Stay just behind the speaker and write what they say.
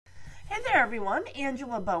there, everyone.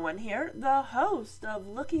 Angela Bowen here, the host of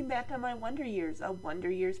Looking Back on My Wonder Years, a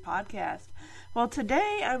Wonder Years podcast. Well,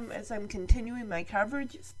 today, as I'm continuing my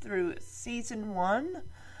coverage through Season 1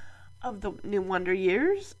 of the new Wonder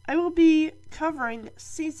Years, I will be covering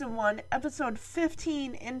Season 1, Episode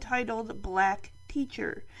 15, entitled Black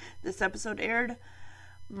Teacher. This episode aired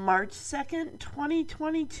March 2nd,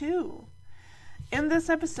 2022. In this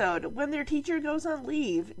episode, when their teacher goes on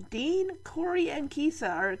leave, Dean, Corey, and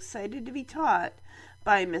Keesa are excited to be taught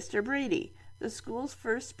by Mr. Brady, the school's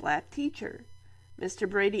first black teacher. Mr.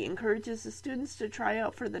 Brady encourages the students to try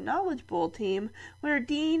out for the Knowledge Bowl team, where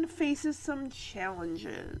Dean faces some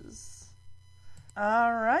challenges.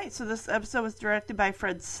 Alright, so this episode was directed by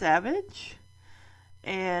Fred Savage,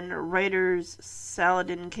 and writers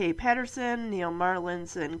Saladin K. Patterson, Neil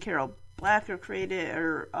Marlins, and Carol Black are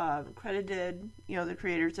credited, the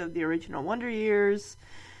creators of the original Wonder Years.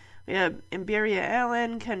 We have Imberia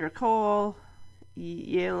Allen, Kendra Cole,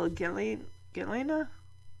 Yale Galena.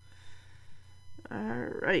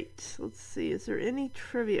 Alright, let's see. Is there any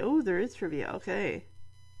trivia? Oh, there is trivia. Okay.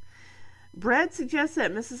 Brad suggests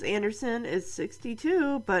that Mrs. Anderson is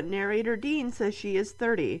 62, but narrator Dean says she is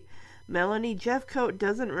 30. Melanie Jeffcoat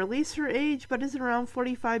doesn't release her age, but is around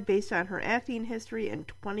 45 based on her acting history and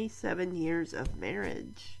 27 years of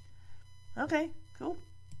marriage. Okay, cool.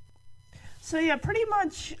 So yeah, pretty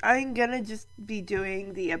much I'm gonna just be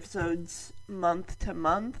doing the episodes month to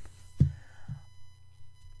month.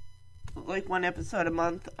 Like one episode a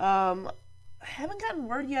month. I haven't gotten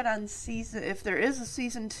word yet on if there is a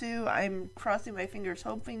season 2. I'm crossing my fingers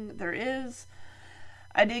hoping there is.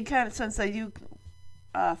 I did kind of, since I do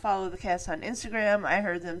follow the cast on Instagram, I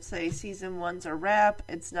heard them say season 1's a wrap.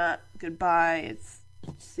 It's not goodbye. It's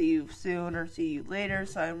see you soon or see you later.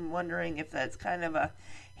 So I'm wondering if that's kind of a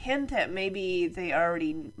hint that maybe they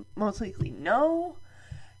already most likely know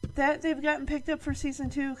that they've gotten picked up for season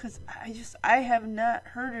 2. Because I have not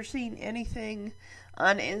heard or seen anything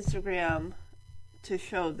on Instagram to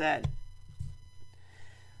show that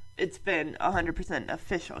it's been 100%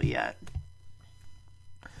 official yet.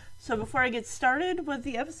 So before I get started with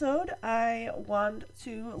the episode, I want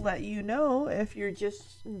to let you know, if you're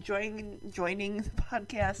just joining the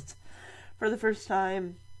podcast for the first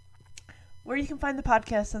time, where you can find the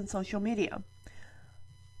podcast on social media.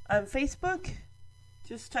 On Facebook,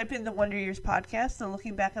 just type in the Wonder Years podcast, and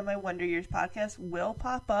Looking Back on My Wonder Years podcast will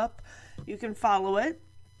pop up. You can follow it,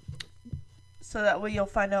 so that way you'll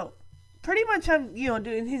find out pretty much I'm,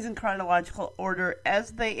 doing these in chronological order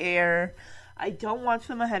as they air. I don't watch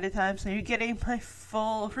them ahead of time, so you're getting my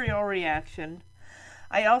full real reaction.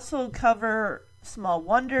 I also cover Small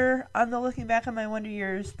Wonder on the Looking Back on My Wonder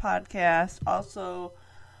Years podcast. Also,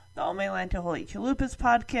 the All My Land to Holy Chalupas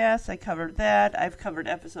podcast. I covered that. I've covered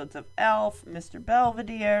episodes of Elf, Mr.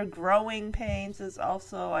 Belvedere. Growing Pains is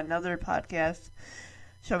also another podcast.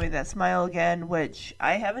 Show Me That Smile Again, which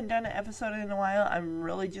I haven't done an episode in a while. I'm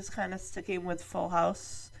really just kind of sticking with Full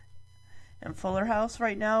House and Fuller House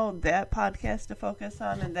right now, that podcast to focus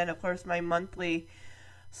on, and then of course my monthly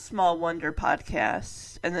Small Wonder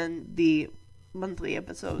podcast, and then the monthly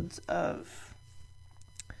episodes of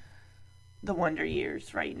the Wonder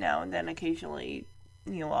Years right now, and then occasionally,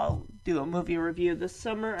 I'll do a movie review. This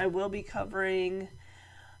summer I will be covering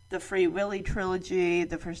the Free Willy trilogy,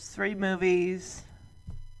 the first 3 movies,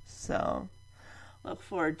 so look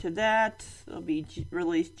forward to that. It'll be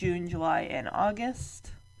released June, July, and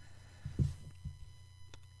August.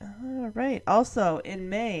 Alright, also in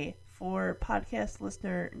May, for podcast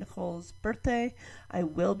listener Nicole's birthday, I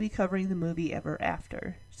will be covering the movie Ever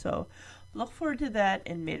After. So look forward to that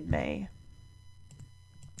in mid-May.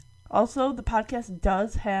 Also, the podcast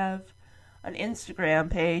does have an Instagram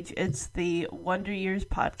page. It's the Wonder Years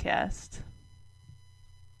podcast,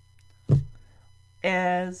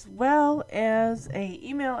 as well as a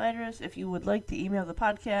email address if you would like to email the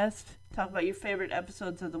podcast, talk about your favorite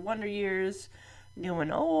episodes of the Wonder Years, new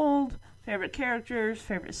and old, favorite characters,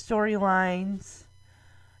 favorite storylines.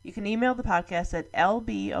 You can email the podcast at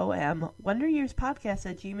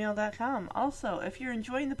lbomwonderyearspodcast@gmail.com. Also, if you're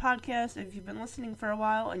enjoying the podcast, if you've been listening for a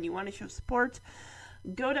while and you want to show support,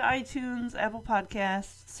 go to iTunes, Apple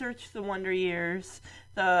Podcasts, search the Wonder Years.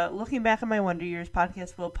 The Looking Back on My Wonder Years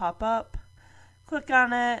podcast will pop up. Click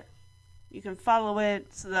on it. You can follow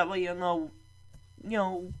it, so that way you'll know,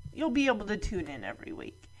 you'll be able to tune in every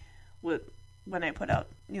week when I put out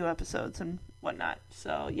new episodes and whatnot.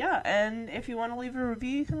 So, yeah, and if you want to leave a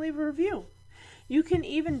review, you can leave a review. You can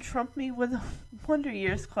even trump me with a Wonder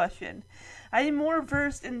Years question. I'm more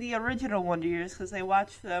versed in the original Wonder Years because I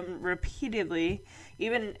watched them repeatedly,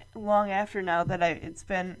 even long after now that it's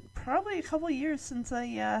been probably a couple years since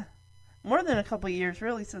I more than a couple years,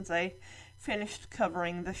 really, since I finished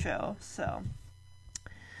covering the show. So,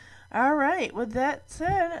 all right, with that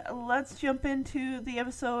said, let's jump into the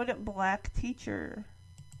episode Black Teacher.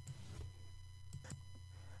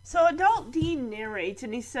 So adult Dean narrates,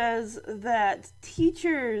 and he says that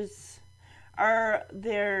teachers are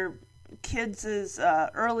their kids'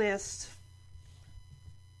 earliest...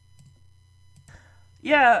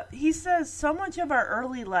 Yeah, he says so much of our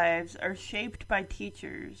early lives are shaped by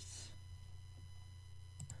teachers.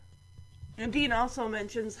 And Dean also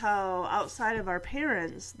mentions how outside of our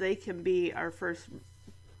parents, they can be our first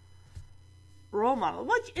role model.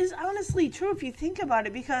 Which is honestly true if you think about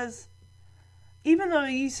it, because even though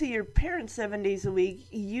you see your parents 7 days a week,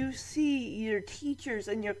 you see your teachers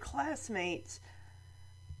and your classmates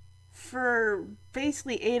for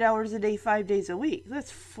basically 8 hours a day, 5 days a week. That's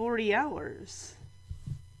 40 hours.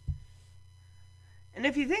 And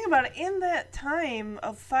if you think about it, in that time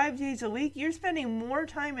of 5 days a week, you're spending more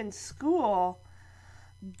time in school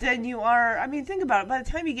than you are... I mean, think about it. By the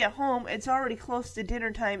time you get home, it's already close to dinner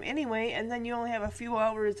time anyway, and then you only have a few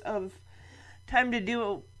hours of time to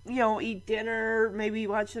do, eat dinner, maybe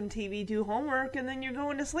watch some TV, do homework, and then you're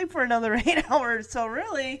going to sleep for another 8 hours. So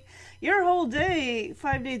really, your whole day,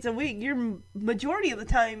 5 days a week, your majority of the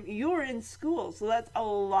time, you're in school. So that's a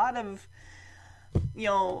lot of,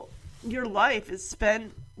 your life is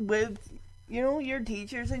spent with, your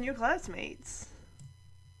teachers and your classmates.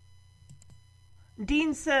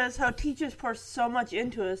 Dean says how teachers pour so much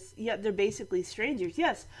into us, yet they're basically strangers.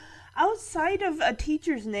 Yes, outside of a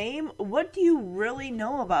teacher's name, what do you really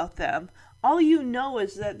know about them? All you know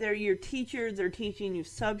is that they're your teachers, they're teaching you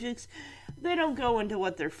subjects. They don't go into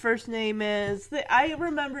what their first name is. I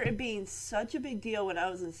remember it being such a big deal when I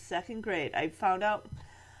was in second grade. I found out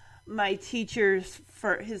my teacher's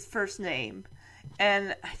his first name,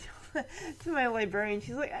 and to my librarian,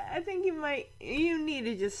 she's like, I think you need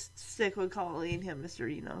to just stick with calling him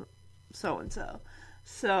Mr. so and so.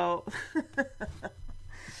 So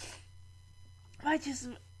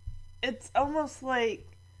it's almost like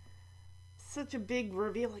such a big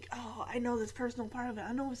reveal, like, oh, I know this personal part of it,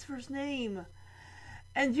 I know his first name,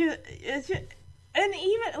 and and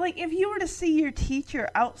even, like, if you were to see your teacher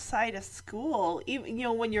outside of school,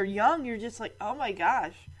 even, when you're young, you're just like, oh my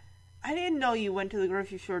gosh, I didn't know you went to the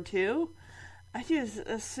grocery store too. I just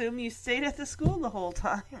assume you stayed at the school the whole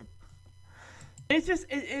time. It's just,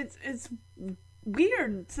 it's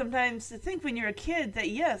weird sometimes to think when you're a kid that,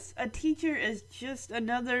 yes, a teacher is just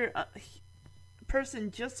another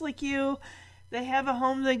person just like you. They have a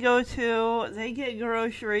home they go to, they get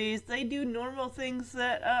groceries, they do normal things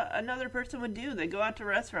that another person would do. They go out to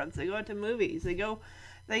restaurants, they go out to movies, they go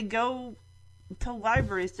to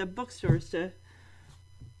libraries, to bookstores, to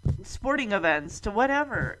sporting events, to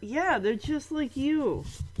whatever. Yeah, they're just like you,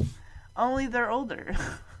 only they're older.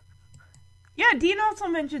 Yeah, Dean also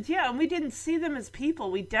mentions, and we didn't see them as people.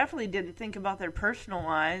 We definitely didn't think about their personal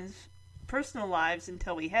lives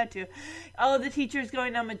until we had to. Oh, the teacher's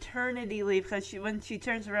going on maternity leave because when she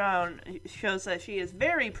turns around, shows that she is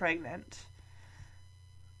very pregnant.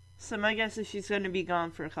 So my guess is she's going to be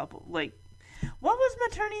gone for a couple, what was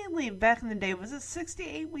maternity leave back in the day? Was it 6 to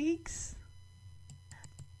 8 weeks?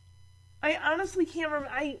 I honestly can't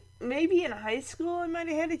remember. Maybe in high school I might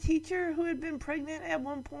have had a teacher who had been pregnant at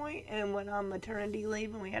one point and went on maternity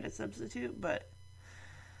leave and we had a substitute, but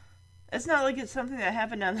it's not like it's something that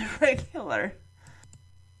happened on the regular.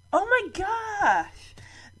 Oh my gosh!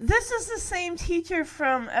 This is the same teacher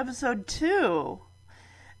from episode 2.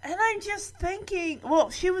 And I'm just thinking, well,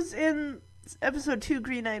 she was in episode 2,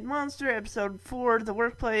 Green Eyed Monster, episode 4, The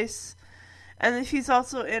Workplace, and then she's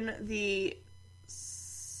also in the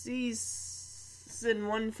season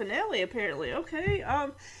 1 finale, apparently. Okay,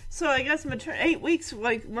 so I guess 8 weeks,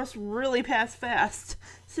 must really pass fast.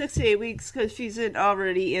 6 to 8 weeks, because she's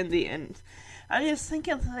already in the end. I'm just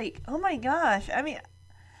thinking, oh my gosh, I mean,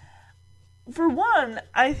 for one,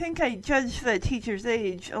 I think I judged the teacher's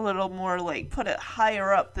age a little more, put it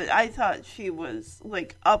higher up, that I thought she was,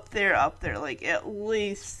 up there, at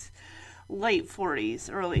least late 40s,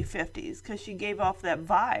 early 50s, because she gave off that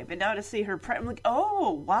vibe, and now to see her, I'm like,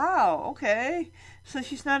 oh, wow, okay, so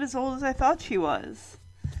she's not as old as I thought she was.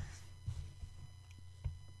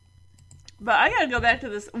 But I gotta go back to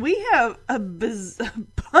this. We have a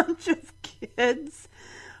bunch of kids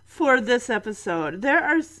for this episode.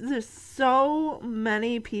 There's so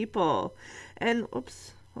many people. And,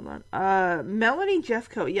 hold on. Melanie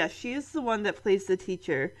Jeffcoat. Yeah, she is the one that plays the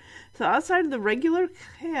teacher. So outside of the regular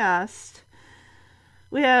cast,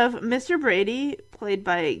 we have Mr. Brady, played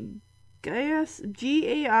by Gaius,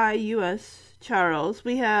 Gaius Charles.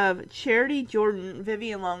 We have Charity Jordan,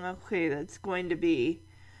 Vivian Long. Okay, that's going to be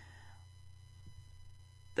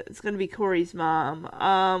Corey's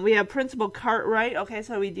mom. We have Principal Cartwright. Okay,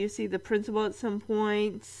 so we do see the principal at some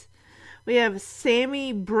points. We have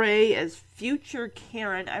Sammy Bray as future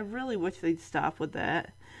Karen. I really wish they'd stop with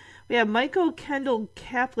that. We have Michael Kendall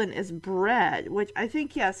Kaplan as Brad, which I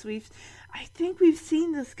think, yes, we've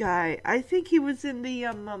seen this guy. I think he was in the,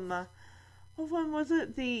 what one was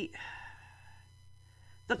it? The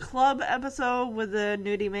Club episode with the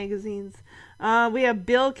nudie magazines. We have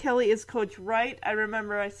Bill Kelly as Coach Wright. I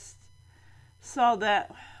remember I saw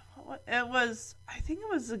that. I think it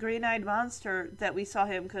was the Green-Eyed Monster that we saw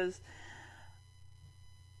him because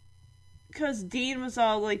Dean was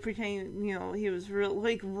all like pretending, he was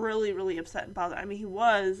really upset and bothered. I mean, he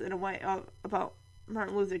was in a way about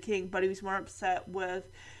Martin Luther King, but he was more upset with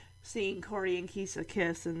seeing Corey and Keisa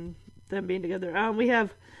kiss and them being together. We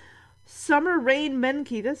have Summer Rain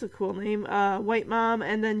Menke, that's a cool name, White Mom,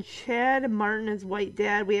 and then Chad Martin as White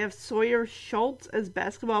Dad. We have Sawyer Schultz as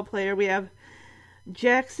basketball player. We have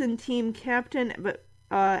Jackson team captain, but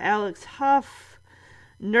Alex Huff.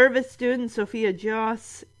 Nervous student Sophia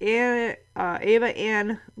Joss, and Ava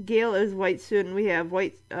Ann Gale is white student. We have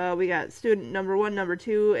we got student number 1, number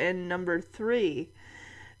 2, and number 3.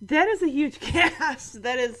 That is a huge cast.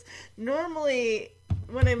 That is normally,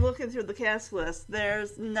 when I'm looking through the cast list,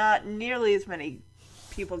 there's not nearly as many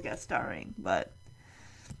people guest starring. But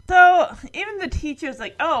so even the teacher's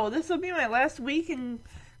like, oh, this will be my last week in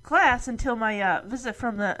class until my visit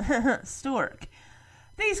from the stork.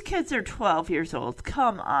 These kids are 12 years old.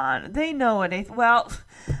 Come on. They know anything. Well,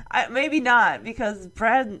 maybe not, because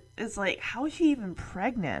Brad is like, how is she even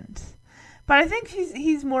pregnant? But I think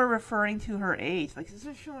he's more referring to her age. Like, is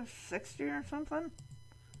she like 60 or something?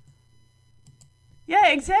 Yeah,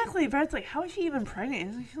 exactly. Brad's like, how is she even pregnant?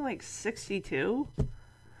 Isn't she like 62?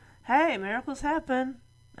 Hey, miracles happen.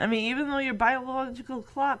 I mean, even though your biological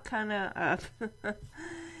clock kind of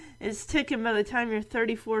is ticking by the time you're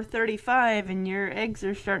 34, 35 and your eggs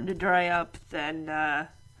are starting to dry up, then,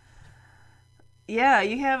 yeah,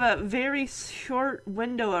 you have a very short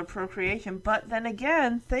window of procreation. But then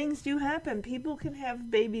again, things do happen. People can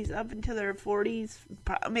have babies up into their 40s,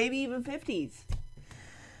 maybe even 50s.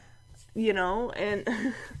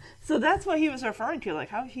 And so that's what he was referring to. Like,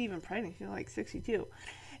 how is she even pregnant? She's like 62.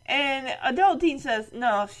 And adult Dean says,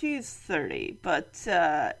 no, she's 30. But,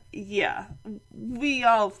 yeah, we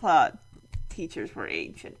all thought teachers were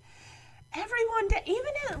ancient. Everyone did.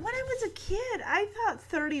 Even when I was a kid, I thought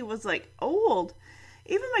 30 was, like, old.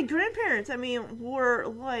 Even my grandparents, were,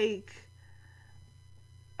 like,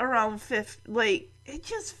 around 50. Like, it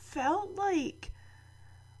just felt like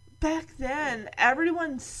back then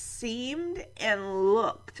everyone seemed and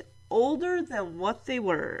looked older than what they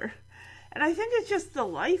were. And I think it's just the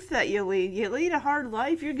life that you lead. You lead a hard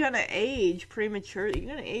life, you're going to age prematurely.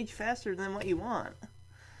 You're going to age faster than what you want.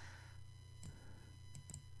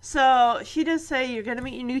 So, she does say you're going to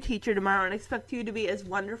meet your new teacher tomorrow and expect you to be as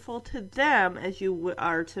wonderful to them as you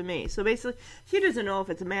are to me. So, basically, she doesn't know if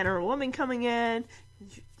it's a man or a woman coming in.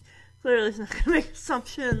 She clearly is not going to make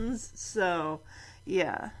assumptions. So,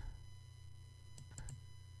 yeah.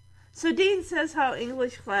 So Dean says how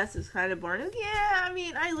English class is kind of boring. Yeah,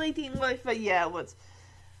 I liked English, but yeah, it was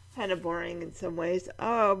kind of boring in some ways.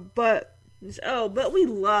 But we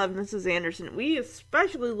loved Mrs. Anderson. We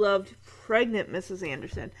especially loved pregnant Mrs.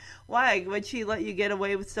 Anderson. Why? Would she let you get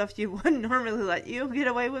away with stuff you wouldn't normally let you get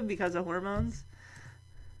away with because of hormones?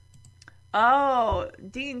 Oh,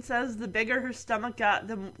 Dean says the bigger her stomach got,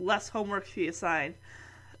 the less homework she assigned.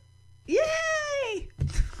 Yay!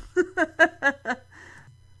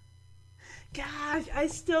 Gosh, I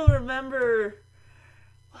still remember,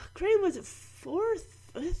 what grade was it? 4th,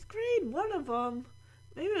 5th grade? One of them.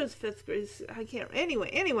 Maybe it was 5th grade. I can't.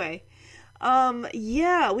 Anyway.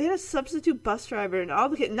 Yeah, we had a substitute bus driver and all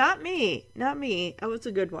the kids. Not me. I was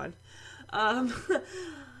a good one.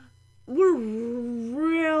 We're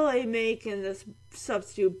really making this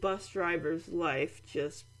substitute bus driver's life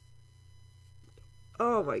just,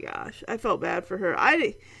 oh my gosh. I felt bad for her.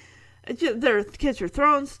 Their kids were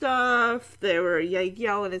throwing stuff. They were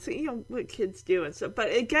yelling and saying, what kids do and stuff. But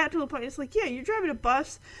it got to the point, it's like, yeah, you're driving a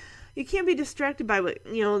bus. You can't be distracted by what,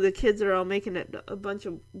 the kids are all making a bunch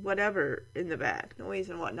of whatever in the back, noise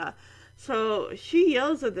and whatnot. So she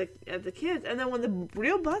yells at the kids. And then when the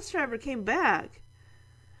real bus driver came back,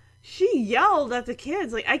 she yelled at the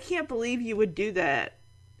kids. Like, I can't believe you would do that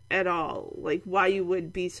at all. Like, why you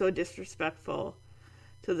would be so disrespectful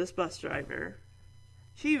to this bus driver.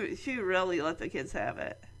 She really let the kids have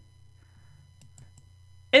it.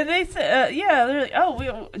 And they said, they're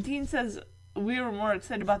like, Dean says, we were more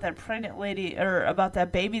excited about that pregnant lady, or about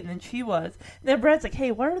that baby, than she was. And then Brad's like,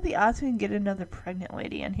 hey, what are the odds we can get another pregnant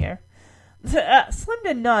lady in here? Slim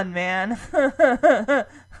to none, man.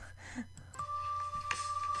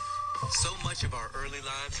 So much of our early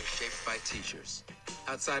lives are shaped by teachers.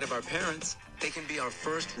 Outside of our parents, they can be our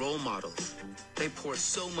first role models. They pour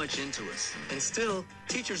so much into us. And still,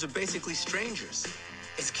 teachers are basically strangers.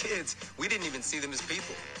 As kids, we didn't even see them as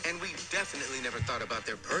people. And we definitely never thought about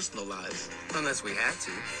their personal lives, unless we had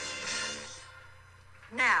to.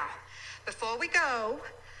 Now, before we go,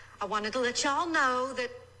 I wanted to let y'all know that,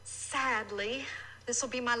 sadly, this will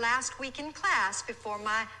be my last week in class before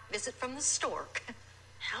my visit from the stork.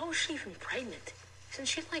 How is she even pregnant? Isn't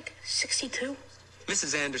she like 62?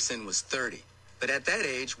 Mrs. Anderson was 30. But at that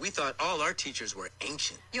age, we thought all our teachers were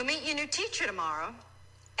ancient. You'll meet your new teacher tomorrow,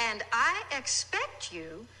 and I expect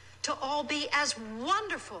you to all be as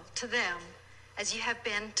wonderful to them as you have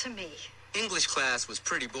been to me. English class was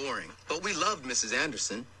pretty boring, but we loved Mrs.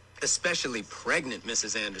 Anderson, especially pregnant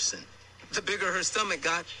Mrs. Anderson. The bigger her stomach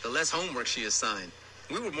got, the less homework she assigned.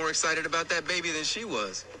 We were more excited about that baby than she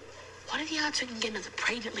was. What are the odds we can get another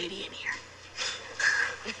pregnant lady in here?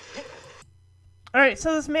 Alright,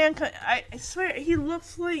 so this man, I swear, he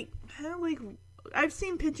looks like, kind of like, I've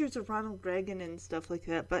seen pictures of Ronald Reagan and stuff like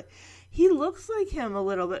that, but he looks like him a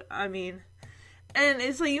little bit, I mean, and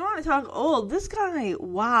it's like, you want to talk old, this guy,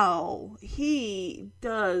 wow, he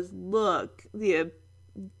does look the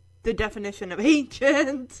definition of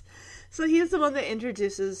ancient. So he's the one that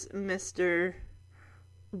introduces Mr.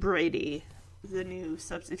 Brady, the new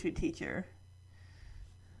substitute teacher.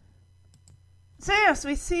 So yes,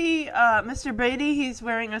 we see Mr. Brady. He's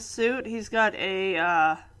wearing a suit. He's got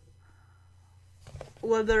a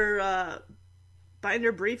leather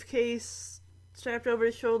binder briefcase strapped over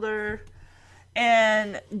his shoulder,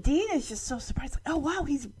 and Dean is just so surprised. Like, oh wow,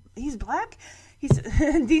 he's black.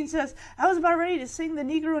 Dean says, "I was about ready to sing the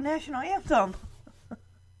Negro National Anthem."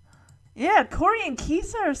 Yeah, Corey and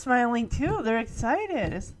Keisa are smiling too. They're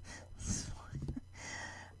excited.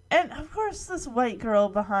 And of course, this white girl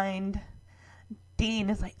behind Dean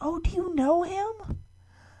is like, "Oh, do you know him?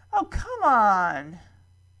 Oh, come on.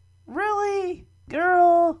 Really?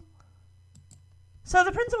 Girl?" So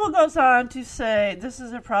the principal goes on to say this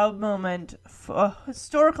is a proud moment, a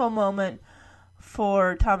historical moment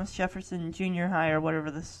for Thomas Jefferson Junior High, or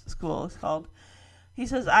whatever this school is called. He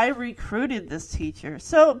says, "I recruited this teacher."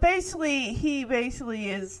 So he basically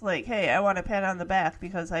is like, "Hey, I want a pat on the back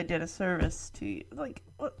because I did a service to you." Like,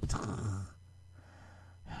 what?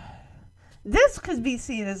 This could be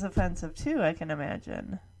seen as offensive too, I can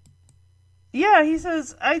imagine. Yeah, he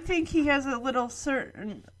says, "I think he has a little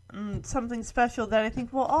certain something special that I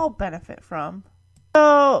think we'll all benefit from."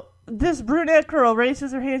 So this brunette girl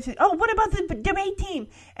raises her hand. And says, "Oh, what about the debate team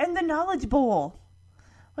and the knowledge bowl?"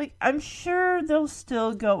 Like, I'm sure they'll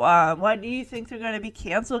still go on. Why do you think they're going to be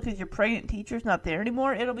canceled because your pregnant teacher's not there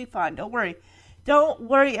anymore? It'll be fine. Don't worry. Don't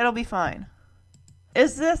worry. It'll be fine.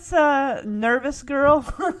 Is this a nervous girl?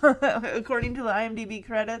 According to the IMDb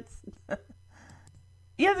credits.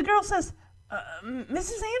 Yeah, the girl says,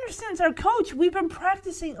 "Mrs. Anderson's our coach. We've been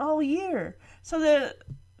practicing all year." So the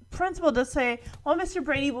principal does say, well, Mr.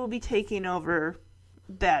 Brady will be taking over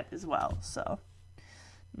that as well. So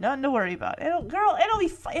nothing to worry about. It'll be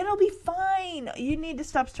fine. You need to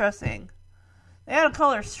stop stressing. They gotta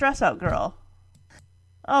call her Stress Out Girl.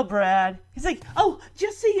 Oh, Brad. He's like, "Oh,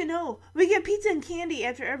 just so you know, we get pizza and candy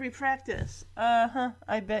after every practice." Uh-huh,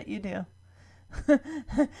 I bet you do.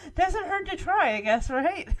 Doesn't hurt to try, I guess,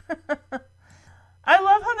 right? I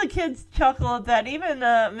love how the kids chuckle at that. Even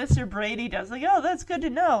Mr. Brady does. Like, "Oh, that's good to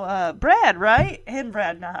know. Brad, right?" And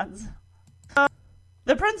Brad nods.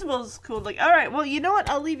 The principal's cool. Like, "All right, well, you know what?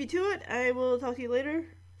 I'll leave you to it. I will talk to you later.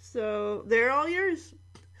 So, they're all yours."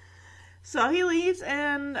 So he leaves,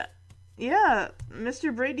 and yeah,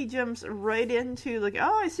 Mr. Brady jumps right into, like,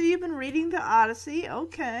 "Oh, I see you've been reading the Odyssey.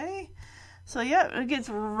 Okay." So yeah, it gets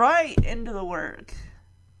right into the work.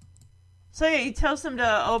 So yeah, he tells them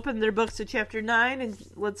to open their books to chapter 9,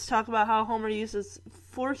 and let's talk about how Homer uses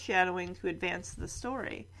foreshadowing to advance the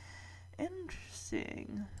story.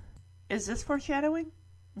 Interesting. Is this foreshadowing?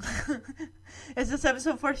 Is this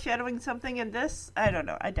episode foreshadowing something in this? I don't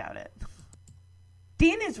know. I doubt it.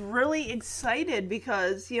 Dean is really excited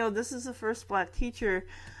because, this is the first black teacher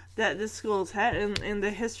that this school has had in the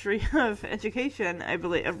history of education, I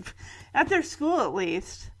believe. At their school, at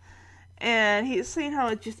least. And he's saying how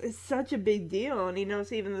it's such a big deal. And he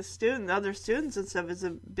knows even the other students and stuff, is a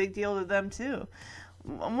big deal to them, too.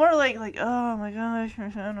 More like, oh my gosh,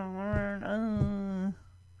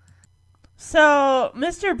 So,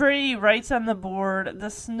 Mr. Brady writes on the board, the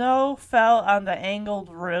snow fell on the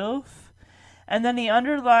angled roof, and then he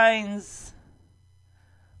underlines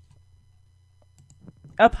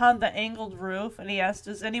upon the angled roof, and he asks,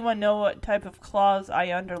 does anyone know what type of clause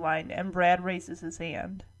I underlined? And Brad raises his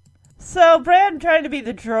hand. So, Brad, trying to be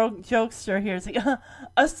the jokester here, is like,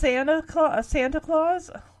 a Santa Claus?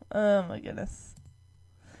 Oh, my goodness.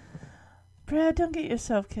 Brad, don't get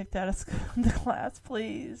yourself kicked out of the class,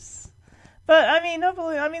 please. But, I mean,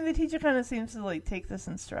 hopefully, the teacher kind of seems to, like, take this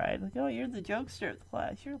in stride. Like, oh, you're the jokester of the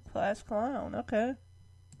class. You're a class clown. Okay.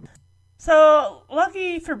 So,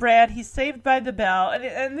 lucky for Brad, he's saved by the bell.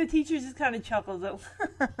 And the teacher just kind of chuckles.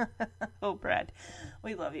 Oh, Brad,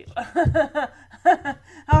 we love you.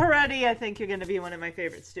 Already, I think you're going to be one of my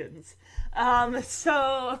favorite students.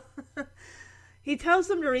 So, he tells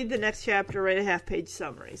them to read the next chapter, write a half-page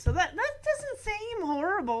summary. So, that doesn't seem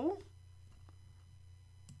horrible.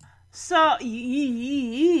 So,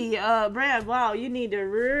 Brad, wow, you need to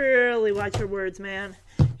really watch your words, man.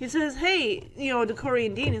 He says, hey, to Corey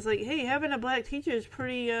and Dean, he's like, hey, having a black teacher is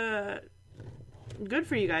pretty good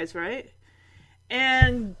for you guys, right?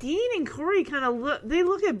 And Dean and Corey kind of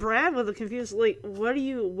look at Brad with a confused, like, what are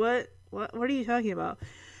you talking about?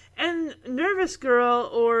 And nervous girl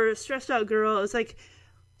or stressed out girl is like,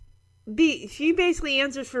 she basically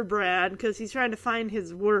answers for Brad because he's trying to find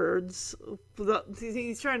his words.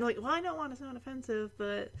 He's trying to well, I don't want to sound offensive,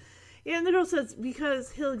 but yeah. And the girl says because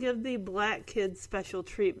he'll give the black kids special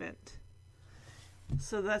treatment.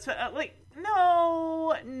 So that's what,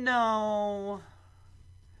 no.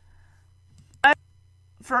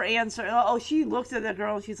 For answer, she looks at the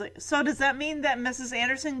girl and she's like, so does that mean that Mrs.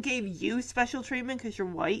 Anderson gave you special treatment because you're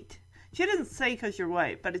white? She doesn't say because you're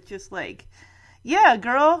white, but it's just like, yeah,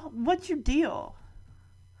 girl, what's your deal?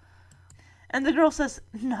 And the girl says,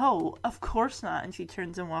 no, of course not. And she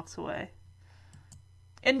turns and walks away.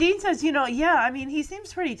 And Dean says, he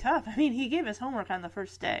seems pretty tough. He gave his homework on the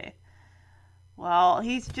first day. Well,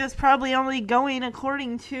 he's just probably only going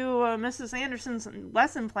according to Mrs. Anderson's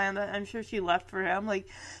lesson plan that I'm sure she left for him.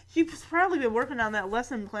 She's probably been working on that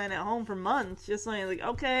lesson plan at home for months. Just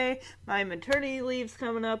okay, my maternity leave's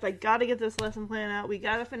coming up. I got to get this lesson plan out. We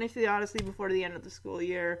got to finish the Odyssey before the end of the school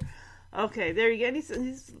year. Okay, there you go. And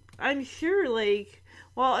he's I'm sure,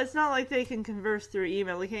 well, it's not like they can converse through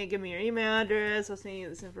email. They can't give me your email address. I'll send you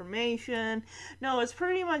this information. No, it's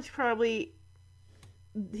pretty much probably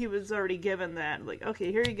he was already given that.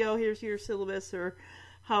 Okay, here you go. Here's your syllabus or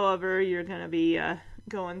however you're going to be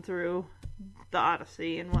going through the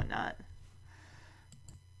Odyssey and whatnot.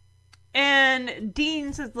 And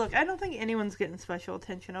Dean says, look, I don't think anyone's getting special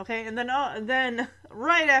attention, okay? And then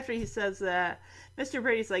right after he says that, Mr.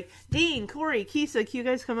 Brady's like, Dean, Corey, Kisa, can you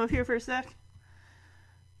guys come up here for a sec?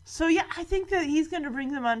 So, yeah, I think that he's going to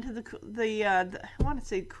bring them onto the I want to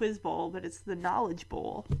say quiz bowl, but it's the knowledge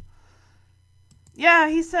bowl. Yeah,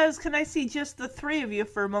 he says, can I see just the three of you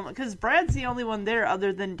for a moment? Because Brad's the only one there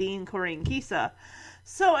other than Dean, Corey, and Kisa.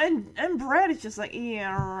 So, and Brad is just like,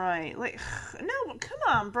 yeah, right. No, come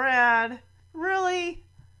on, Brad. Really?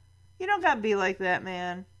 You don't gotta be like that,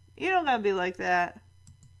 man. You don't gotta be like that.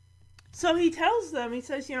 So he tells them, he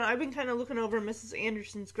says, I've been kind of looking over Mrs.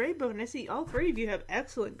 Anderson's grade book, and I see all three of you have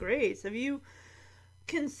excellent grades. Have you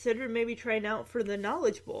considered maybe trying out for the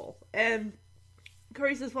Knowledge Bowl? And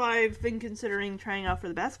Corey says, well, I've been considering trying out for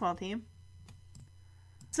the basketball team.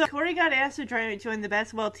 So Corey got asked to join the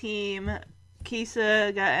basketball team.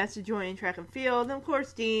 Kisa got asked to join track and field. And of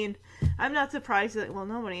course, Dean, I'm not surprised that, well,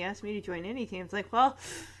 nobody asked me to join any team. It's well,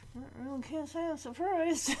 I can't say I'm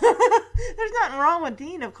surprised. There's nothing wrong with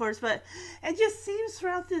Dean, of course, but it just seems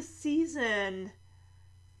throughout this season,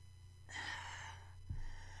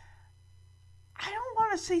 I don't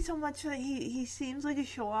want to say so much that he seems like a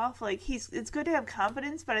show-off. It's good to have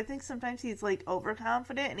confidence, but I think sometimes he's,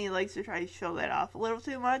 overconfident, and he likes to try to show that off a little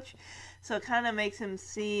too much. So it kind of makes him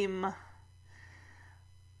seem,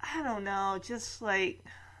 I don't know, just someone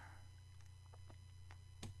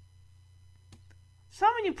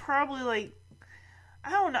you probably, I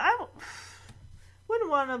don't know, wouldn't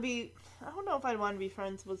want to be, I don't know if I'd want to be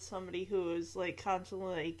friends with somebody who is,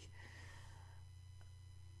 constantly,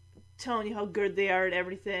 telling you how good they are at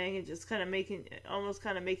everything and just kind of making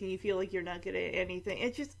you feel like you're not good at anything.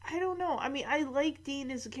 It's just, I don't know. I like Dean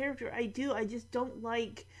as a character. I do. I just don't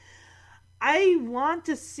I want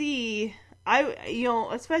to see,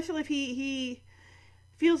 especially if he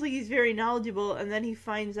feels like he's very knowledgeable and then he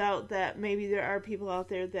finds out that maybe there are people out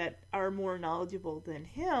there that are more knowledgeable than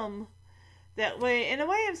him. That way, in a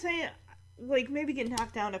way I'm saying, maybe get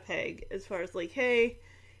knocked down a peg as far as hey,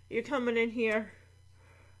 you're coming in here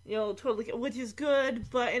totally, which is good,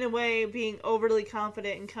 but in a way being overly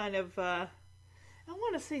confident and kind of, I don't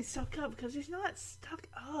want to say stuck up, because he's not stuck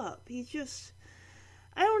up. He's just,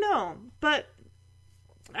 I don't know, but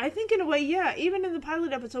I think in a way, yeah, even in the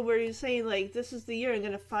pilot episode where he's saying, like, this is the year I'm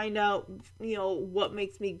going to find out,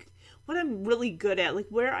 what I'm really good at, like,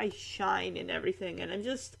 where I shine and everything, and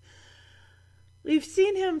we've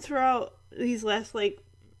seen him throughout these last,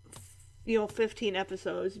 15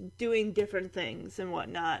 episodes doing different things and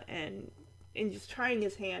whatnot, and just trying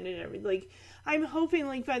his hand and everything. Like, I'm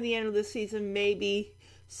hoping, by the end of the season, maybe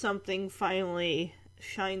something finally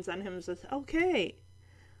shines on him and says, okay,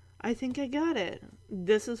 I think I got it.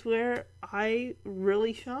 This is where I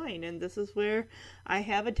really shine, and this is where I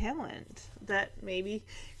have a talent that maybe,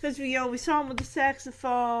 because we saw him with the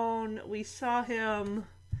saxophone, we saw him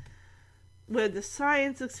with the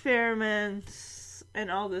science experiments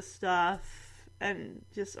and all this stuff, and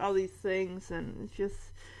just all these things, and it's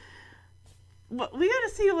just, we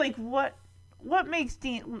gotta see what makes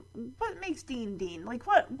Dean Dean,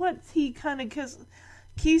 what's he kind of, because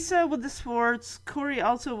Keisa with the sports, Corey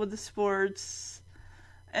also with the sports,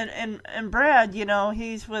 and Brad,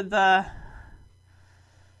 he's with I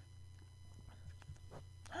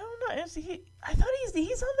don't know, I thought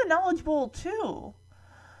he's on the Knowledge Bowl too.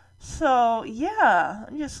 So yeah,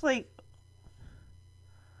 I'm just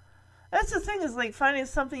that's the thing, is finding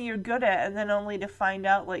something you're good at and then only to find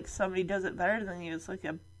out somebody does it better than you. It's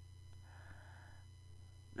ugh.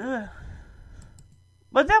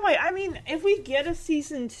 But that way, I mean, if we get a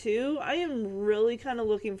season 2, I am really kind of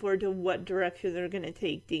looking forward to what direction they're going to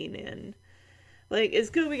take Dean in. It's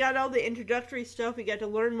good we got all the introductory stuff, we got to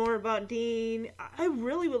learn more about Dean. I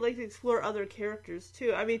really would like to explore other characters,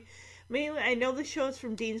 too. I mean, mainly, I know the show is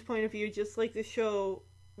from Dean's point of view, just like the show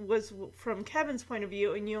was from Kevin's point of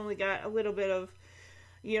view, and you only got a little bit of,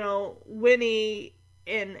 Winnie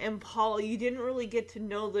and Paul. You didn't really get to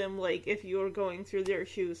know them, if you were going through their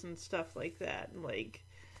shoes and stuff like that,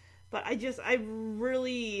 but I guess one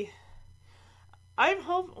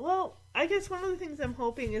of the things I'm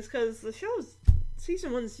hoping is, because the show's,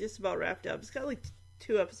 season 1 is just about wrapped up, it's got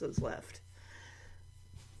 2 episodes left.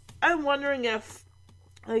 I'm wondering if,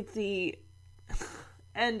 the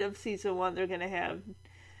end of season 1, they're gonna have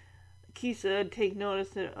Keisa take notice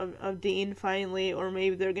of Dean finally, or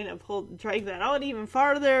maybe they're gonna drag that out even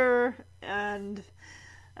farther, and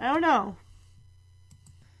I don't know.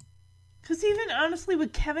 Because even honestly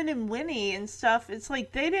with Kevin and Winnie and stuff, it's they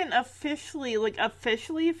didn't officially, they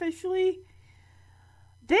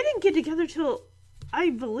didn't get together till, I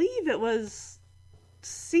believe it was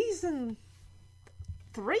season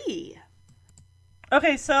 3.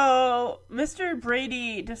 Okay, so Mr.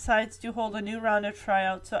 Brady decides to hold a new round of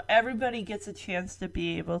tryouts, so everybody gets a chance to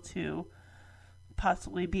be able to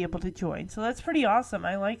possibly be able to join. So that's pretty awesome.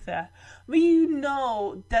 I like that. But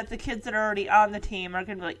that the kids that are already on the team are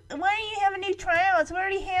going to be like, why do you have a new tryouts? We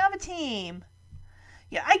already have a team.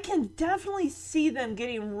 Yeah, I can definitely see them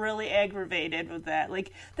getting really aggravated with that.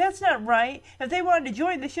 That's not right. If they wanted to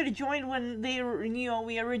join, they should have joined when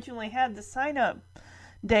we originally had the sign-up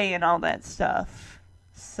day and all that stuff.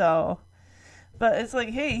 So, but it's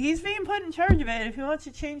hey, he's being put in charge of it. If he wants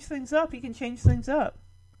to change things up, he can change things up.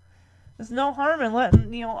 There's no harm in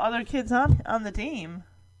letting, other kids on the team.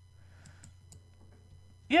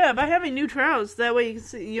 Yeah, by having new tryouts, that way you can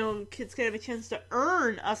see, kids can have a chance to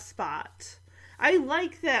earn a spot. I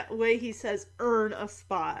like that way he says earn a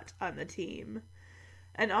spot on the team.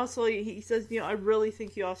 And also, he says, I really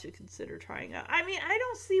think you all should consider trying out. I mean, I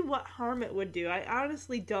don't see what harm it would do. I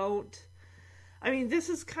honestly don't. I mean, this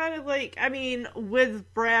is kind of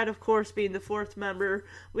with Brad, of course, being the 4th member,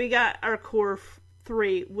 we got our core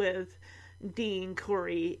 3 with Dean,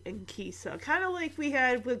 Corey, and Keisa. Kind of like we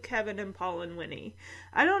had with Kevin and Paul and Winnie.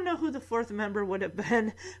 I don't know who the 4th member would have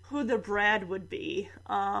been, who the Brad would be.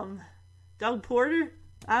 Doug Porter?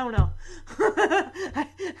 I don't know.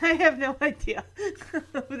 I have no idea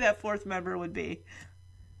who that 4th member would be.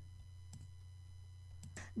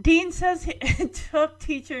 Dean says it took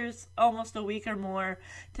teachers almost a week or more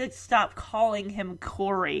to stop calling him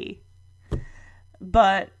Corey.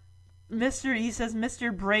 But he says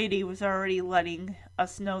Mr. Brady was already letting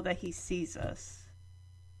us know that he sees us.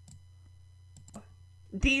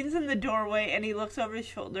 Dean's in the doorway and he looks over his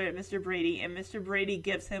shoulder at Mr. Brady, and Mr. Brady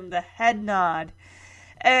gives him the head nod.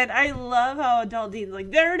 And I love how adult Dean's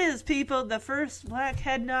there it is, people, the first black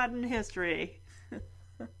head nod in history.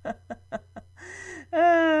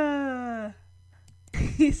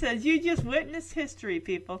 He says, you just witnessed history,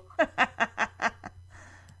 people.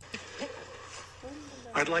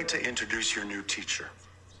 I'd like to introduce your new teacher.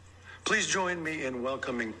 Please join me in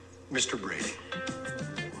welcoming Mr. Brady.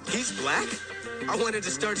 He's black? I wanted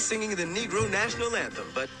to start singing the Negro National Anthem,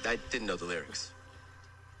 but I didn't know the lyrics.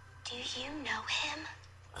 Do you know him?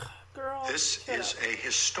 Girl, This is a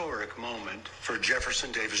historic moment for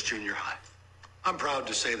Jefferson Davis Junior High. I'm proud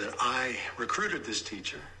to say that I recruited this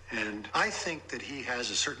teacher, and I think that he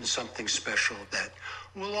has a certain something special that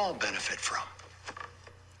we'll all benefit from.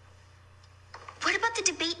 What about the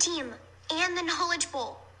debate team and the Knowledge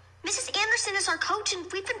Bowl? Mrs. Anderson is our coach, and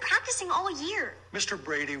we've been practicing all year. Mr.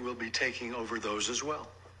 Brady will be taking over those as well.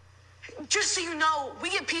 Just so you know,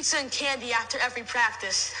 we get pizza and candy after every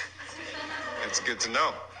practice. That's good to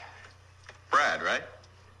know. Brad, right?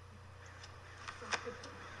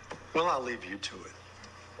 Well, I'll leave you to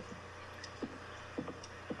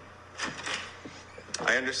it.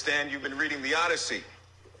 I understand you've been reading the Odyssey.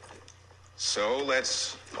 So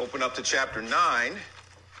let's open up to chapter 9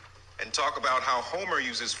 and talk about how Homer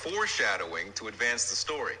uses foreshadowing to advance the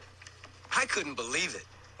story. I couldn't believe it.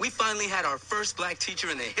 We finally had our first black teacher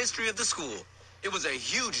in the history of the school. It was a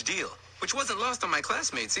huge deal, which wasn't lost on my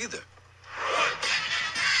classmates either.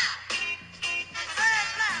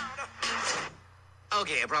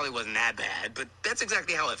 Okay, it probably wasn't that bad, but that's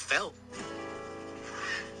exactly how it felt.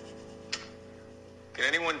 Can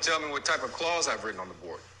anyone tell me what type of clause I've written on the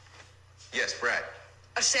board? Yes, Brad.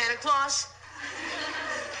 A Santa Claus?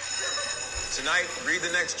 Tonight, read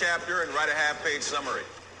the next chapter and write a half-page summary.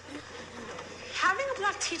 Having a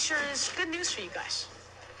black teacher is good news for you guys.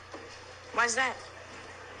 Why's that?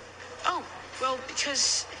 Oh, well,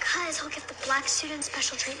 because He'll give the black students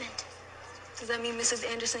special treatment. Does that mean Mrs.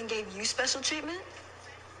 Anderson gave you special treatment?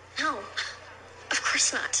 No, of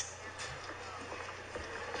course not.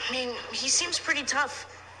 I mean, he seems pretty tough.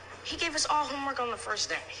 He gave us all homework on the first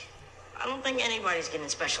day. I don't think anybody's getting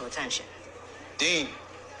special attention. Dean,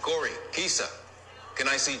 Corey, Kisa, can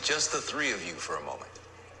I see just the three of you for a moment?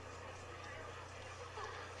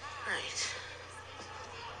 Right.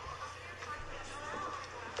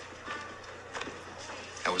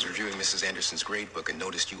 I was reviewing Mrs. Anderson's grade book and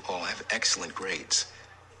noticed you all have excellent grades.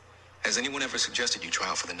 Has anyone ever suggested you try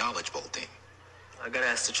out for the Knowledge Bowl team? I got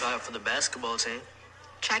asked to try out for the basketball team.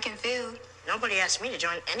 Track and field. Nobody asked me to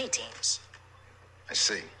join any teams. I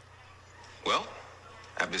see. Well,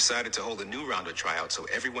 I've decided to hold a new round of tryouts so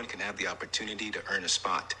everyone can have the opportunity to earn a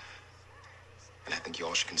spot. And I think you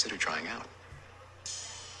all should consider trying out.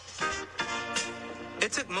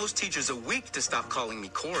 It took most teachers a week to stop calling me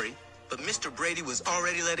Corey, but Mr. Brady was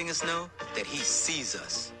already letting us know that he sees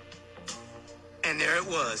us. And there it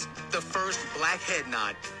was, the first black head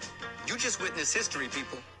nod. You just witnessed history,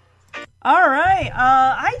 people. All right.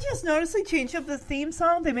 I just noticed they changed up the theme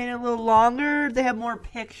song. They made it a little longer. They have more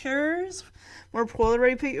pictures, more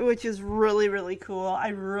Polaroid pictures, which is really, really cool. I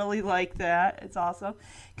really like that. It's awesome.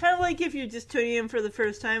 Kind of like if you're just tuning in for the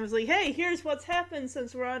first time. It's like, hey, here's what's happened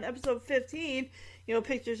since we're on episode 15. You know,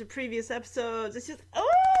 pictures of previous episodes. It's just,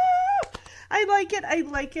 I like it. I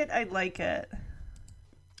like it. I like it.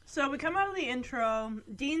 So we come out of the intro.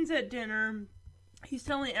 Dean's at dinner. He's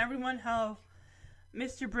telling everyone how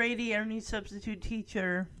Mr. Brady, our new substitute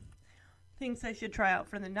teacher, thinks I should try out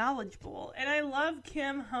for the Knowledge Bowl. And I love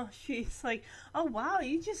Kim, how she's like, oh wow,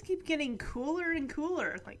 you just keep getting cooler and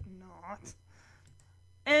cooler. Like, not.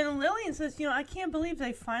 And Lillian says, you know, I can't believe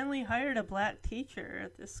they finally hired a black teacher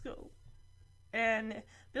at this school. And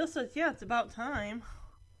Bill says, yeah, it's about time.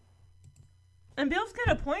 And Bill's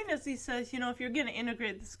got a point as he says, you know, if you're going to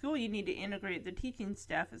integrate the school, you need to integrate the teaching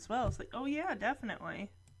staff as well. It's like, oh yeah, definitely.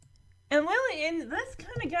 And Lillian, that's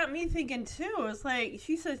kind of got me thinking too. It's like,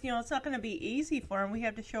 she says, you know, it's not going to be easy for him. We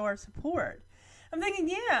have to show our support. I'm thinking,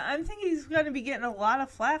 yeah, I'm thinking he's going to be getting a lot of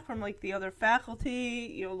flack from like the other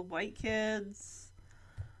faculty, you know, the white kids,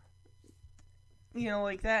 you know,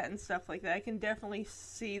 like that and stuff like that. I can definitely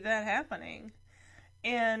see that happening.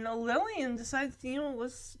 And Lillian decides, you know,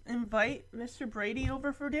 let's invite Mr. Brady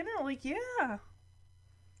over for dinner. Like, yeah.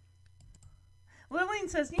 Lillian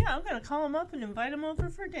says, yeah, I'm going to call him up and invite him over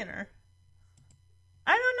for dinner.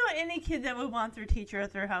 I don't know any kid that would want their teacher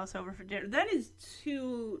at their house over for dinner. That is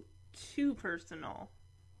too personal.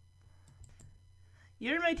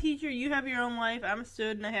 You're my teacher, you have your own life, I'm a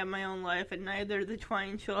student, I have my own life, and neither of the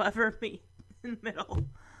twain shall ever meet in the middle.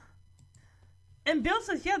 And Bill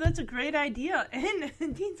says, yeah, that's a great idea.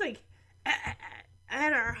 And Dean's like,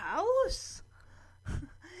 at our house?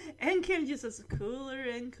 And Kim just says, cooler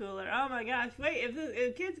and cooler. Oh my gosh, wait,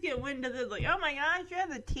 if kids get wind of this, like, oh my gosh, you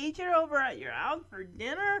have the teacher over at your house for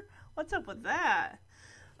dinner? What's up with that?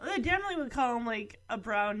 They definitely would call him, like, a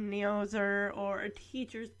brown noser or a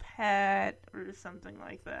teacher's pet or something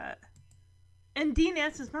like that. And Dean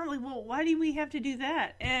asks his mom, like, well, why do we have to do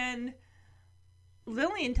that? And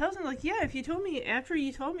Lillian tells him, like, yeah, after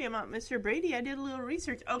you told me about Mr. Brady, I did a little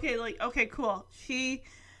research. Okay, cool. She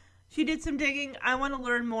did some digging. I want to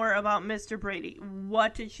learn more about Mr. Brady.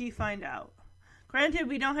 What did she find out? Granted,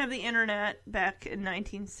 we don't have the internet back in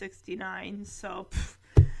 1969, so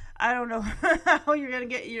I don't know how you're going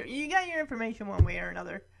to get you got your information one way or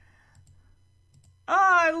another. Oh,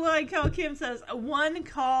 I like how Kim says, one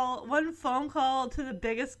phone call to the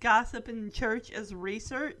biggest gossip in church is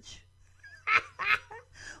research.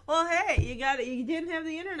 Well, hey, you didn't have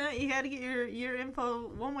the internet, you got to get your info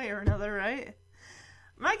one way or another, right?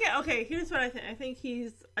 Okay, here's what I think. I think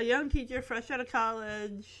he's a young teacher, fresh out of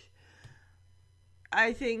college.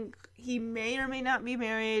 I think he may or may not be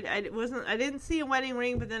married. I didn't see a wedding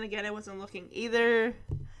ring, but then again, I wasn't looking either.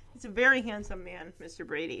 He's a very handsome man, Mr.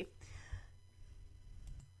 Brady.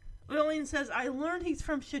 Lillian says, I learned he's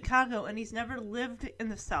from Chicago and he's never lived in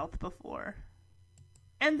the South before.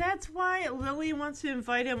 And that's why Lillian wants to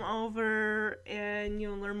invite him over and,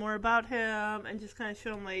 learn more about him and just kind of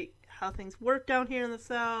show him, like, how things work down here in the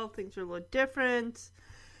South. Things are a little different.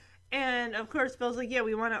 And, of course, Bill's like, yeah,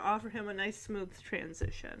 we want to offer him a nice, smooth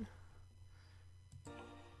transition.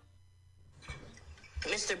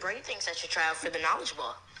 Mr. Brady thinks I should try out for the Knowledge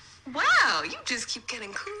Ball. Wow, you just keep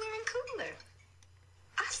getting cooler and cooler.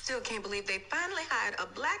 I still can't believe they finally hired a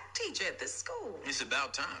black teacher at this school. It's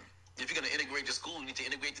about time. If you're going to integrate the school, you need to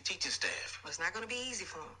integrate the teaching staff. Well, it's not going to be easy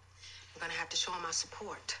for them. We're going to have to show them our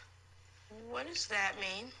support. What does that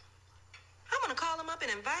mean? I'm going to call them up and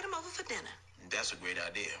invite them over for dinner. That's a great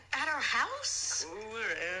idea. At our house?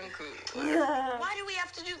 Cooler and cooler. Why do we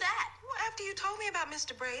have to do that? Well, after you told me about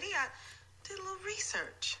Mr. Brady, I did a little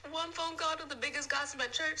research. One phone call to the biggest gossip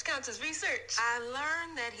at church counts as research. I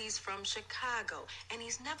learned that he's from Chicago, and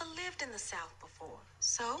he's never lived in the South before.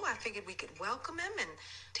 So I figured we could welcome him and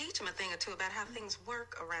teach him a thing or two about how things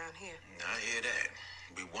work around here. I hear that.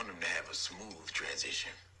 We want him to have a smooth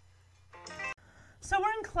transition. So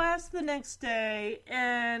we're in class the next day,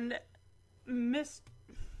 and Mr.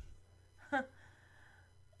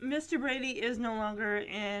 Brady is no longer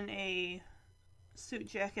in a suit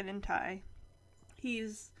jacket and tie.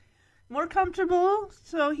 He's more comfortable,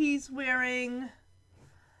 so he's wearing,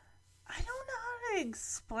 I don't know how to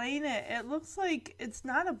explain it. It looks like it's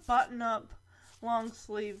not a button-up long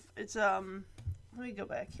sleeve. It's, let me go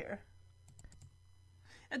back here.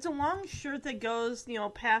 It's a long shirt that goes,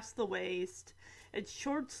 past the waist. It's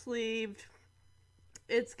short-sleeved.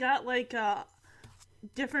 It's got, like, a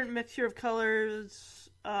different mixture of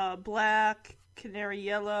colors, black, canary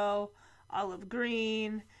yellow, olive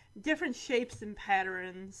green, different shapes and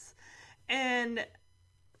patterns. And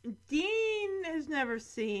Dean has never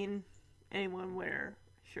seen anyone wear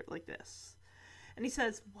a shirt like this. And he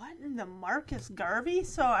says, what in the Marcus Garvey?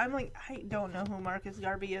 So I'm like, I don't know who Marcus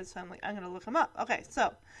Garvey is. So I'm like, I'm going to look him up. Okay,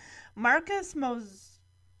 so Marcus is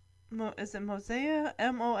it Mosiah?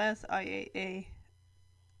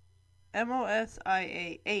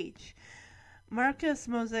 M-O-S-I-A-H. Marcus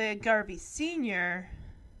Mosiah Garvey Sr.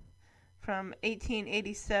 from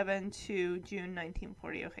 1887 to June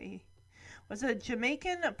 1940. Okay, he was a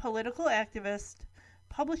Jamaican political activist,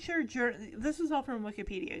 publisher, this is all from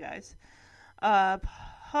Wikipedia, guys.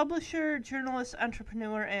 Publisher, journalist,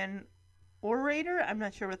 entrepreneur, and orator. I'm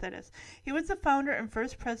not sure what that is. He was the founder and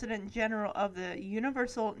first president general of the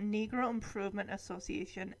Universal Negro Improvement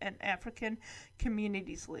Association and African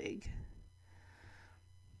Communities League,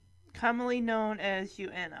 commonly known as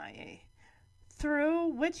UNIA, through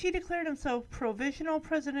which he declared himself provisional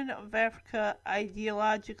president of Africa,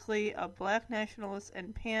 ideologically a black nationalist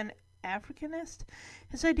and pan-Africanist.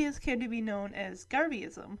 His ideas came to be known as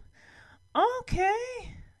Garveyism.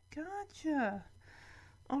 Okay, gotcha.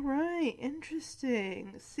 All right,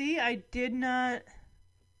 interesting. See, I did not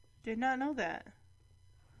know that.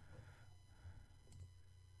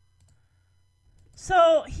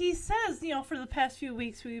 So he says, for the past few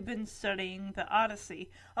weeks we've been studying the Odyssey.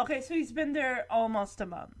 Okay, so he's been there almost a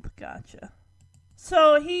month. Gotcha.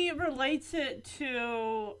 So he relates it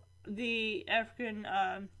to the African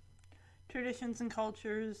traditions and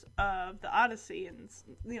cultures of the Odyssey and,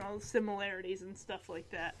 similarities and stuff like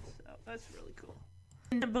that. So that's really cool.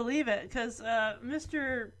 I can't believe it, because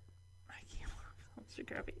Mr.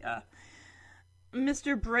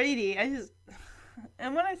 Brady,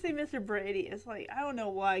 and when I say Mr. Brady, it's like, I don't know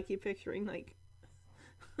why I keep picturing, like,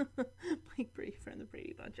 Mike Brady from the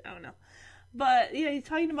Brady Bunch, I don't know. But, yeah, he's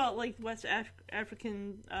talking about, like, West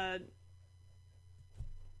African,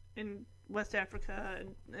 in West Africa,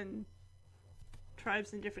 and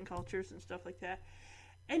tribes and different cultures and stuff like that.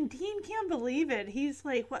 And Dean can't believe it. He's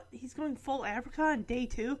like, what? He's going full Africa on day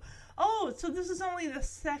 2? Oh, so this is only the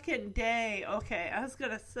second day. Okay, I was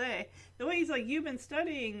going to say, the way he's like, you've been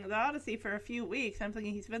studying the Odyssey for a few weeks. I'm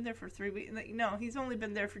thinking he's been there for 3 weeks. Like, no, he's only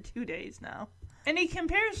been there for 2 days now. And he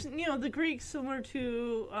compares, the Greeks similar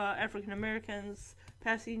to African Americans,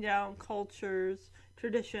 passing down cultures,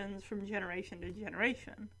 traditions from generation to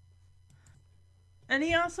generation. And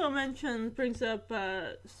he also brings up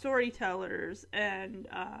storytellers and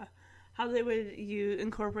how they would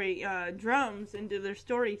incorporate drums into their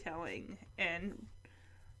storytelling, and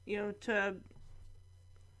to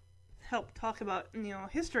help talk about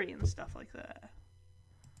history and stuff like that,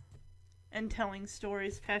 and telling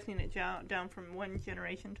stories, passing it down from one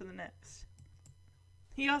generation to the next.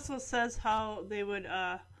 He also says how they would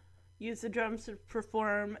use the drums to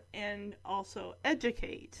perform and also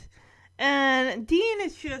educate. And Dean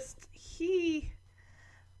is just, he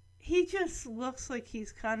just looks like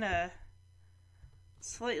he's kind of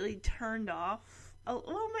slightly turned off.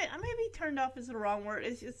 Well, maybe turned off is the wrong word.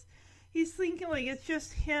 It's just, he's thinking like it's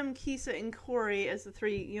just him, Kisa, and Corey as the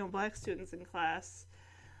 3, black students in class.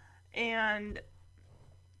 And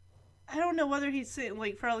I don't know whether he's saying,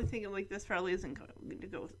 probably thinking this probably isn't going to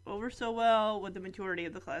go over so well with the majority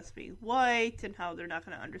of the class being white, and how they're not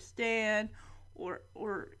going to understand or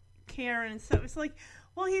Karen and stuff. It's like,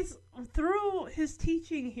 well, he's through his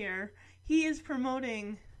teaching here, he is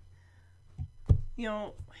promoting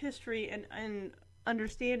history and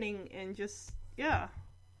understanding, and just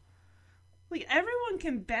everyone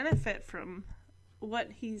can benefit from what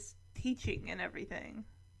he's teaching and everything.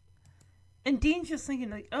 And Dean's just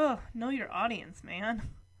thinking oh, know your audience, man.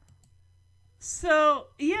 So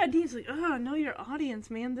Dean's like, oh, know your audience,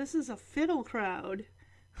 man, this is a fiddle crowd.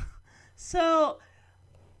 So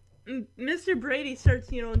Mr. Brady starts,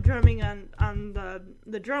 drumming on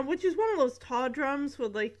the drum, which is one of those tall drums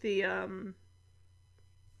with the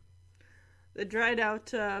dried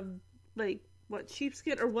out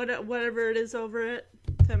sheepskin or whatever it is over it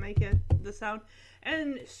to make it the sound.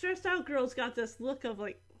 And Stressed Out Girl's got this look of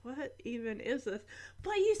what even is this?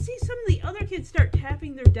 But you see some of the other kids start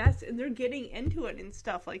tapping their desks, and they're getting into it and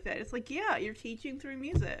stuff like that. It's like, yeah, you're teaching through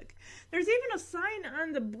music. There's even a sign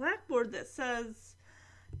on the blackboard that says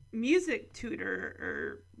music tutor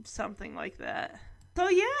or something like that. So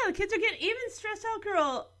yeah, the kids are getting, even Stressed Out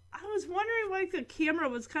Girl, I was wondering why the camera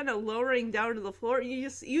was kind of lowering down to the floor. You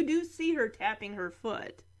do see her tapping her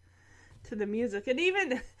foot to the music, and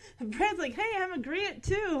even Brad's like, hey, I'm agreeing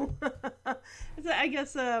too. So I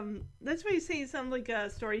guess that's why you say some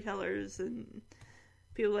storytellers and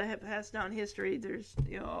people that have passed down history, there's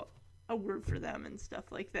a word for them and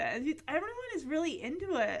stuff like that. And everyone is really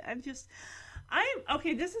into it.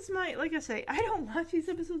 Okay, this is like I say, I don't watch these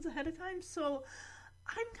episodes ahead of time, so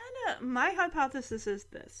my hypothesis is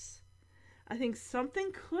this. I think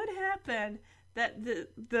something could happen that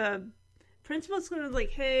the principal's going to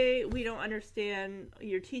hey, we don't understand,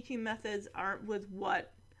 your teaching methods aren't with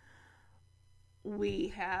what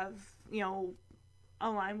we have,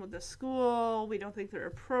 aligned with the school. We don't think they're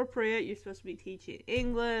appropriate. You're supposed to be teaching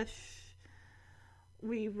English.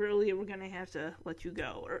 We really were going to have to let you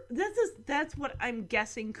go. Or that's what I'm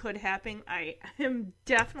guessing could happen. I am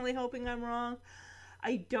definitely hoping I'm wrong.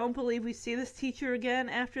 I don't believe we see this teacher again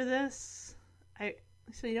after this.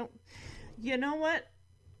 You know what?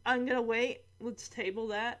 I'm going to wait. Let's table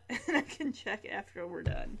that, and I can check after we're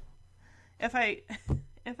done. If I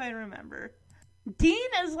remember. Dean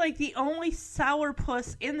is the only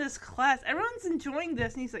sourpuss in this class. Everyone's enjoying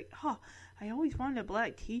this, and he's like, oh, I always wanted a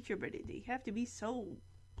black teacher, but did he have to be so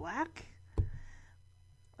black?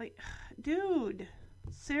 Dude,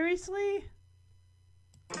 seriously?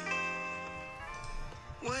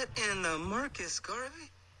 What in the Marcus Garvey?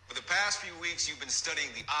 For the past few weeks, you've been studying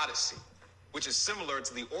the Odyssey, which is similar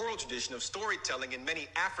to the oral tradition of storytelling in many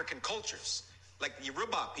African cultures, like the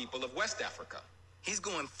Yoruba people of West Africa. He's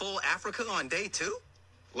going full Africa on day 2?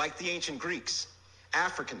 Like the ancient Greeks,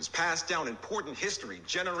 Africans passed down important history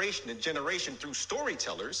generation to generation through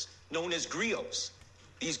storytellers known as griots.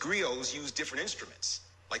 These griots use different instruments,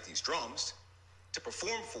 like these drums, to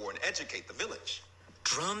perform for and educate the village.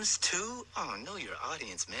 Drums too? Oh, know your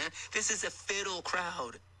audience, man. This is a fiddle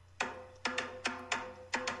crowd.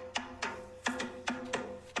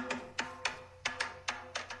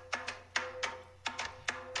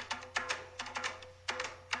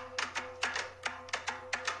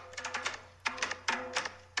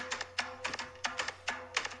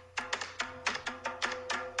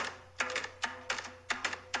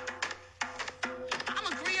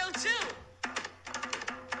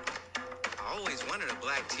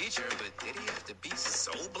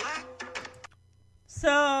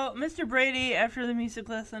 So, Mr. Brady, after the music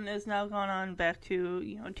lesson, is now gone on back to,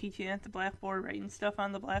 teaching at the blackboard, writing stuff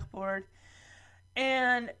on the blackboard.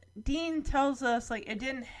 And Dean tells us, it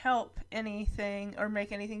didn't help anything or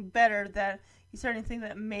make anything better, that he's starting to think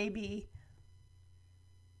that maybe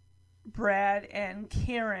Brad and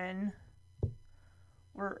Karen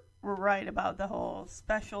were right about the whole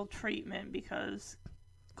special treatment because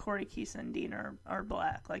Corey, Keesa, and Dean are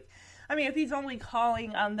black. If he's only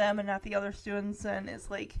calling on them and not the other students, then it's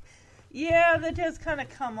that does kind of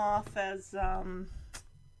come off as,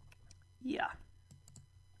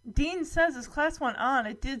 Dean says as class went on,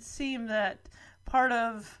 it did seem that part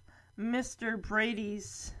of Mr.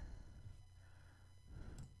 Brady's...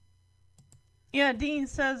 Yeah, Dean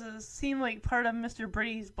says it seemed like part of Mr.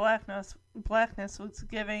 Brady's blackness was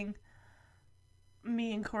giving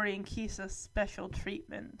me and Corey and Keesa special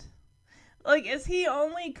treatment. Is he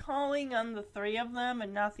only calling on the three of them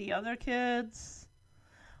and not the other kids?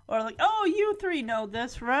 Or oh, you three know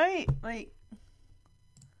this, right?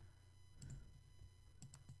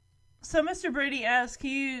 So Mr. Brady asks,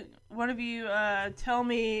 one of you tell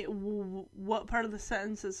me what part of the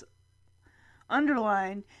sentence is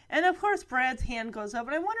underlined? And of course Brad's hand goes up,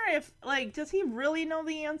 and I wonder if, does he really know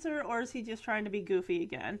the answer, or is he just trying to be goofy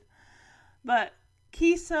again? But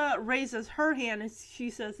Keesa raises her hand and she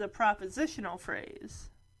says the propositional phrase.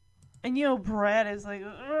 And Brad is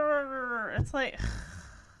it's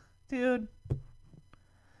dude.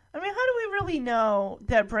 How do we really know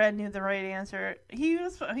that Brad knew the right answer? You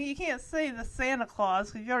can't say the Santa Claus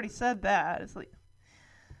because you already said that. It's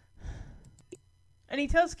and he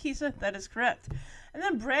tells Keesa that is correct. And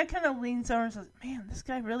then Brad kind of leans over and says, man, this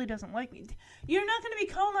guy really doesn't like me. You're not going to be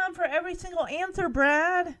called on for every single answer,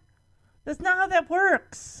 Brad. That's not how that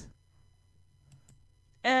works.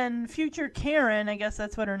 And future Karen, I guess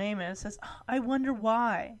that's what her name is, says, I wonder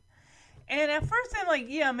why. And at first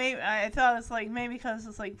I'm maybe, I thought it's maybe because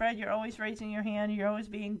it's Brad, you're always raising your hand, you're always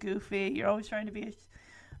being goofy, you're always trying to be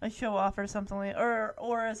a show off or something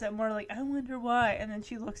or is it more I wonder why? And then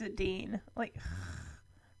she looks at Dean,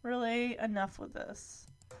 really, enough with this.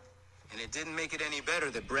 And it didn't make it any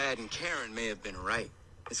better that Brad and Karen may have been right.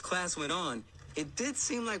 As class went on, it did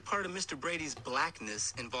seem like part of Mr. Brady's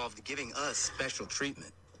blackness involved giving us special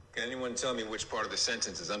treatment. Can anyone tell me which part of the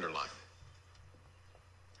sentence is underlined?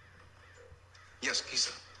 Yes,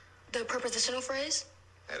 Keesa. The prepositional phrase?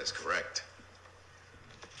 That is correct.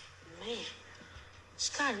 Man, this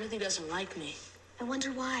guy really doesn't like me. I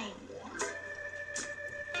wonder why.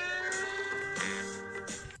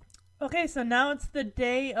 Okay, so now it's the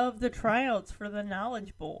day of the tryouts for the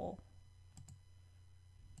Knowledge Bowl.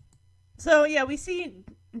 So, yeah, we see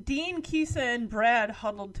Dean, Keesa, and Brad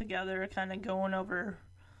huddled together, kind of going over,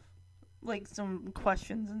 some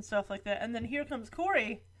questions and stuff like that. And then here comes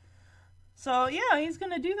Corey. So, yeah, he's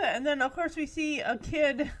going to do that. And then, of course, we see a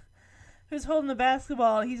kid who's holding the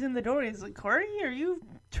basketball. He's in the door. He's like, Corey, are you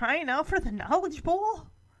trying out for the Knowledge Bowl?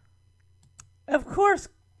 Of course,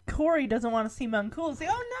 Corey doesn't want to seem uncool. He's like,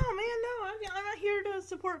 oh, no, man, no, I'm not here to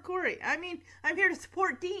support Corey. I'm here to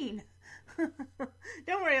support Dean.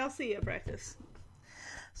 Don't worry, I'll see you at practice.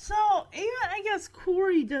 So, even I guess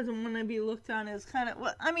Corey doesn't want to be looked on as kind of...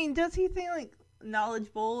 does he think,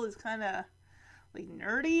 Knowledge Bowl is kind of,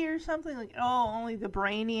 nerdy or something? Only the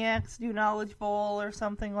brainiacs do Knowledge Bowl or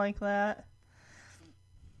something like that?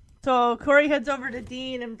 So, Corey heads over to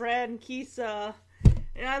Dean and Brad and Keesa.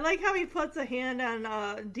 And I like how he puts a hand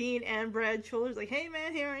on Dean and Brad's shoulders, hey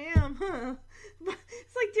man, here I am, huh?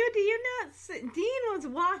 It's dude, do you not see? Dean was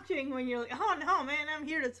watching when you're oh no, man, I'm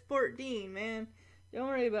here to support Dean, man. Don't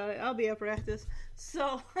worry about it, I'll be at practice.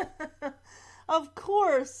 So, of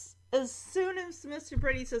course, as soon as Mr.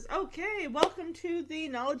 Brady says, okay, welcome to the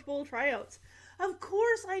Knowledge Bowl tryouts, of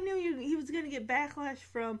course I knew he was going to get backlash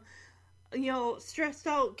from stressed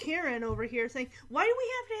out Karen over here saying, why do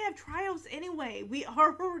we have to have tryouts anyway? We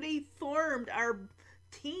already formed our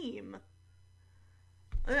team.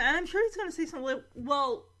 And I'm sure he's going to say something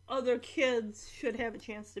other kids should have a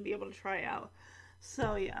chance to be able to try out.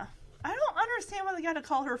 So, yeah. I don't understand why they got to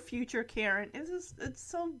call her future Karen. It's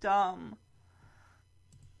so dumb.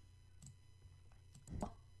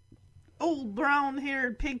 Old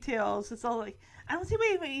brown-haired pigtails. It's all I don't see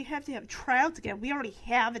why you have to have tryouts again. We already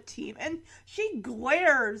have a team. And she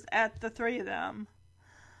glares at the three of them.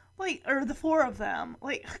 Or the four of them.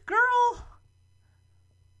 Girl,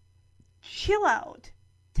 chill out.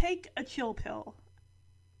 Take a chill pill.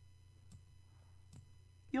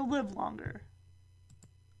 You'll live longer.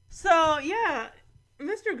 So, yeah, why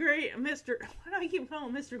do I keep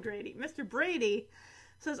calling him Mr. Grady? Mr. Brady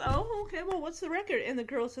says, oh, okay, well, what's the record? And the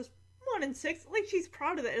girl says, 1-6. Like, she's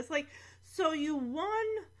proud of it. It's like, so you won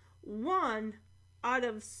 1 out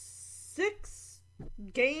of 6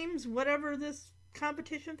 games, whatever this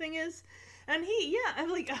competition thing is. And I'm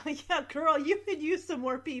like, oh, yeah, girl, you could use some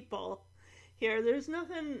more people here. There's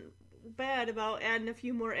nothing bad about adding a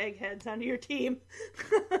few more eggheads onto your team.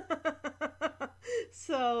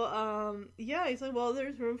 So, he's like, well,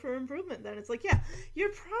 there's room for improvement then. It's like, yeah, you're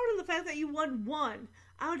proud of the fact that you won 1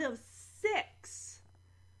 out of 6.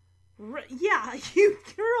 Yeah,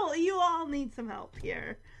 you all need some help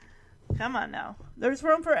here. Come on now. There's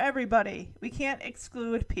room for everybody. We can't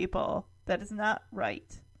exclude people. That is not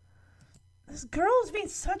right. This girl is being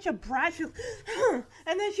such a brat. And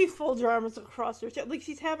then she folds her arms across her chest like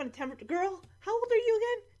she's having a temper. Girl, how old are you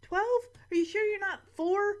again? 12? Are you sure you're not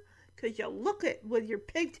 4? Because you look it with your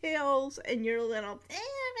pigtails and your little...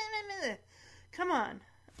 Come on.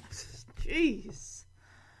 Jeez.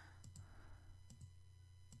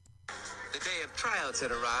 The day of tryouts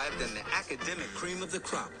had arrived, and the academic cream of the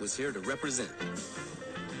crop was here to represent.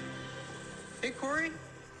 Hey, Corey.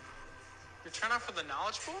 You're trying out for the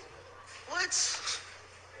Knowledge Bowl? What?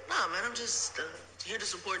 Nah, man, I'm just here to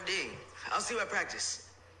support Dean. I'll see you at practice.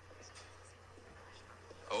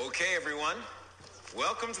 Okay, everyone.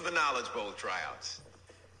 Welcome to the Knowledge Bowl tryouts.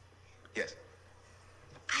 Yes.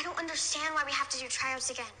 I don't understand why we have to do tryouts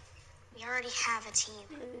again. We already have a team.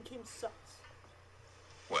 Your team sucks.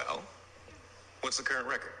 Well, what's the current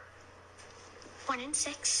record?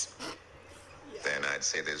 1-6. Then I'd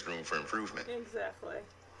say there's room for improvement. Exactly.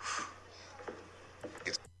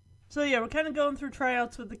 So yeah, we're kind of going through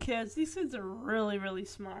tryouts with the kids. These kids are really, really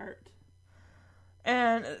smart.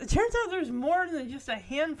 And it turns out there's more than just a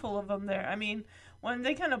handful of them there. I mean, when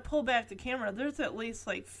they kind of pull back the camera, there's at least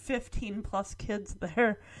like 15 plus kids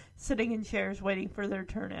there sitting in chairs waiting for their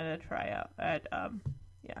turn at a tryout.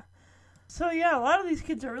 So yeah, a lot of these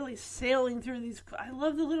kids are really sailing through these. I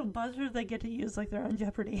love the little buzzers they get to use like they're on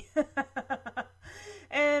Jeopardy.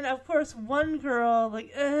 And of course, one girl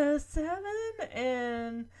like 7,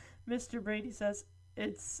 and Mr. Brady says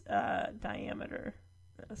it's diameter.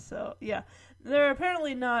 So yeah, they're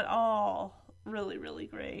apparently not all really, really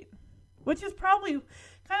great, which is probably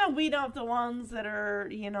kind of weed out the ones that are,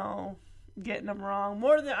 getting them wrong.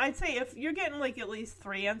 More than, I'd say, if you're getting like at least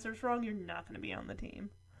 3 answers wrong, you're not going to be on the team.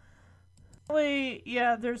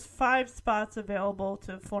 Yeah, there's 5 spots available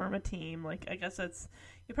to form a team. Like, I guess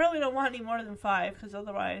you probably don't want any more than 5, because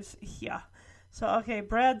otherwise, yeah. So, okay,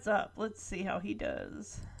 Brad's up. Let's see how he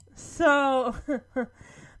does. So,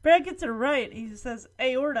 Brad gets it right. He says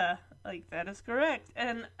aorta. Like, that is correct.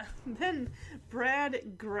 And then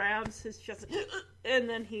Brad grabs his chest, and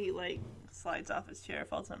then he, like, slides off his chair,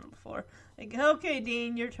 falls onto the floor. Like, okay,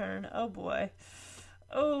 Dean, your turn. Oh, boy.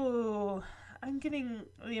 Oh, I'm getting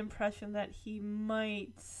the impression that he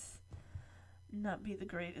might not be the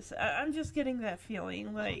greatest. I'm just getting that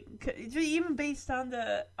feeling, like, even based on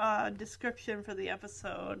the description for the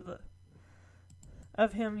episode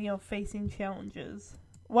of him, facing challenges.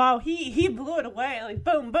 Wow, he blew it away, like,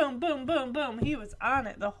 boom, boom, boom, boom, boom. He was on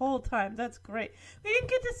it the whole time. That's great. We didn't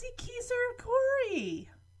get to see Keesa or Corey.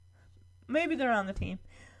 Maybe they're on the team.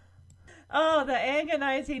 Oh, the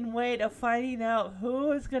agonizing wait of finding out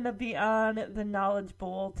who is going to be on the Knowledge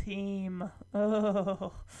Bowl team.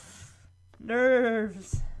 Oh,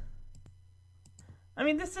 nerves. I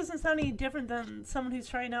mean, this doesn't sound any different than someone who's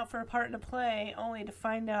trying out for a part in a play, only to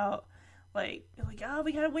find out, like, oh,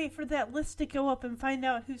 we got to wait for that list to go up and find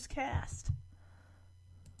out who's cast.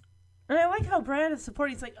 And I like how Brad is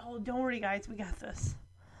supporting. He's like, oh, don't worry, guys, we got this.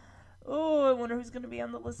 Oh, I wonder who's going to be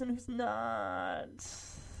on the list and who's not.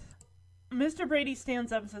 Mr. Brady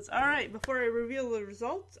stands up and says, all right, before I reveal the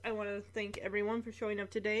results, I want to thank everyone for showing up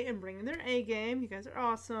today and bringing their A game. You guys are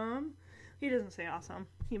awesome. He doesn't say awesome.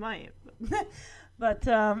 He might. But,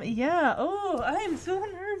 yeah. Oh, I am so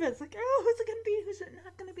nervous. Like, oh, who's it going to be? Who's it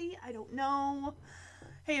not going to be? I don't know.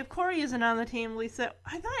 Hey, if Corey isn't on the team, Lisa,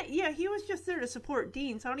 I thought, yeah, he was just there to support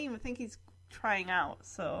Dean, so I don't even think he's trying out.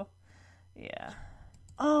 So, yeah.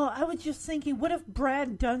 Oh, I was just thinking, what if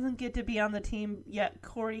Brad doesn't get to be on the team yet?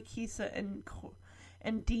 Corey, Keesa,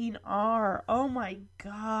 and Dean are. Oh my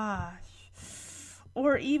gosh.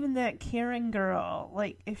 Or even that Karen girl.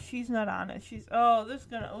 Like, if she's not on it, this is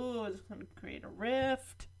gonna create a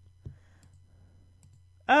rift.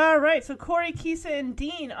 Alright, so Corey, Keesa, and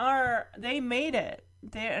Dean they made it.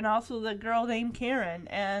 And also the girl named Karen,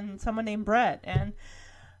 and someone named Brett, and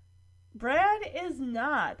Brad is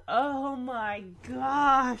not. Oh my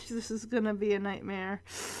gosh, this is gonna be a nightmare.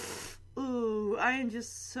 Ooh, I am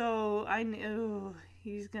just so,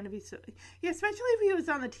 he's gonna be so, yeah, especially if he was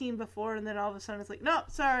on the team before and then all of a sudden it's like, no,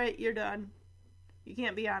 sorry, you're done. You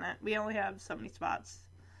can't be on it. We only have so many spots.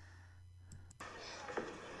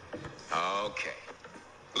 Okay,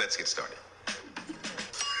 let's get started.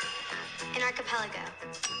 An archipelago.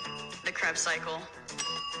 The Krebs cycle.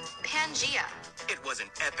 Pangea. It was an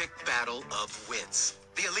epic battle of wits.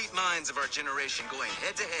 The elite minds of our generation going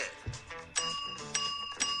head to head.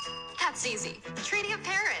 That's easy. Treaty of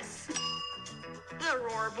Paris. The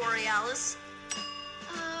Aurora Borealis.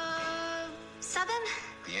 7?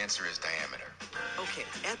 The answer is diameter. Okay,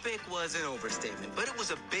 epic was an overstatement, but it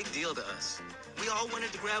was a big deal to us. We all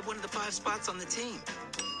wanted to grab one of the 5 spots on the team.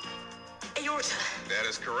 Aorta. That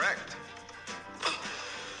is correct.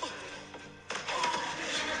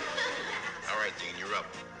 All right, Dean, you're up.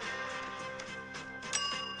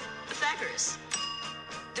 Pythagoras.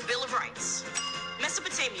 The Bill of Rights.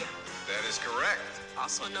 Mesopotamia. That is correct.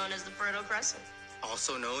 Also known as the Fertile Crescent.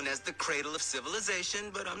 Also known as the cradle of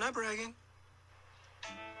civilization, but I'm not bragging.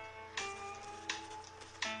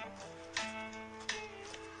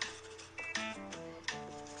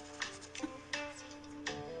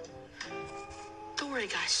 Don't worry,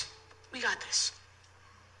 guys. We got this.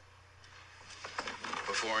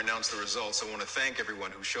 Before I announce the results, I want to thank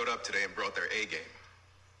everyone who showed up today and brought their A game.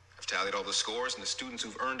 I've tallied all the scores, and the students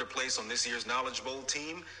who've earned a place on this year's Knowledge Bowl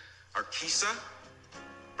team are Kisa,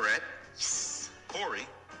 Brett, Corey,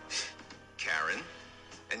 Karen,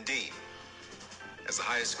 and Dean. As the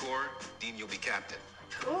highest scorer, Dean, you'll be captain.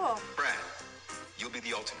 Cool. Brad, you'll be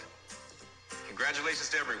the alternate. Congratulations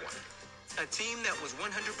to everyone. A team that was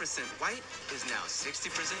 100% white is now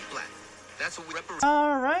 60% black. That's what we represent.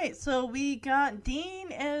 All right, so we got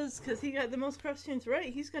Dean as, because he got the most questions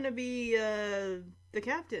right, he's going to be the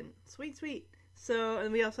captain. Sweet, sweet. So,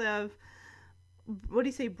 and we also have, what do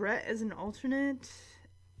you say, Brett as an alternate?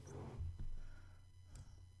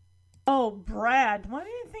 Oh, Brad. Why do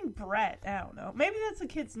you think Brett? I don't know. Maybe that's the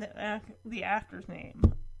kid's the actor's name.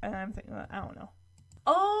 And I'm thinking, I don't know.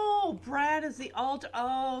 Oh, Brad is the alt.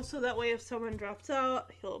 Oh, so that way if someone drops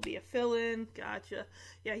out, he'll be a fill-in. Gotcha.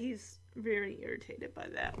 Yeah, he's very irritated by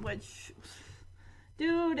that. Which,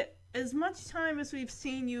 dude, as much time as we've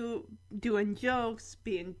seen you doing jokes,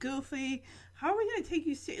 being goofy, how are we going to take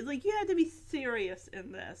you serious? Like, you had to be serious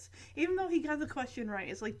in this. Even though he got the question right.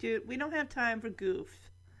 It's like, dude, we don't have time for goof.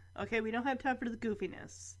 Okay, we don't have time for the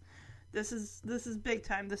goofiness. This is big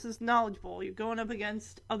time. This is Knowledge Bowl. You're going up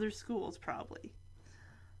against other schools, probably.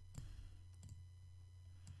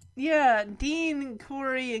 Yeah, Dean,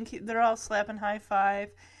 Corey, and they're all slapping high five.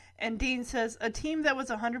 And Dean says, a team that was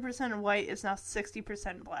 100% white is now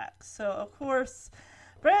 60% black. So, of course,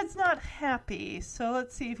 Brad's not happy. So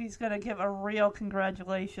let's see if he's going to give a real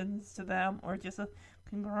congratulations to them or just a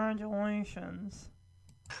congratulations.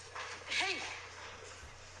 Hey!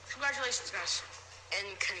 Congratulations, guys.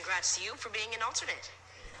 And congrats to you for being an alternate.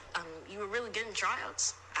 You were really good in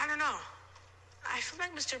tryouts. I don't know. I feel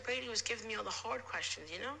like Mr. Brady was giving me all the hard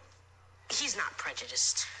questions, you know? He's not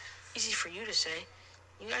prejudiced. Easy for you to say.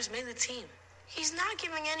 You guys made the team. He's not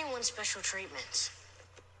giving anyone special treatment.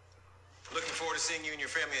 Looking forward to seeing you and your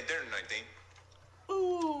family at dinner tonight, Dean.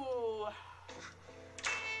 Ooh.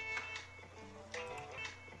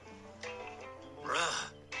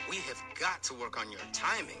 Bruh, we have got to work on your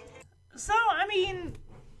timing. So, I mean,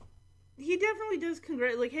 he definitely does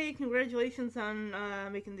hey, congratulations on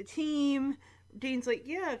making the team. Dean's like,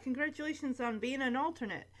 yeah, congratulations on being an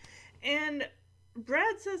alternate. And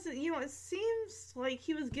Brad says that, it seems like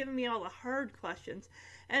he was giving me all the hard questions.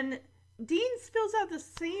 And Dean spills out the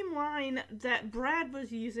same line that Brad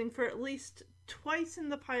was using for at least twice in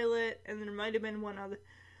the pilot, and there might have been one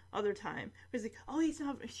other time. He's like, oh,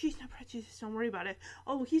 she's not prejudiced, don't worry about it.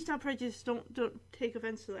 Oh, he's not prejudiced, don't take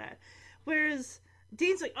offense to that. Whereas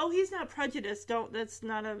Dean's like, oh, he's not prejudiced, that's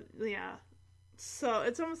not yeah. So,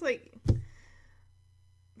 it's almost like,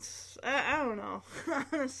 I don't know.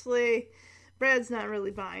 Honestly, Brad's not really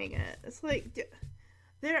buying it. It's like,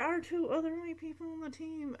 there are 2 other white people on the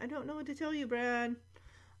team. I don't know what to tell you, Brad.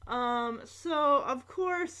 So, of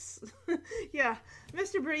course, yeah,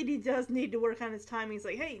 Mr. Brady does need to work on his time. He's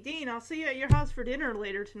like, hey, Dean, I'll see you at your house for dinner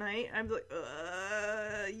later tonight. I'm like,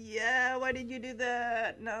 yeah, why did you do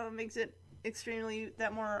that? No, it makes it extremely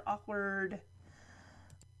that more awkward.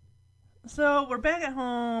 So, we're back at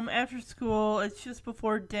home after school. It's just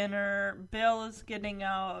before dinner. Bill is getting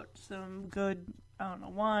out some good, I don't know,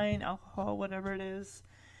 wine, alcohol, whatever it is.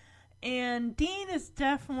 And Dean is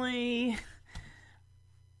definitely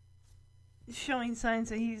showing signs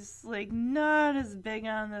that he's, not as big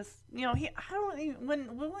on this.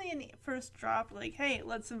 When Lillian first dropped, hey,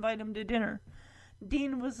 let's invite him to dinner,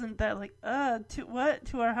 Dean wasn't that, to what?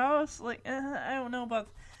 To our house? I don't know about...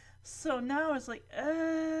 So now it's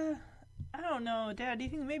I I don't know, Dad, do you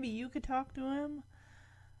think maybe you could talk to him?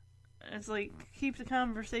 It's like, keep the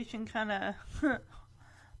conversation kind of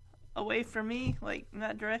away from me, like,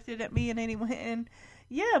 not directed at me in any way. And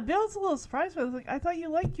yeah, Bill's a little surprised, but I was like, I thought you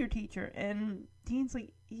liked your teacher. And Dean's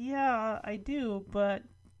like, yeah, I do, but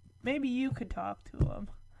maybe you could talk to him.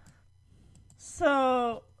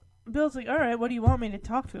 So Bill's like, all right, what do you want me to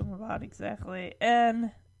talk to him about exactly?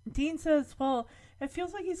 And Dean says, well, it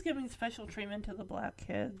feels like he's giving special treatment to the black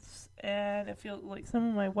kids, and it feels like some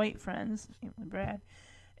of my white friends, namely Brad,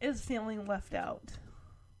 is feeling left out.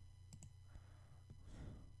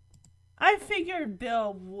 I figured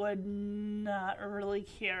Bill would not really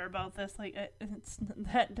care about this. Like,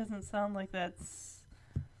 that doesn't sound like that's...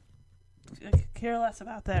 I could care less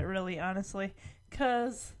about that, really, honestly.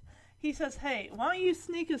 Because he says, hey, why don't you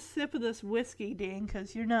sneak a sip of this whiskey, Dean,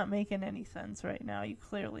 because you're not making any sense right now. You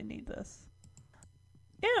clearly need this.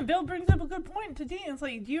 Yeah, and Bill brings up a good point to Dean. It's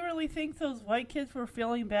like, do you really think those white kids were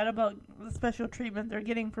feeling bad about the special treatment they're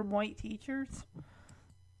getting from white teachers?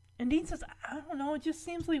 And Dean says, I don't know, it just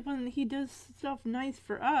seems like when he does stuff nice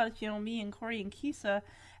for us, you know, me and Corey and Kisa,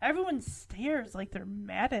 everyone stares like they're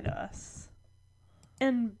mad at us.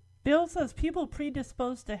 And Bill says people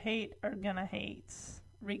predisposed to hate are gonna hate,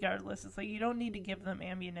 regardless. It's like, you don't need to give them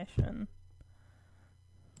ammunition.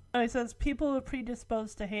 He says people who are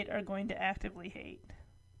predisposed to hate are going to actively hate.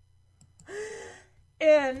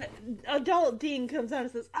 And adult Dean comes out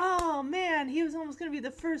and says, oh man, he was almost going to be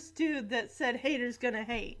the first dude that said haters gonna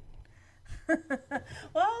hate.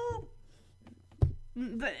 Well,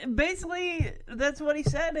 basically, that's what he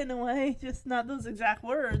said in a way. Just not those exact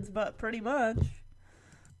words, but pretty much.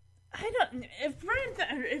 If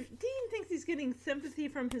Dean thinks he's getting sympathy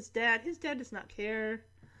from his dad does not care.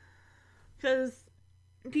 Because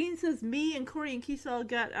Dean says me and Corey and Keesal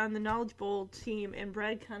got on the Knowledge Bowl team and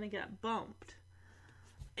Brad kind of got bumped.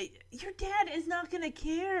 Your dad is not going to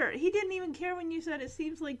care. He didn't even care when you said it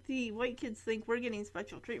seems like the white kids think we're getting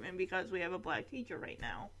special treatment because we have a black teacher right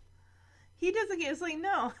now. He doesn't get, it's like,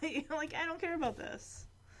 no, like, I don't care about this.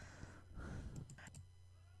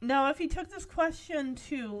 Now, if he took this question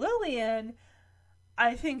to Lillian,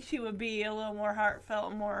 I think she would be a little more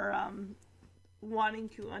heartfelt, more wanting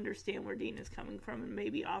to understand where Dean is coming from and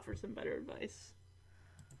maybe offer some better advice.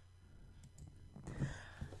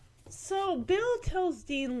 So Bill tells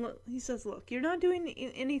Dean, he says, look, you're not doing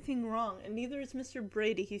anything wrong, and neither is Mr.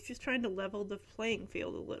 Brady. He's just trying to level the playing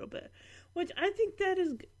field a little bit, which I think that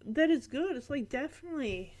is good. It's like,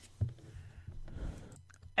 definitely,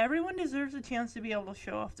 everyone deserves a chance to be able to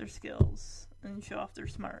show off their skills and show off their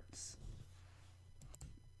smarts.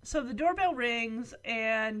 So the doorbell rings,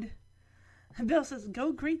 and Bill says,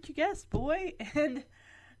 go greet your guest, boy. And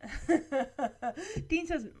Dean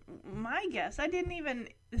says, my guest?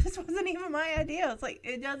 This wasn't even my idea. It's like,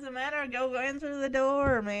 it doesn't matter. Go answer the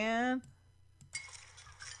door, man.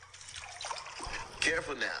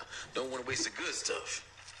 Careful now. Don't want to waste the good stuff.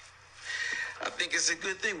 I think it's a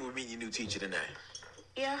good thing we're meeting your new teacher tonight.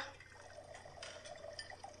 Yeah,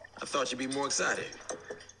 I thought you'd be more excited.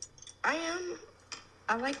 I am.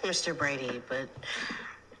 I like Mr. Brady, but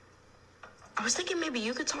I was thinking maybe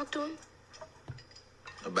you could talk to him.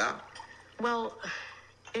 About? Well,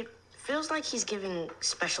 it feels like he's giving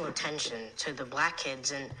special attention to the black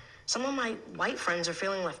kids, and some of my white friends are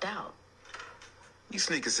feeling left out. You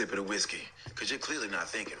sneak a sip of the whiskey, because you're clearly not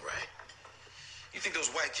thinking right. You think those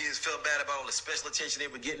white kids felt bad about all the special attention they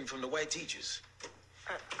were getting from the white teachers?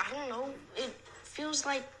 I don't know. It feels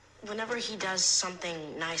like whenever he does something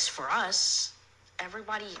nice for us,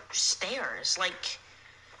 everybody stares, like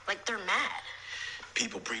they're mad.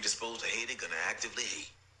 People predisposed to hate are gonna actively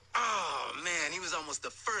hate. Oh, man, he was almost the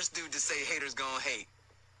first dude to say haters gonna hate.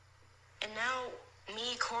 And now,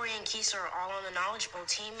 me, Corey, and Keesa are all on the Knowledge Bowl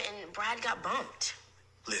team, and Brad got bumped.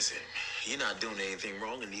 Listen, you're not doing anything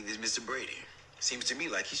wrong, and neither is Mr. Brady. Seems to me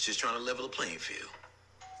like he's just trying to level the playing field.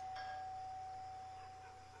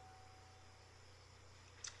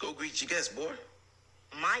 Go greet your guest, boy.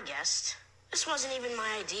 My guest? This wasn't even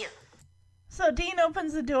my idea. So Dean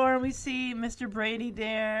opens the door and we see Mr. Brady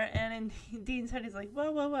there, and in Dean's head he's like,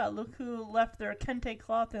 well, look who left their kente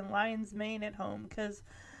cloth and lion's mane at home, because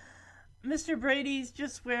Mr. Brady's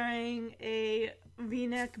just wearing a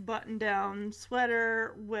V-neck button-down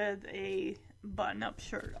sweater with a button-up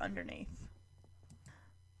shirt underneath.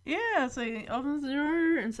 Yeah, so he opens the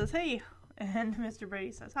door and says, hey, and Mr.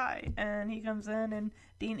 Brady says hi, and he comes in and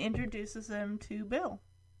Dean introduces him to Bill.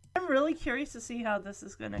 I'm really curious to see how this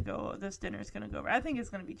dinner is going to go over. I think it's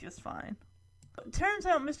going to be just fine. It turns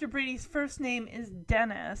out Mr. Brady's first name is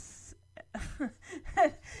Dennis.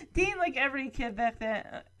 Dean, like every kid back then,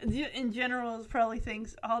 in general, probably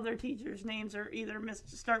thinks all their teachers' names are either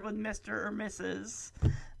start with Mr. or Mrs. I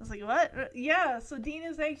was like, what? Yeah, so Dean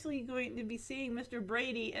is actually going to be seeing Mr.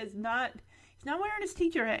 Brady as not... He's not wearing his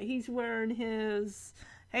teacher hat. He's wearing his,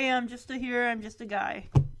 hey, I'm just a guy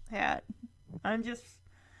hat. I'm just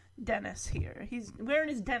Dennis here. He's wearing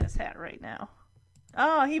his Dennis hat right now.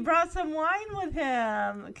 Oh, he brought some wine with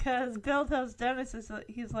him, because Bill tells Dennis,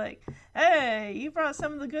 he's like, hey, you brought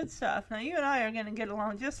some of the good stuff. Now you and I are going to get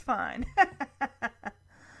along just fine.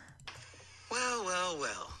 Well.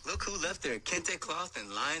 Look who left their kente cloth and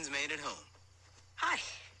lines made at home. Hi.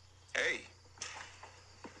 Hey,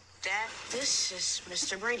 Dad, this is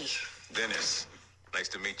Mr. Brady. Dennis. Nice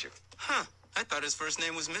to meet you. Huh. I thought his first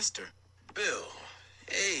name was Mr. Bill,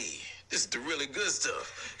 hey, this is the really good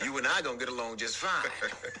stuff. You and I gonna get along just fine.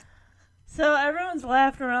 So everyone's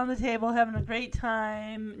laughing around the table, having a great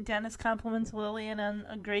time. Dennis compliments Lillian on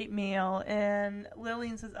a great meal, and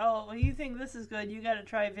Lillian says, oh, well, you think this is good, you gotta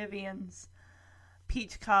try Vivian's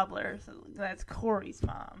peach cobbler. So that's Corey's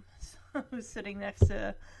mom, who's sitting next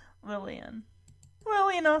to Lillian.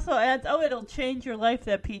 Lillian also adds, oh, it'll change your life,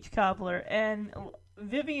 that peach cobbler. And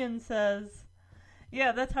Vivian says,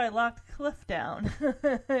 yeah, that's how I locked Cliff down.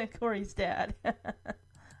 Corey's dad.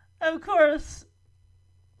 Of course,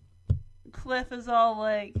 Cliff is all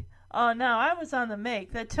like, oh, no, I was on the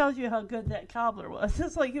make. That tells you how good that cobbler was.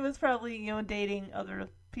 It's like he was probably, dating other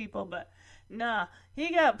people, but nah,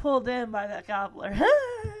 he got pulled in by that cobbler.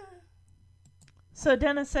 So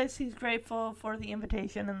Dennis says he's grateful for the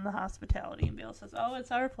invitation and the hospitality, and Bill says, oh,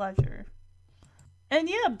 it's our pleasure. And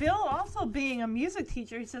yeah, Bill also being a music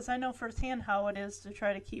teacher, he says, I know firsthand how it is to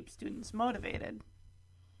try to keep students motivated.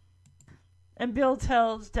 And Bill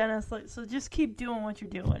tells Dennis, like, so just keep doing what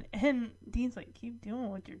you're doing. And Dean's like, keep doing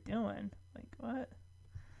what you're doing? Like, what?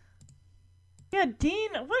 Yeah, Dean,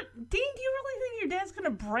 what? Dean, do you really think your dad's going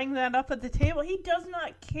to bring that up at the table? He does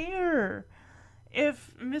not care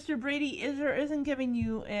if Mr. Brady is or isn't giving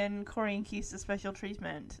you and Corey and Keith the special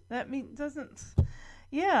treatment. That doesn't,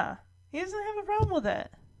 yeah, he doesn't have a problem with it.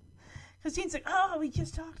 Because Dean's like, oh, we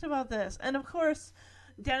just talked about this. And of course,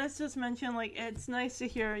 Dennis just mentioned, like, it's nice to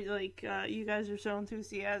hear, like, you guys are so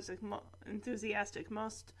enthusiastic.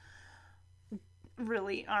 Most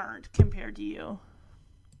really aren't compared to you.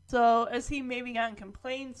 So, as he maybe gotten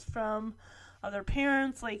complaints from other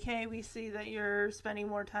parents, like, hey, we see that you're spending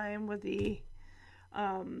more time with the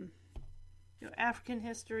African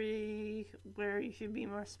history, where you should be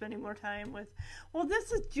spending more time with. Well,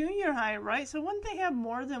 this is junior high, right? So wouldn't they have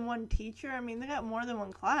more than one teacher? I mean, they got more than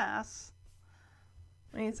one class.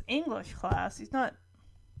 I mean, it's English class. He's not,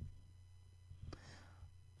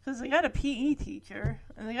 because they got a PE teacher,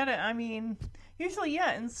 and they got usually,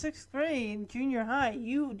 yeah, in 6th grade, junior high,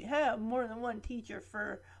 you have more than one teacher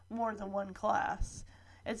for more than one class.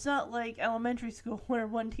 It's not like elementary school where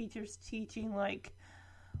one teacher's teaching like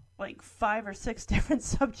 5 or 6 different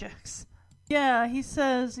subjects. Yeah, he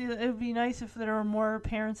says it would be nice if there were more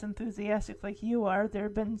parents enthusiastic like you are. There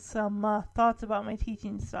have been some thoughts about my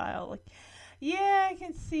teaching style. Like, yeah, I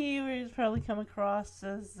can see where he's probably come across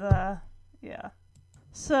as, yeah.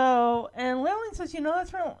 So, and Lillian says,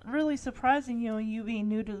 that's really surprising, you being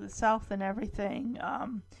new to the South and everything.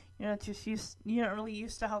 You're not really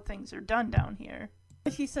used to how things are done down here.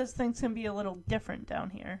 She says things can be a little different down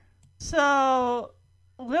here. So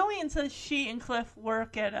Lillian says she and Cliff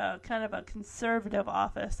work at a kind of a conservative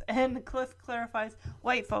office, and Cliff clarifies,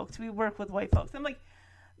 white folks, we work with white folks. I'm like,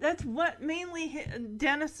 that's what mainly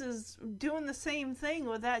Dennis is doing the same thing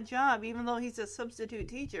with that job, even though he's a substitute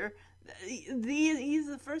teacher. He's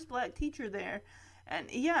the first black teacher there. And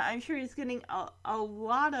yeah, I'm sure he's getting a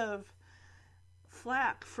lot of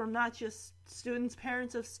flack from not just students,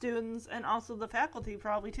 parents of students, and also the faculty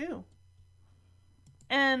probably too.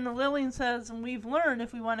 And Lillian says, and we've learned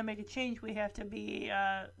if we want to make a change, we have to be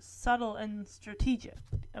subtle and strategic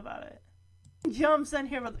about it. Jumps in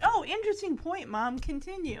here with, oh, interesting point, Mom,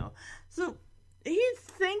 continue. So he's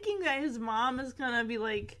thinking that his mom is going to be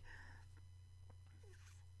like,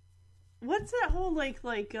 what's that whole, like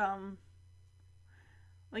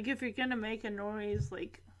if you're going to make a noise,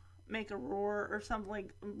 like, make a roar or something,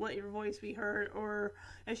 like, let your voice be heard, or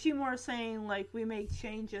is she more saying, like, we make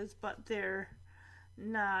changes, but they're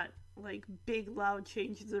not, like, big, loud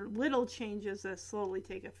changes, they're little changes that slowly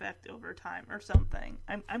take effect over time, or something.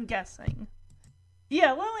 I'm guessing.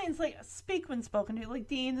 Yeah, Lillian's like, speak when spoken to. Like,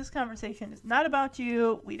 Dean, this conversation is not about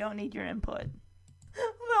you. We don't need your input.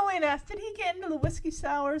 Lillian asked, did he get into the whiskey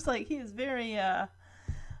sours? Like, he is very,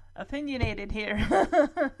 opinionated here. Why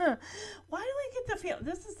do I get the feel?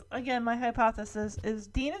 This is, again, my hypothesis is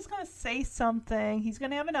Dean is going to say something. He's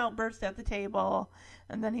going to have an outburst at the table,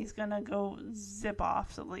 and then he's going to go zip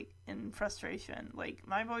off, so, like, in frustration. Like,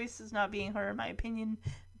 my voice is not being heard. My opinion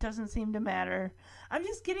doesn't seem to matter. I'm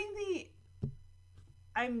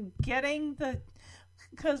getting the...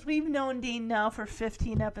 Because we've known Dean now for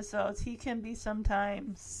 15 episodes. He can be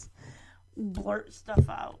sometimes blurt stuff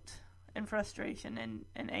out in frustration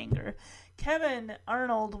and anger. Kevin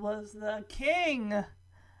Arnold was the king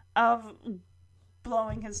of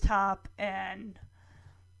blowing his top and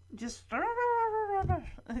just...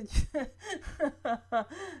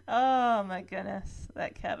 Oh my goodness,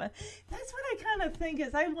 that Kevin. That's what I kind of think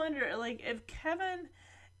is, I wonder, like, if Kevin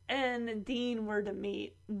and Dean were to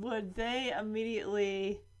meet, would they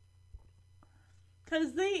immediately...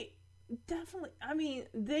 Because they definitely, I mean,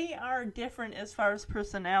 they are different as far as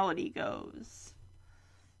personality goes.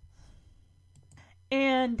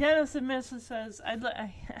 And Dennis admits and says,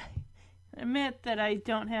 I admit that I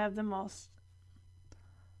don't have the most...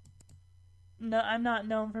 No, I'm not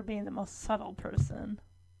known for being the most subtle person.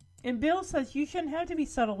 And Bill says, you shouldn't have to be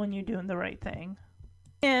subtle when you're doing the right thing.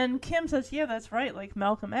 And Kim says, yeah, that's right, like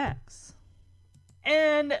Malcolm X.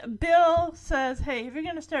 And Bill says, hey, if you're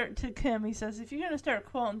going to start, to Kim, he says, if you're going to start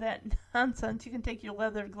quoting that nonsense, you can take your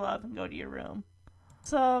leather glove and go to your room.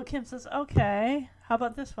 So Kim says, okay, how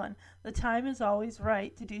about this one? The time is always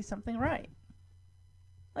right to do something right.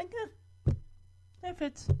 Like, that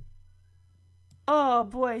fits. Oh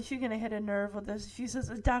boy, she's going to hit a nerve with this. She says,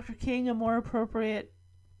 is Dr. King a more appropriate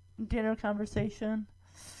dinner conversation?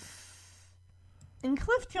 And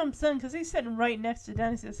Cliff jumps in because he's sitting right next to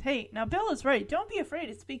Dennis and says, hey, now Bill is right. Don't be afraid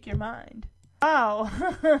to speak your mind. Wow.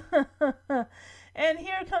 And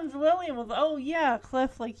here comes Lillian with, oh yeah,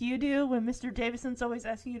 Cliff, like you do when Mr. Davison's always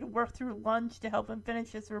asking you to work through lunch to help him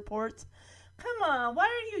finish his reports. Come on, why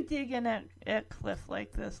are you digging at Cliff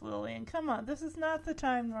like this, Lillian? Come on, this is not the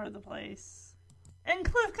time nor the place. And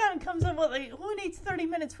Cliff kind of comes in with, like, who needs 30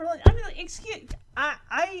 minutes for lunch? I mean, like,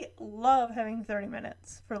 I love having 30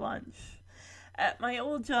 minutes for lunch. At my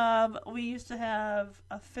old job, we used to have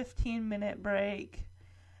a 15-minute break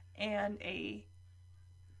and a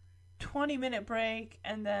 20-minute break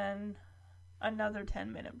and then another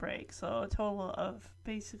 10-minute break. So a total of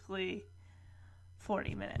basically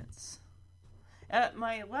 40 minutes. At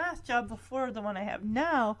my last job before the one I have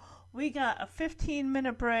now, we got a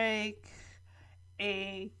 15-minute break,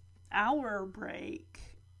 a hour break,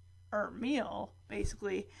 or meal,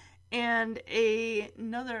 basically, and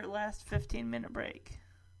another last 15-minute break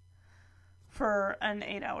for an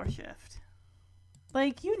 8-hour shift.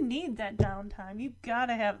 Like, you need that downtime. You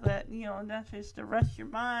gotta have that, you know, not just to rest your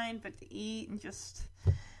mind, but to eat and just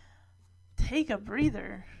take a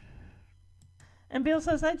breather. And Bill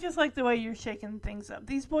says, I just like the way you're shaking things up.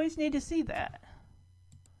 These boys need to see that.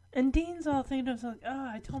 And Dean's all thinking to himself, oh,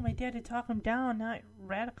 I told my dad to talk him down, not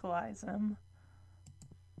radicalize him.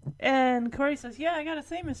 And Corey says, yeah, I gotta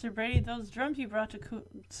say, Mr. Brady, those drums you brought to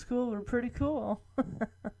school were pretty cool.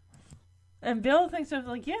 And Bill thinks of,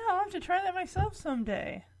 like, yeah, I'll have to try that myself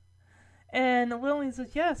someday. And Lillian says,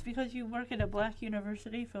 yes, because you work at a black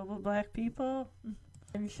university filled with black people,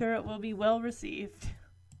 I'm sure it will be well received.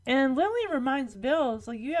 And Lillian reminds Bill, it's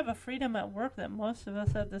like, you have a freedom at work that most of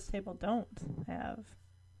us at this table don't have.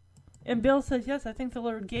 And Bill says, yes, I think the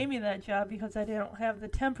Lord gave me that job because I don't have the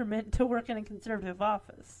temperament to work in a conservative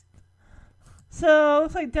office. So it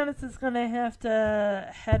looks like Dennis is going to have to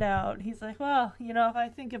head out. He's like, well, you know, if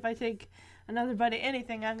I take another bite of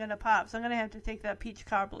anything, I'm going to pop. So I'm going to have to take that peach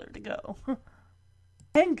cobbler to go.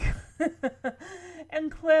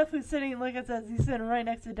 And Cliff, who's sitting, like I said, he's sitting right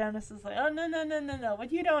next to Dennis, is like, oh, no.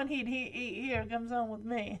 What you don't eat here comes on with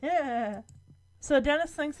me. So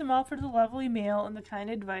Dennis thanks him all for the lovely meal and the kind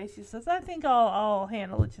advice. He says, I think I'll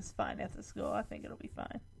handle it just fine at the school. I think it'll be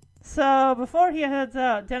fine. So before he heads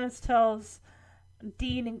out, Dennis tells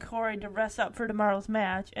Dean and Corey to rest up for tomorrow's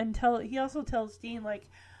match. And he also tells Dean, like,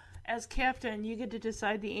 as captain, you get to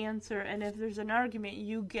decide the answer. And if there's an argument,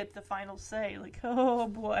 you get the final say. Like, oh,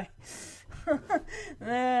 boy.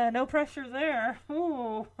 No pressure there.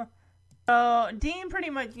 Ooh. So Dean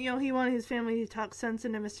pretty much, you know, he wanted his family to talk sense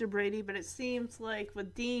into Mr. Brady, but it seems like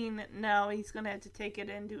with Dean, now he's going to have to take it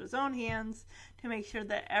into his own hands to make sure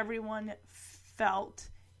that everyone felt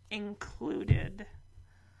included.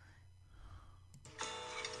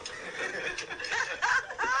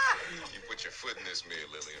 You put your foot in this meal,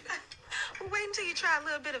 Lillian. Well, wait until you try a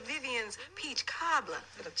little bit of Vivian's peach cobbler.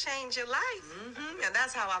 It'll change your life. Mm-hmm. And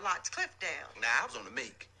that's how I locked Cliff down. Now, I was on the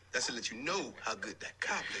make. That's to let you know how good that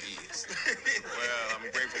cobbler is. Well,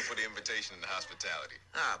 I'm grateful for the invitation and the hospitality.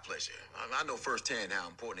 Pleasure. I know firsthand how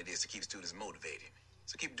important it is to keep students motivated.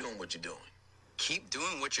 So keep doing what you're doing. Keep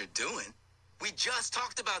doing what you're doing? We just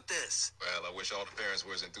talked about this. Well, I wish all the parents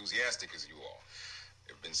were as enthusiastic as you all.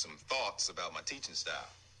 There have been some thoughts about my teaching style.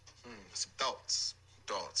 Some thoughts.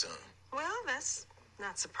 Thoughts, huh? Well, that's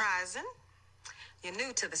not surprising. You're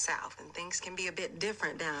new to the South, and things can be a bit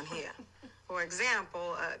different down here. For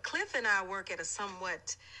example, Cliff and I work at a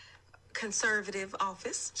somewhat conservative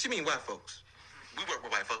office. She mean white folks. We work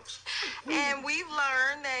with white folks. And we've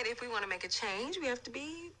learned that if we want to make a change, we have to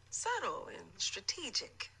be subtle and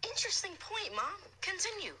strategic. Interesting point, Mom.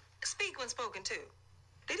 Continue. Speak when spoken to.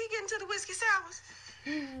 Did he get into the whiskey sours?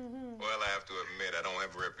 Well, I have to admit, I don't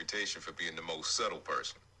have a reputation for being the most subtle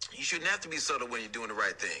person. You shouldn't have to be subtle when you're doing the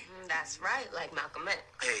right thing. That's right, like Malcolm X.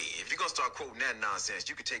 Hey, if you're going to start quoting that nonsense,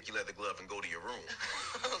 you can take your leather glove and go to your room.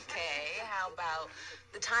 Okay, how about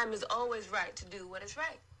the time is always right to do what is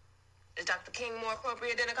right? Is Dr. King more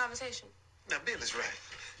appropriate than a conversation? Now, Bill is right.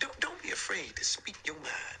 Don't be afraid to speak your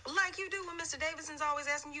mind. Like you do when Mr. Davidson's always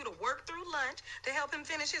asking you to work through lunch to help him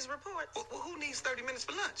finish his report. Well, who needs 30 minutes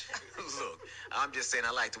for lunch? Look, I'm just saying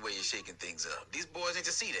I like the way you're shaking things up. These boys need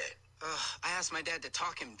to see that. I asked my dad to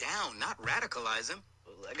talk him down, not radicalize him.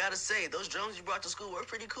 Well, I gotta say, those drones you brought to school were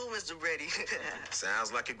pretty cool, Mr. Brady.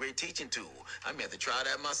 Sounds like a great teaching tool. I may have to try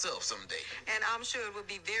that myself someday. And I'm sure it would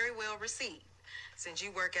be very well received. Since you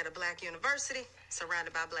work at a black university,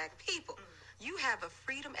 surrounded by black people, you have a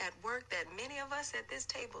freedom at work that many of us at this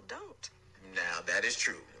table don't. Now, that is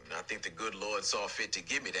true. And I think the good Lord saw fit to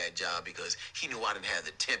give me that job because he knew I didn't have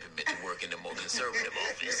the temperament to work in the more conservative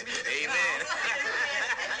office. Amen.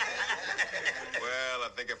 Well, I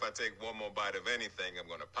think if I take one more bite of anything, I'm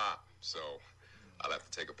going to pop. So I'll have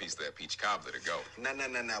to take a piece of that peach cobbler to go. No.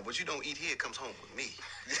 What you don't eat here comes home with me.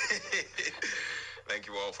 Thank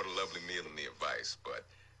you all for the lovely meal and the advice, but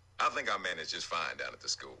I think I'll manage just fine down at the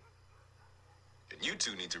school. And you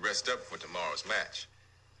two need to rest up for tomorrow's match.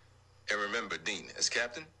 And remember, Dean, as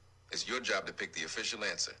captain, it's your job to pick the official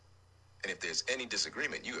answer. And if there's any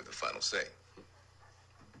disagreement, you have the final say.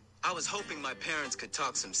 I was hoping my parents could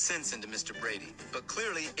talk some sense into Mr. Brady, but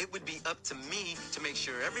clearly it would be up to me to make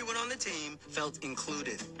sure everyone on the team felt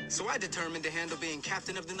included. So I determined to handle being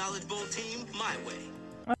captain of the Knowledge Bowl team my way.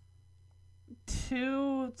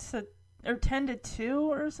 10-2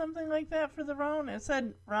 or something like that for the round. It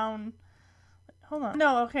said round. Hold on.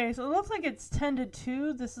 No, okay. So it looks like it's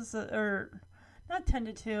 10-2. This is not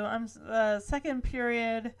 10-2. I'm second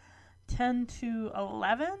period,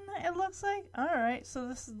 10-11. It looks like. All right. So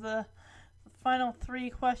this is the final 3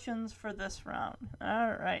 questions for this round.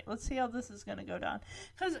 All right. Let's see how this is going to go down.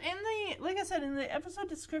 Because like I said, in the episode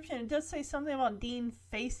description, it does say something about Dean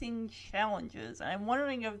facing challenges. And I'm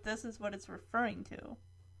wondering if this is what it's referring to.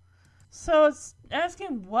 So it's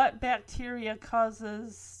asking what bacteria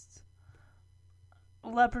causes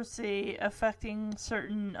leprosy affecting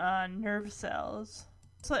certain nerve cells.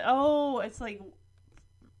 It's like, it's like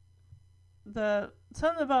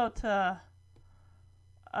something about the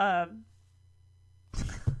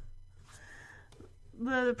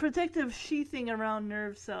protective sheathing around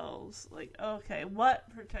nerve cells. Like, okay, what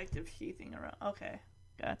protective sheathing around? Okay,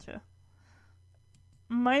 gotcha.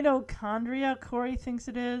 Mitochondria, Corey thinks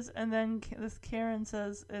it is, and then this Karen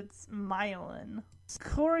says it's myelin.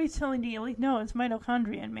 Corey's telling Dean, like, no, it's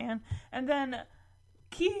mitochondrion, man. And then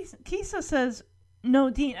Kisa says, no,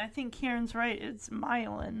 Dean, I think Karen's right, it's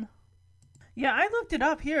myelin. Yeah, I looked it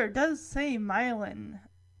up here. It does say myelin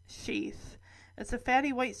sheath. It's a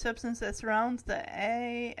fatty white substance that surrounds the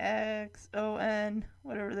axon,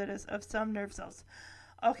 whatever that is, of some nerve cells.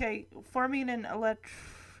 Okay, forming an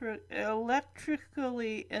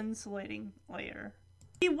electrically insulating layer.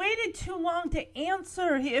 He waited too long to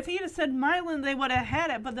answer. If he'd have said myelin, they would have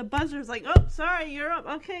had it. But the buzzer's like, oh, sorry, you're up.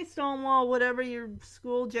 Okay, Stonewall, whatever your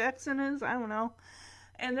school Jackson is. I don't know.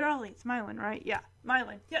 And they're all like, it's myelin, right? Yeah,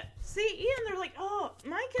 myelin. Yeah, see, Ian, they're like, oh,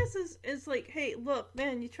 my guess is like, hey, look,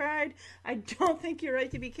 man, you tried. I don't think you're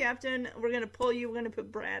right to be captain. We're going to pull you. We're going to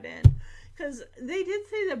put Brad in. Because they did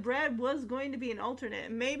say that Brad was going to be an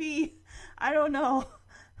alternate. Maybe, I don't know.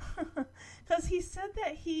 Because he said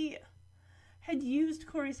that he had used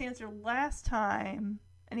Corey's answer last time,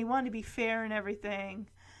 and he wanted to be fair and everything.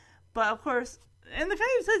 But, of course, and the guy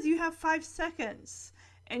says you have 5 seconds.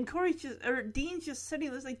 And Dean's just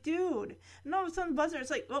sitting there, like, dude. And all of a sudden, buzzer,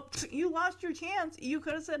 it's like, well, you lost your chance. You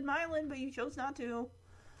could have said myelin, but you chose not to.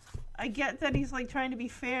 I get that he's, like, trying to be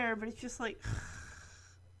fair, but it's just like,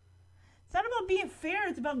 it's not about being fair.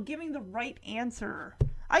 It's about giving the right answer.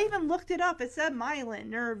 I even looked it up. It said myelin,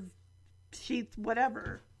 nerve sheath,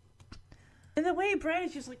 whatever. And the way Brad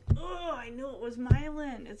is just like, oh, I knew it was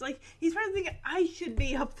Mylan. It's like, he's probably thinking, I should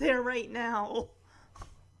be up there right now.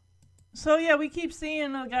 So, yeah, we keep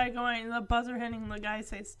seeing the guy going, the buzzer hitting, the guy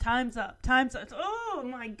says, time's up, time's up. Oh,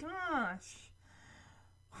 my gosh.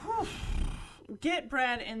 Whew. Get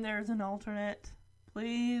Brad in there as an alternate,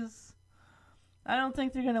 please. I don't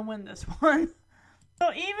think they're going to win this one.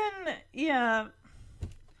 So, even, yeah,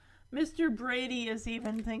 Mr. Brady is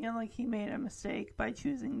even thinking like he made a mistake by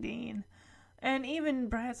choosing Dean. And even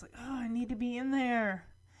Brad's like, oh, I need to be in there.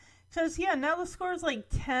 Because, yeah, now the score is like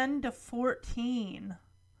 10-14.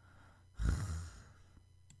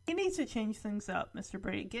 He needs to change things up, Mr.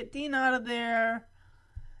 Brady. Get Dean out of there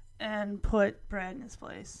and put Brad in his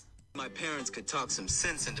place. My parents could talk some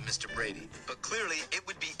sense into Mr. Brady, but clearly it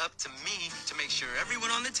would be up to me to make sure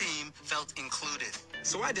everyone on the team felt included.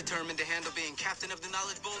 So I determined to handle being captain of the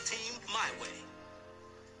Knowledge Bowl team my way.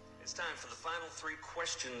 It's time for the final 3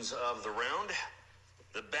 questions of the round.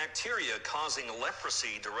 The bacteria causing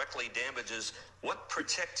leprosy directly damages what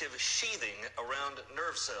protective sheathing around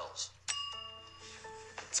nerve cells?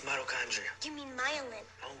 It's mitochondria. You mean myelin.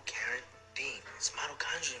 Oh, Karen. Dean, it's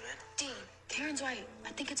mitochondria, man. Dean, Karen's right.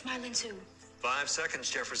 I think it's myelin too. 5 seconds,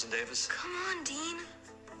 Jefferson Davis. Come on, Dean.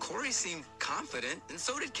 Corey seemed confident, and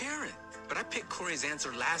so did Karen. But I picked Corey's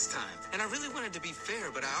answer last time, and I really wanted to be fair,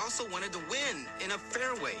 but I also wanted to win in a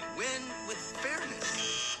fair way. Win with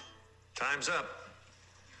fairness. Time's up.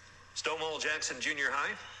 Stonewall Jackson Junior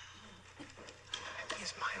High. I think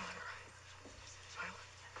it's myelin, right?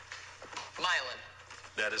 Myelin.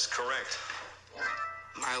 That is correct.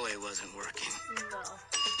 My way wasn't working. No.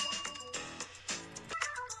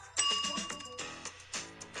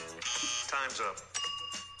 Time's up.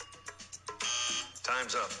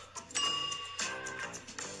 Time's up.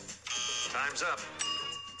 Time's up.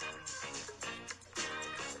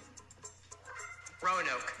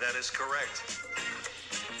 Roanoke. That is correct.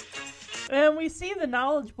 And we see the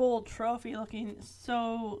Knowledge Bowl trophy looking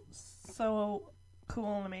so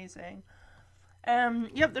cool and amazing.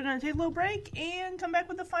 Yep, they're going to take a little break and come back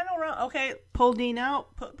with the final round. Okay, pull Dean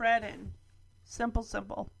out, put Brad in. Simple.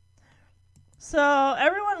 So,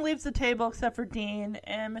 everyone leaves the table except for Dean,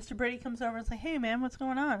 and Mr. Brady comes over and says, hey, man, what's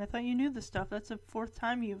going on? I thought you knew this stuff. That's the 4th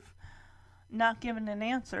time you've not given an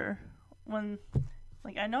answer. When,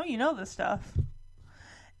 like, I know you know this stuff.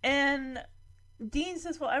 And Dean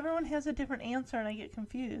says, well, everyone has a different answer, and I get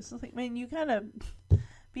confused. It's like, man, you gotta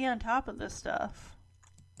be on top of this stuff.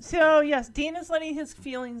 So, yes, Dean is letting his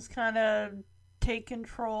feelings kind of take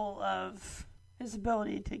control of his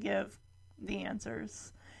ability to give the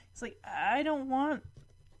answers. It's like, I don't want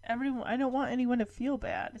anyone to feel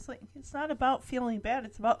bad. It's like, it's not about feeling bad.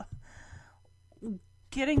 It's about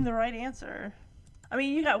getting the right answer. I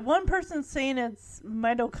mean, you got one person saying it's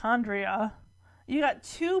mitochondria. You got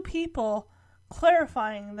 2 people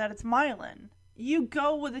clarifying that it's myelin. You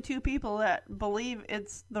go with the 2 people that believe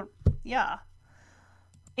it's yeah.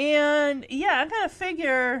 And, yeah, I kind of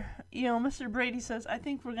figure, Mr. Brady says, I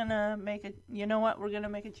think we're going to make we're going to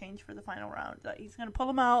make a change for the final round. He's going to pull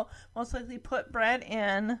them out, most likely put Brad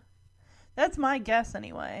in. That's my guess,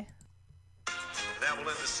 anyway. That will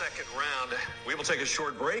end the second round. We will take a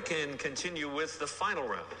short break and continue with the final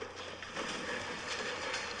round.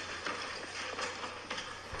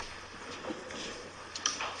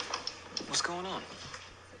 What's going on?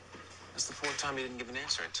 That's the 4th time you didn't give an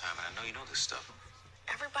answer in time, and I know you know this stuff.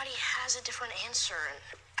 Everybody has a different answer, and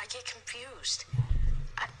I get confused.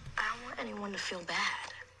 I don't want anyone to feel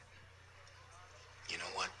bad. You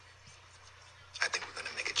know what? I think we're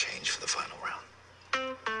gonna make a change for the final round.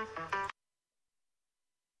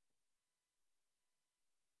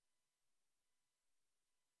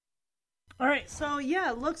 Alright, so yeah,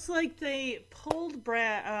 it looks like they pulled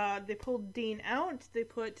Dean out. They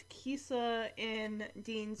put Kisa in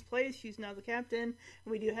Dean's place. She's now the captain. And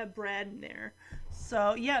we do have Brad in there.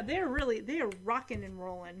 So yeah, they are rocking and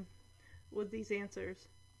rolling with these answers.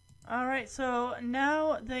 Alright, so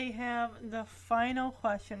now they have the final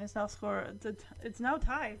question. It's now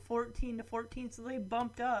tied 14-14, so they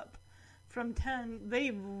bumped up from 10. They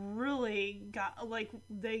really got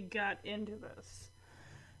into this.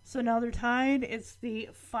 So now they're tied. It's the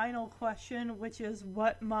final question, which is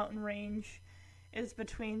what mountain range is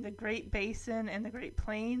between the Great Basin and the Great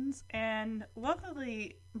Plains. And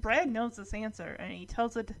luckily, Brad knows this answer, and he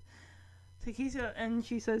tells it to Kisa, and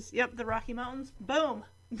she says, yep, the Rocky Mountains. Boom!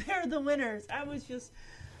 They're the winners. I wish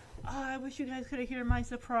you guys could have heard my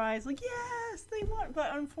surprise. Like, yes, they won.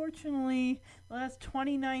 But unfortunately, the last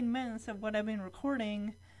 29 minutes of what I've been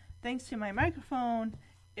recording, thanks to my microphone,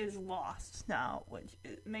 is lost now, which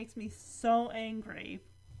it makes me so angry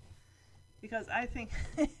because I think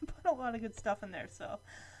he put a lot of good stuff in there. So,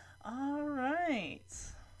 all right.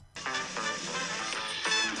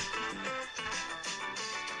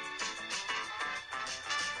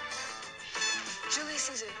 Julius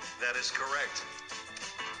Caesar. That is correct.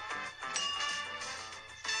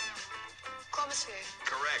 Chromosphere.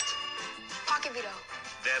 Correct. Pocket Vito.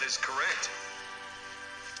 That is correct.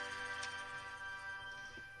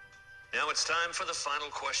 Now it's time for the final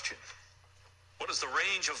question. What is the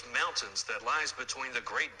range of mountains that lies between the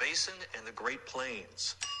Great Basin and the Great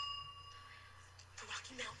Plains? The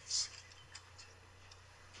Rocky Mountains.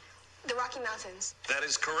 The Rocky Mountains. That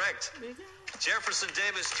is correct. Jefferson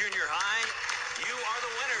Davis Junior High, you are the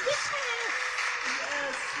winners.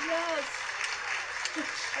 Yes, yes.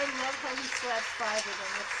 I love how he slaps 5 of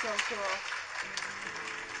them. It's so cool.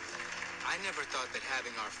 I never thought that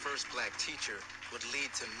having our first black teacher would lead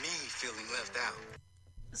to me feeling left out.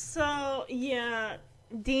 So, yeah,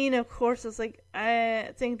 Dean, of course, is like,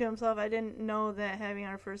 I think to himself, I didn't know that having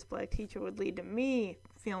our first black teacher would lead to me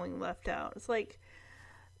feeling left out. It's like,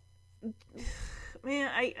 man,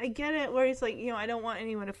 I get it where he's like, I don't want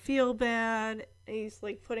anyone to feel bad. He's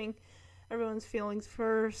like putting everyone's feelings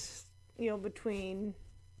first, between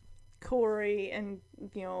Corey and,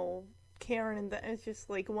 Karen, and it's just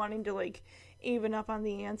like wanting to like even up on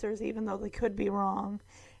the answers even though they could be wrong.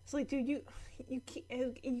 It's like, dude, you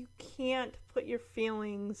can't put your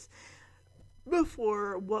feelings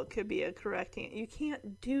before what could be a correct answer. You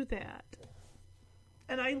can't do that.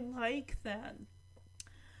 And I like that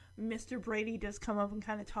Mr. Brady does come up and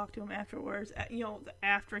kind of talk to him afterwards,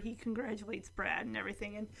 after he congratulates Brad and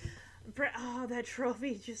everything. And Brad, oh, that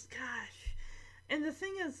trophy, just gosh. And the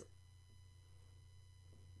thing is,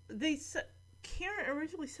 Karen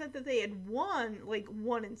originally said that they had won like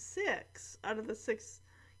 1 and 6 out of the 6,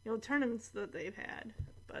 tournaments that they've had.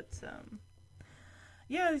 But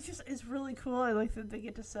yeah, it's really cool. I like that they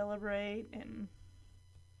get to celebrate. And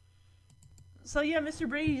so yeah, Mr.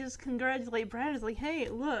 Brady just congratulate Brad. Is like, hey,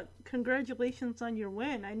 look, congratulations on your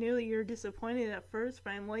win. I knew that you were disappointed at first,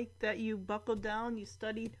 but I'm like that you buckled down, you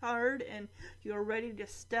studied hard, and you were ready to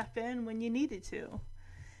step in when you needed to.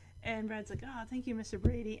 And Brad's like, oh, thank you, Mr.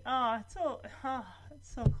 Brady. It's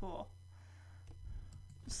so cool.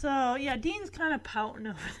 So, yeah, Dean's kind of pouting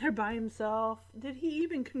over there by himself. Did he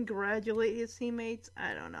even congratulate his teammates?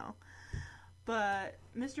 I don't know. But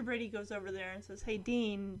Mr. Brady goes over there and says, hey,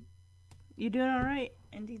 Dean, you doing all right?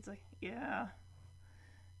 And Dean's like, yeah.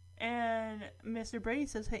 And Mr. Brady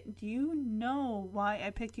says, hey, do you know why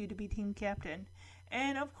I picked you to be team captain?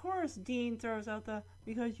 And of course, Dean throws out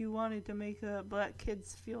because you wanted to make the black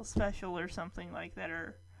kids feel special or something like that.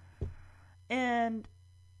 And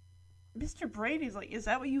Mr. Brady's like, is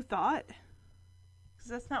that what you thought? Because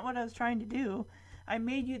that's not what I was trying to do. I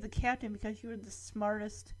made you the captain because you were the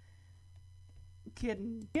smartest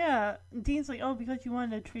kid. Yeah, Dean's like, oh, because you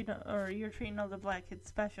wanted to you're treating all the black kids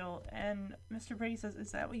special. And Mr. Brady says,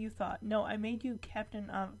 is that what you thought? No, I made you captain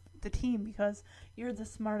of the team because you're the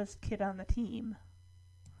smartest kid on the team.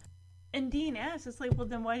 And Dean asks, it's like, well,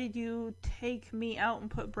 then why did you take me out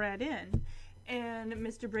and put Brad in? And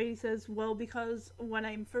Mr. Brady says, well, because when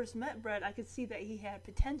I first met Brad, I could see that he had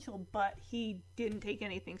potential, but he didn't take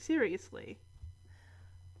anything seriously.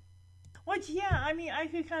 Which, yeah, I mean, I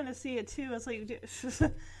could kind of see it, too. It's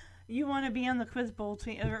like, you want to be on the quiz bowl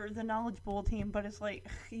team, or the knowledge bowl team, but it's like,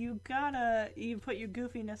 you put your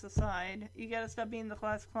goofiness aside. You gotta stop being the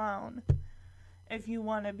class clown if you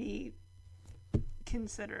want to be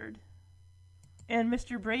considered. And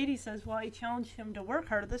Mr. Brady says, well, I challenged him to work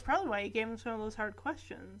harder. That's probably why he gave him some of those hard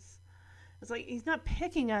questions. It's like, he's not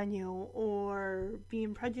picking on you or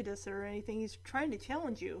being prejudiced or anything. He's trying to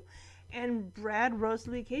challenge you. And Brad rose to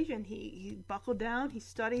the occasion. He buckled down, he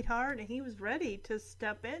studied hard, and he was ready to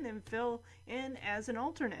step in and fill in as an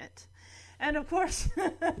alternate. And of course,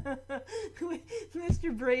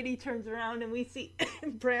 Mr. Brady turns around and we see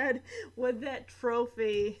Brad with that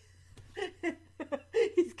trophy.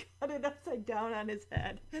 He's got it upside down on his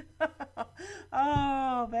head.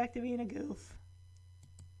 Oh, back to being a goof.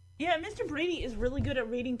 Yeah, Mr. Brady is really good at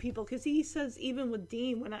reading people because he says, even with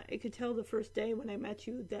Dean, when I could tell the first day when I met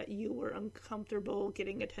you that you were uncomfortable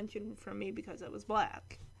getting attention from me because I was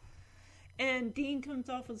black. And Dean comes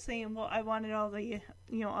off with saying, well, I wanted all the,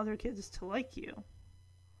 other kids to like you.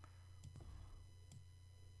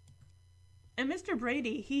 And Mr.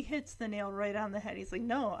 Brady, he hits the nail right on the head. He's like,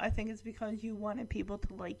 no, I think it's because you wanted people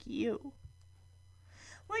to like you.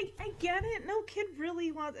 Like, I get it. No kid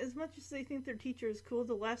really wants, as much as they think their teacher is cool,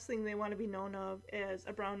 the last thing they want to be known of is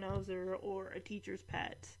a brown noser or a teacher's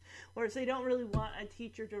pet. Whereas they don't really want a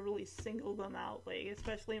teacher to really single them out, like,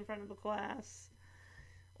 especially in front of the class.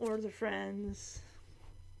 or their friends.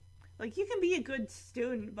 Like, you can be a good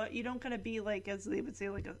student, but you don't gotta be, like, as they would say,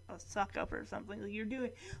 like a suck up or something. Like, you're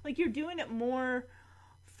doing it more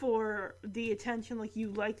for the attention. Like, you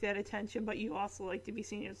like that attention, but you also like to be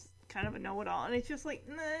seen as kind of a know-it-all. And it's just like,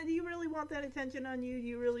 nah, do you really want that attention on you? Do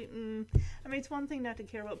you really? I mean, it's one thing not to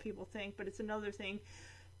care what people think, but it's another thing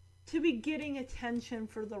to be getting attention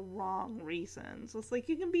for the wrong reasons. It's like,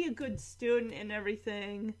 you can be a good student and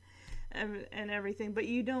everything, but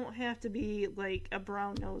you don't have to be like a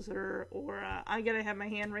brown noser, or I gotta have my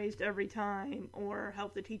hand raised every time, or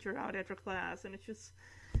help the teacher out after class. And it's just,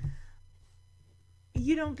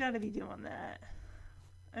 you don't gotta be doing that.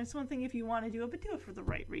 And it's one thing if you want to do it, but do it for the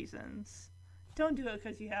right reasons. Don't do it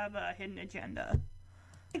because you have a hidden agenda.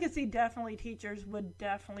 I could see definitely teachers would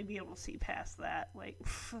definitely be able to see past that. Like,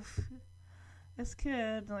 this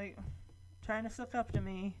kid, like, trying to suck up to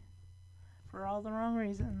me for all the wrong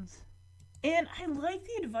reasons. And I like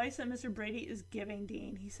the advice that Mr. Brady is giving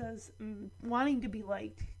Dean. He says wanting to be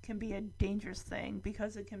liked can be a dangerous thing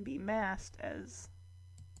because it can be masked as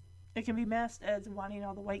wanting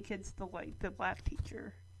all the white kids to like the black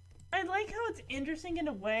teacher. I like how it's interesting in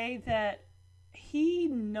a way that he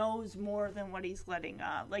knows more than what he's letting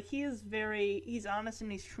on. Like, he's honest and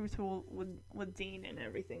he's truthful with Dean and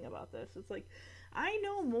everything about this. It's like, I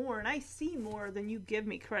know more and I see more than you give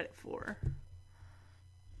me credit for.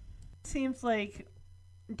 Seems like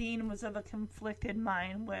Dean was of a conflicted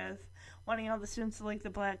mind with wanting all the students to like the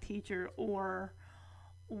black teacher, or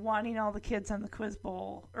wanting all the kids on the quiz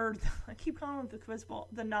bowl, or I keep calling it the quiz bowl,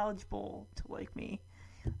 the knowledge bowl, to like me.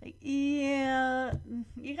 Like, yeah,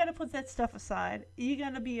 you gotta put that stuff aside. You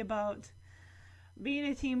gotta be about being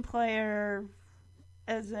a team player,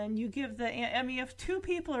 as in you give if two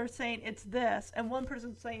people are saying it's this and one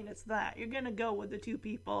person's saying it's that, you're gonna go with the two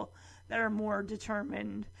people that are more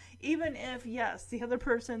determined. Even if, yes, the other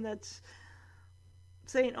person that's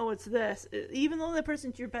saying, oh, it's this, even though that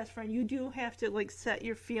person's your best friend, you do have to, like, set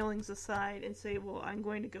your feelings aside and say, well, I'm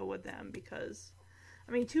going to go with them because,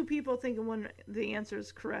 I mean, two people thinking the answer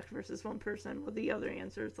is correct versus one person with the other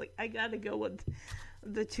answer. It's like, I gotta go with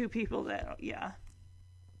the two people that, yeah.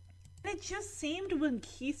 And it just seemed when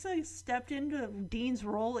Kisa stepped into Dean's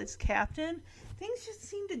role as captain, things just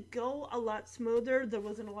seemed to go a lot smoother. There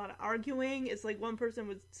wasn't a lot of arguing. It's like one person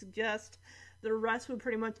would suggest, the rest would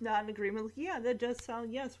pretty much nod in agreement. Like, yeah, that does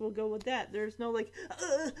sound, yes, we'll go with that. There's no like,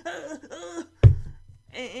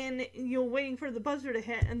 and you're waiting for the buzzer to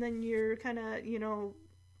hit, and then you're kind of,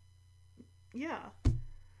 yeah.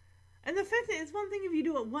 And the fact that it's one thing if you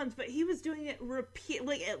do it once, but he was doing it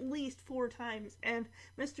like at least 4 times. And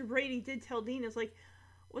Mr. Brady did tell Dean, it's like,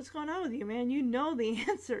 what's going on with you, man? You know the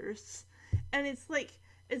answers. And it's like,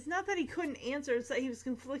 it's not that he couldn't answer, it's that he was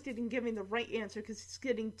conflicted in giving the right answer because he's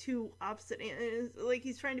getting two opposite. It's like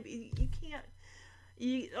he's trying to be, you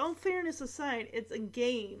can't, all fairness aside, it's a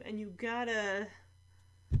game, and you gotta,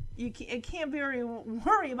 it can't be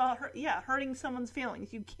worry about hurting someone's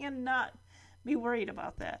feelings. You cannot be worried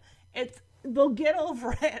about that. They'll get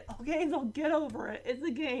over it, okay? They'll get over it. It's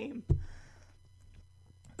a game.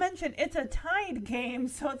 Mention it's a tied game,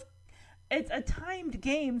 so it's a timed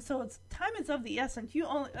game, so time is of the essence. You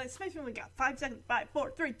only, especially when we got 5 seconds, 5,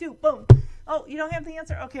 4, 3, 2, boom. Oh, you don't have the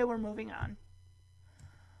answer? Okay, we're moving on.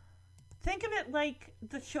 Think of it like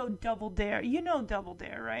the show Double Dare. You know Double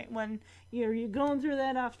Dare, right? When you're going through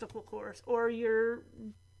that obstacle course, or you're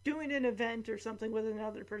doing an event or something with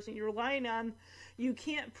another person, you're relying on, you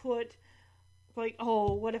can't put, like,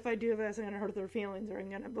 oh, what if I do this, I'm going to hurt their feelings, or I'm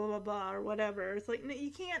going to blah, blah, blah, or whatever. It's like, no,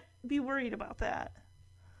 you can't be worried about that.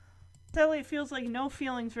 Sadly, it feels like no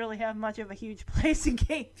feelings really have much of a huge place in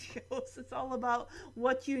game shows. It's all about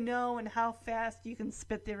what you know and how fast you can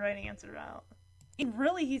spit the right answer out. And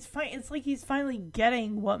really, it's like he's finally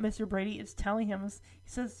getting what Mr. Brady is telling him. He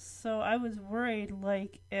says, so I was worried,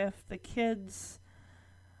 like, if the kids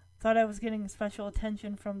thought I was getting special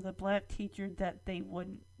attention from the black teacher, that they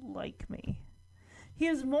wouldn't like me. He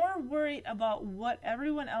is more worried about what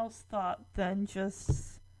everyone else thought than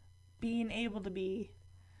just being able to be,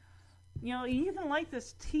 you can like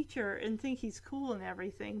this teacher and think he's cool and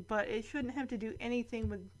everything, but it shouldn't have to do anything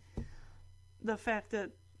with the fact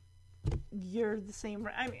that you're the same.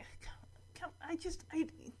 I mean,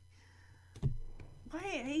 why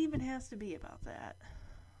it even has to be about that?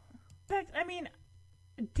 In fact, I mean,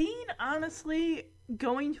 Dean, honestly,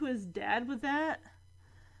 going to his dad with that,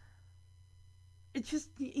 it's just,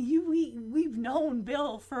 we've known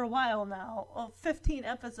Bill for a while now, 15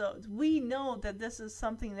 episodes. We know that this is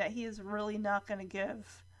something that he is really not going to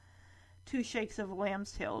give 2 shakes of a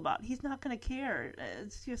lamb's tail about. He's not going to care.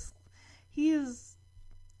 It's just, he is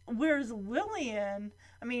Whereas Lillian,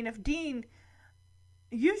 I mean, if Dean,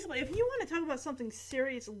 usually, if you want to talk about something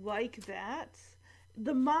serious like that,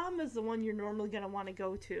 the mom is the one you're normally going to want to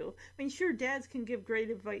go to. I mean, sure, dads can give great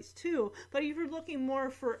advice too, but if you're looking more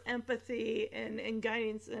for empathy and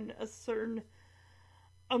guidance and a certain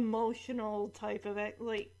emotional type of it,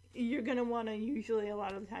 like, you're going to want to usually a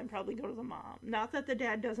lot of the time probably go to the mom. Not that the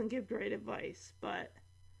dad doesn't give great advice, but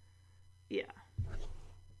yeah.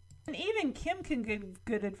 And even Kim can give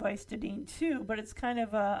good advice to Dean too, but it's kind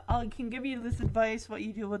of I can give you this advice, what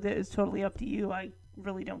you do with it is totally up to you. I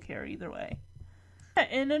really don't care either way.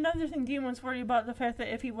 And another thing, Dean was worried about the fact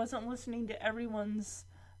that if he wasn't listening to everyone's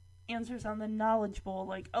answers on the Knowledge Bowl,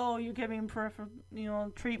 like, oh, you're giving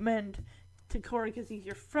treatment to Corey because he's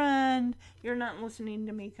your friend, you're not listening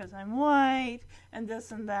to me because I'm white, and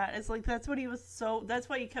this and that. It's like, that's why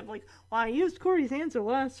he kept like, well, I used Corey's answer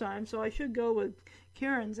last time, so I should go with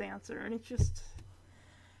Karen's answer. And it's just...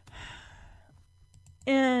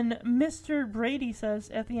 And Mr. Brady says,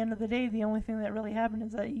 at the end of the day, the only thing that really happened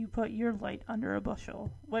is that you put your light under a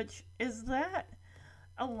bushel. Which, is that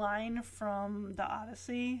a line from the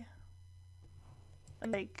Odyssey?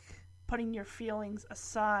 Like, putting your feelings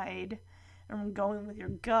aside and going with your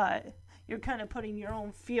gut. You're kind of putting your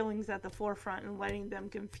own feelings at the forefront and letting them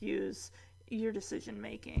confuse your decision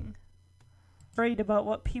making. Worried about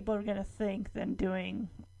what people are going to think than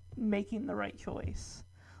making the right choice.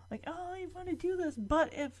 Like, oh, I want to do this,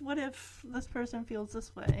 but what if this person feels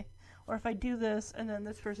this way? Or if I do this, and then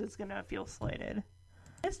this person's going to feel slighted.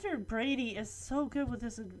 Mr. Brady is so good with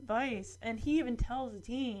his advice, and he even tells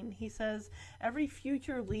Dean, he says, every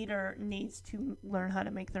future leader needs to learn how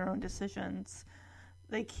to make their own decisions.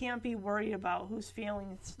 They can't be worried about whose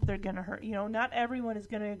feelings they're going to hurt. Not everyone is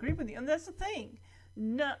going to agree with you, and that's the thing.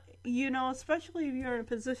 No, especially if you're in a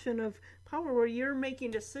position of power where you're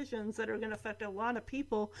making decisions that are going to affect a lot of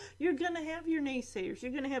people, you're going to have your naysayers.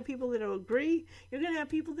 You're going to have people that will agree. You're going to have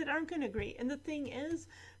people that aren't going to agree. And the thing is,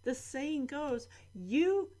 the saying goes,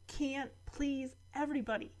 you can't please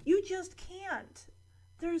everybody. You just can't.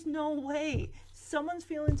 There's no way. Someone's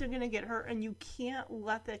feelings are going to get hurt, and you can't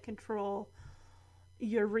let that control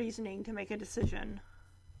your reasoning to make a decision.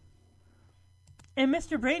 And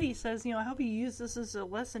Mr. Brady says, I hope you use this as a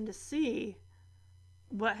lesson to see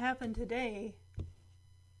what happened today.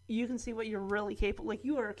 You can see what you're really capable. Like,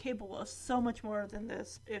 you are capable of so much more than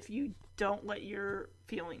this if you don't let your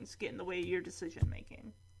feelings get in the way of your decision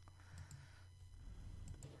making.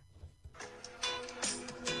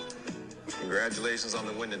 Congratulations on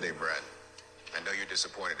the win today, Brad. I know you're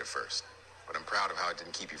disappointed at first, but I'm proud of how it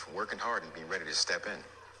didn't keep you from working hard and being ready to step in.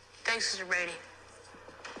 Thanks, Mr. Brady.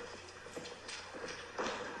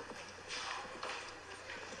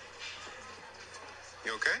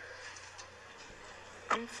 You okay?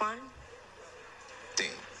 I'm fine. Dean,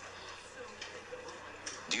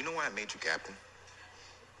 do you know why I made you captain?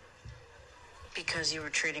 Because you were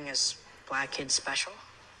treating us black kids special?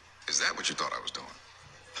 Is that what you thought I was doing?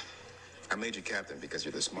 I made you captain because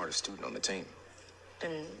you're the smartest student on the team.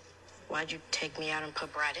 Then why'd you take me out and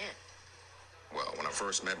put Brad in? Well, when I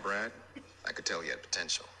first met Brad, I could tell he had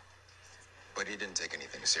potential. But he didn't take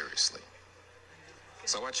anything seriously.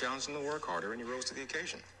 So I challenged him to work harder, and he rose to the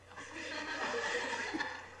occasion.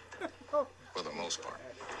 For the most part.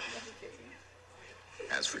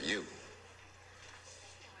 As for you,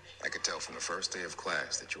 I could tell from the first day of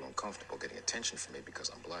class that you were uncomfortable getting attention from me because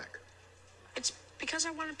I'm black. It's because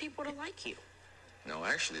I wanted people to like you. No,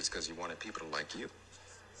 actually, it's because you wanted people to like you.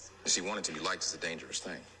 You see, wanting to be liked is a dangerous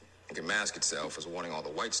thing. It can mask itself as wanting all the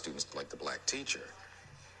white students to like the black teacher,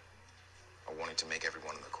 or wanting to make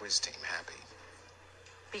everyone on the quiz team happy.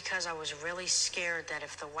 Because I was really scared that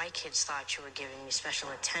if the white kids thought you were giving me special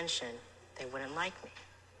attention, they wouldn't like me.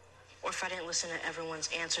 Or if I didn't listen to everyone's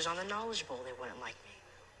answers on the Knowledge Bowl, they wouldn't like me.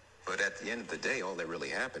 But at the end of the day, all that really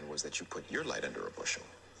happened was that you put your light under a bushel.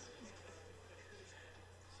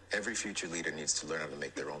 Every future leader needs to learn how to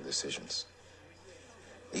make their own decisions,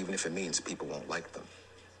 even if it means people won't like them.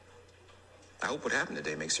 I hope what happened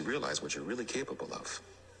today makes you realize what you're really capable of.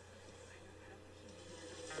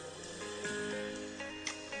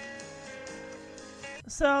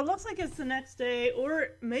 So it looks like it's the next day, or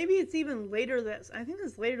maybe it's even later. I think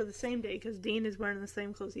it's later the same day, because Dean is wearing the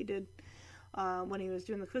same clothes he did when he was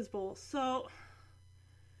doing the quiz bowl. So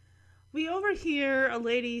we overhear a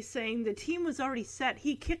lady saying the team was already set.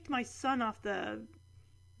 He kicked my son off the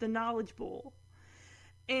Knowledge Bowl.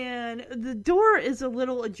 And the door is a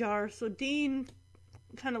little ajar, so Dean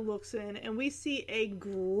kind of looks in, and we see a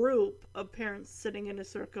group of parents sitting in a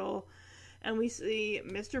circle. And we see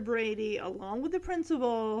Mr. Brady, along with the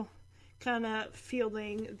principal, kind of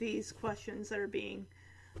fielding these questions that are being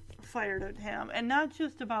fired at him. And not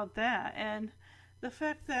just about that. And the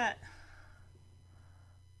fact that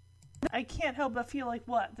I can't help but feel like,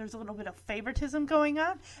 there's a little bit of favoritism going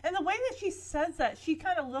on. And the way that she says that, she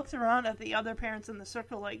kind of looks around at the other parents in the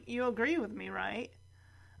circle like, you agree with me, right?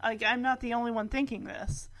 Like, I'm not the only one thinking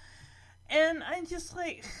this. And I just,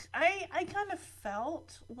 like, I kind of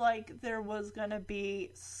felt like there was going to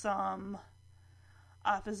be some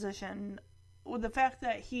opposition with the fact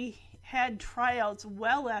that he had tryouts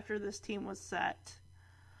well after this team was set.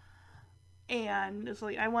 And it's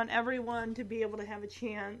like, I want everyone to be able to have a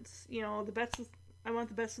chance. You know, I want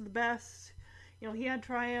the best of the best. You know, he had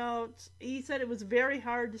tryouts. He said it was a very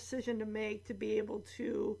hard decision to make to be able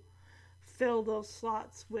to fill those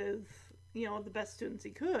slots with, you know, the best students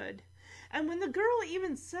he could. And when the girl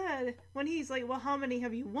even said, when he's like, well, how many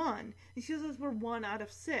have you won? And she says, we're 1 out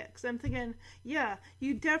of 6. I'm thinking, yeah,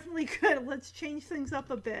 you definitely could. Let's change things up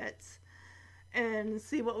a bit and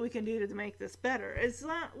see what we can do to make this better. It's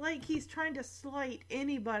not like he's trying to slight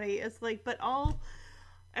anybody. It's like, but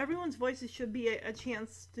everyone's voices should be a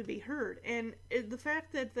chance to be heard. And the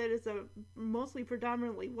fact that is a mostly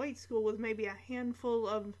predominantly white school with maybe a handful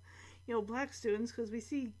of, you know, black students, because we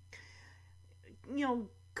see, you know,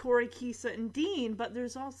 Corey, Keisa, and Dean, but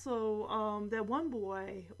there's also that one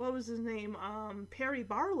boy, what was his name, Perry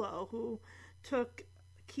Barlow, who took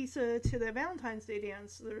Keisa to the Valentine's Day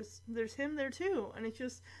dance. There's him there too, and it's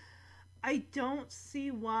just, I don't see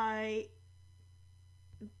why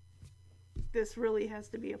this really has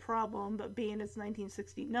to be a problem, but being it's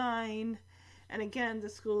 1969, and again, the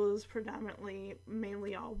school is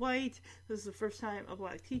mainly all white. This is the first time a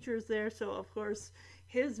black teacher is there, so of course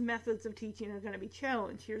his methods of teaching are going to be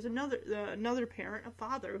challenged. Here's another parent, a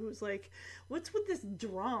father, who's like, what's with this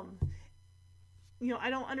drum? You know, I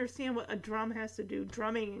don't understand what a drum has to do.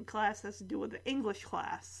 Drumming in class has to do with the English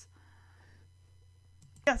class.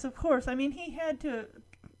 Yes, of course. I mean, he had to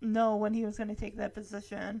know when he was going to take that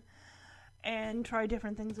position and try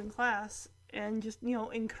different things in class and just, you know,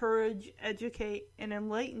 encourage, educate, and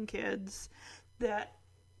enlighten kids that,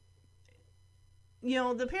 you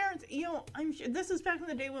know, the parents, you know, I'm sure this is back in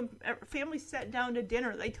the day when families sat down to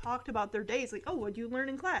dinner. They talked about their days. Like, oh, what'd you learn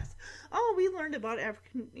in class? Oh, we learned about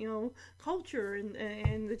African, you know, culture,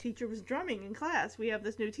 and the teacher was drumming in class. We have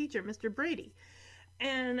this new teacher, Mr. Brady.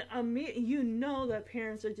 And you know that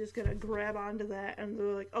parents are just going to grab onto that, and they're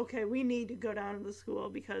like, okay, we need to go down to the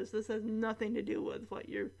school because this has nothing to do with what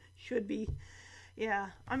you should be. Yeah,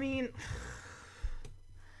 I mean,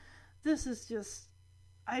 this is just,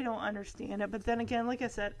 I don't understand it. But then again, like I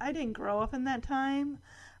said, I didn't grow up in that time.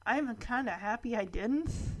 I'm kind of happy I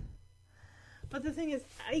didn't. But the thing is,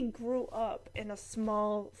 I grew up in a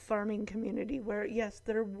small farming community where, yes,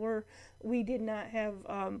 we did not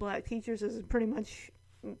have black teachers. This is pretty much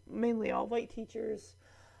mainly all white teachers.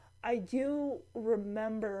 I do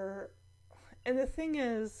remember, and the thing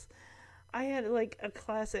is, I had like a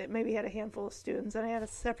class that maybe had a handful of students, and I had a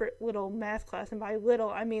separate little math class, and by little,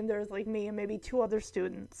 I mean there's like me and maybe 2 other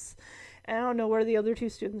students. And I don't know where the other 2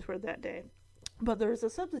 students were that day. But there was a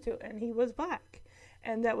substitute, and he was black.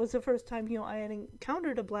 And that was the first time, you know, I had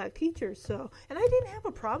encountered a black teacher. So, and I didn't have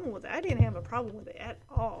a problem with it. I didn't have a problem with it at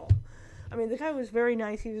all. I mean, the guy was very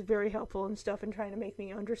nice. He was very helpful and stuff, and trying to make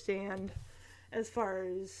me understand as far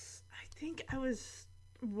as, I think I was,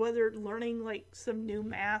 whether learning like some new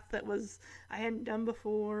math that I hadn't done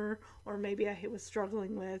before, or maybe I was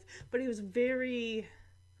struggling with. But he was very,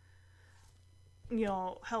 you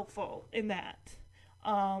know, helpful in that.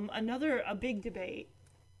 A big debate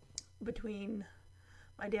between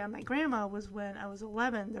my dad and my grandma was when I was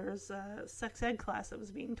 11. There was a sex ed class that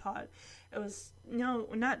was being taught. It was,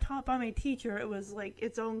 not taught by my teacher. It was like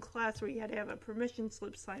its own class where you had to have a permission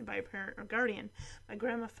slip signed by a parent or guardian. My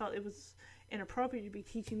grandma felt it was inappropriate to be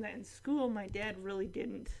teaching that in school. My dad really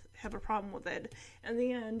didn't have a problem with it. In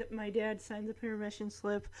the end, my dad signed the permission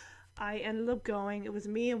slip. I ended up going. It was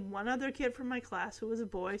me and one other kid from my class who was a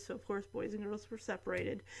boy, so of course boys and girls were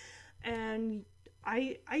separated. And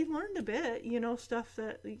I learned a bit, stuff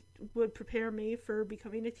that would prepare me for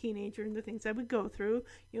becoming a teenager and the things I would go through,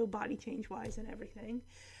 body change wise and everything.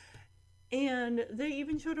 And they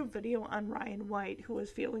even showed a video on Ryan White, who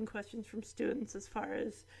was fielding questions from students as far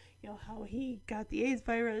as, how he got the AIDS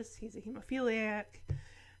virus. He's a hemophiliac.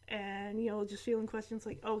 And, just fielding questions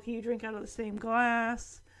like, oh, can you drink out of the same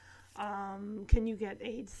glass? Can you get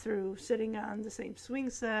AIDS through sitting on the same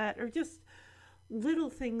swing set? Or just little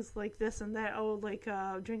things like this and that. Oh, like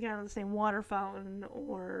drinking out of the same water fountain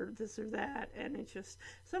or this or that. And it's just,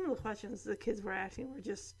 some of the questions the kids were asking were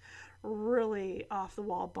just really off the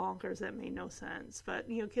wall bonkers that made no sense. But,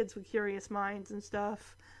 kids with curious minds and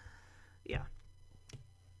stuff, yeah.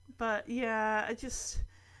 But yeah,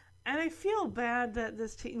 and I feel bad that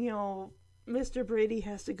this, Mr. Brady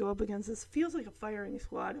has to go up against this. Feels like a firing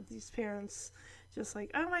squad of these parents. Just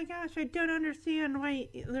like, oh my gosh, I don't understand why.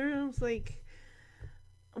 There's like,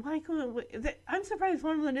 I'm surprised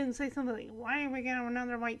one of them didn't say something like, why are we getting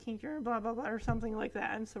another white teacher, blah, blah, blah, or something like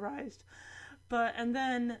that. I'm surprised.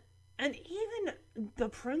 And even the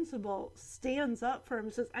principal stands up for him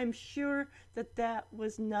and says, I'm sure that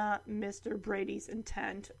was not Mr. Brady's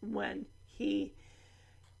intent when he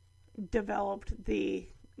developed the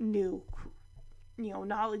new,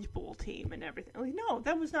 Knowledge Bowl team and everything. Like, no,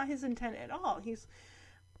 that was not his intent at all.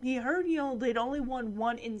 He heard, they'd only won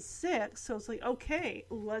 1 in 6, so it's like, okay,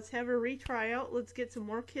 let's have a retryout, let's get some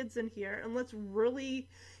more kids in here, and let's really,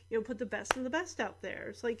 put the best of the best out there.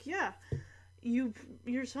 It's like, yeah,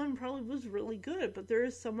 your son probably was really good, but there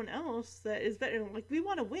is someone else that is better. Like, we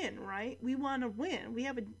want to win, right? We want to win. We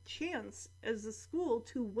have a chance as a school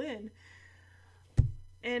to win,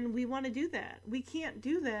 and we want to do that. We can't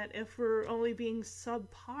do that if we're only being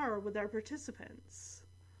subpar with our participants.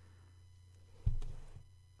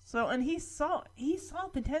 So, and he saw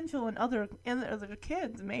potential in other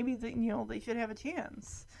kids. Maybe they should have a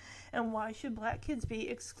chance. And why should black kids be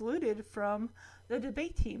excluded from the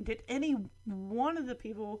debate team? Did any one of the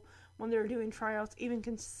people, when they were doing tryouts, even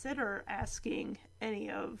consider asking any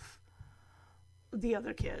of the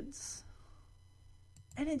other kids?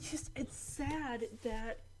 And it's sad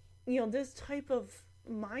that, this type of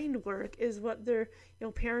mind work is what their,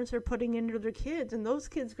 parents are putting into their kids. And those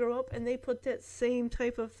kids grow up and they put that same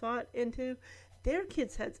type of thought into their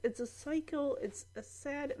kids' heads. It's a cycle. It's a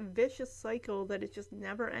sad, vicious cycle that is just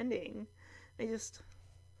never ending.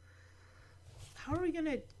 How are we going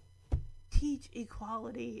to teach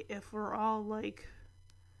equality if we're all like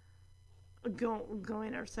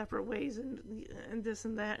going our separate ways and this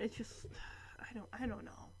and that? It's just, I don't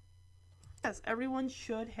know. Yes, everyone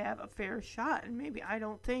should have a fair shot, and maybe I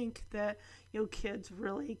don't think that kids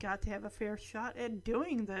really got to have a fair shot at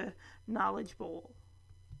doing the Knowledge Bowl.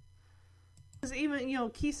 Because even,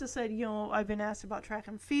 Kisa said, I've been asked about track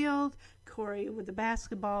and field, Corey with the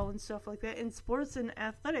basketball and stuff like that. In sports and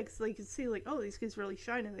athletics, you can see, oh, these kids really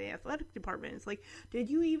shine in the athletic department. It's like, did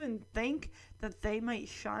you even think that they might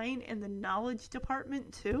shine in the knowledge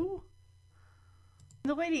department too?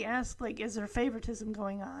 The lady asked, is there favoritism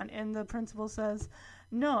going on? And the principal says,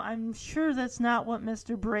 no, I'm sure that's not what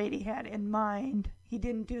Mr. Brady had in mind. He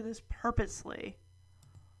didn't do this purposely.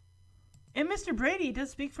 And Mr. Brady does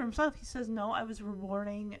speak for himself. He says, no, I was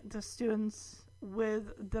rewarding the students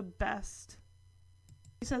with the best.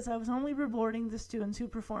 He says, I was only rewarding the students who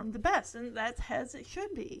performed the best. And that's as it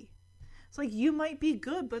should be. It's like, you might be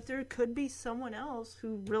good, but there could be someone else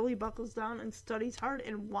who really buckles down and studies hard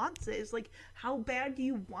and wants it. It's like, how bad do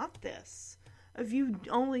you want this? If you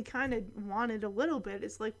only kind of want it a little bit,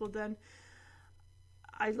 it's like, well, then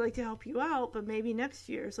I'd like to help you out, but maybe next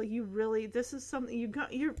year. It's like, this is something you're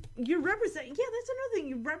representing. Yeah, that's another thing.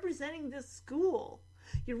 You're representing this school.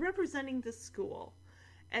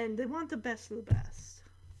 And they want the best of the best.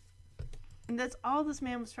 And that's all this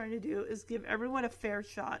man was trying to do, is give everyone a fair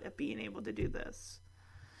shot at being able to do this.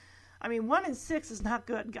 I mean, 1 in 6 is not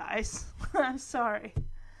good, guys. I'm sorry. And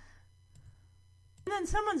then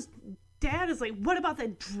someone's dad is like, what about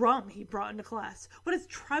that drum he brought into class? What does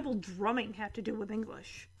tribal drumming have to do with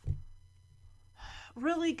English?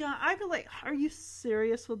 Really, God? I'd be like, are you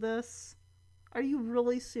serious with this? Are you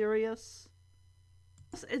really serious?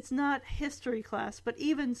 It's not history class, but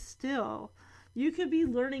even still, you could be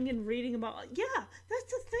learning and reading about, yeah,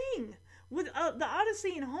 that's the thing. With the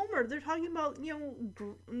Odyssey and Homer, they're talking about,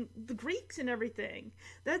 the Greeks and everything.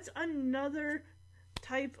 That's another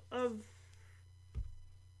type of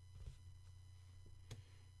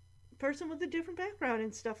person with a different background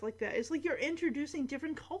and stuff like that. It's like you're introducing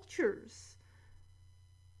different cultures.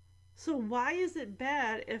 So why is it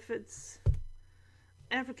bad if it's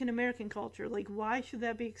African American culture? Like, why should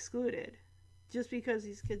that be excluded? Just because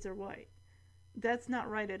these kids are white. That's not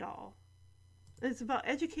right at all. It's about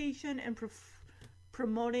education and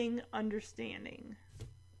promoting understanding.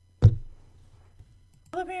 All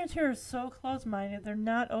the parents here are so close-minded. They're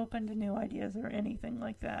not open to new ideas or anything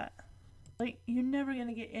like that. Like, you're never going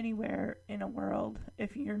to get anywhere in a world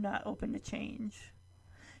if you're not open to change.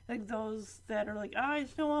 Like those that are like, oh, I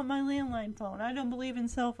still want my landline phone. I don't believe in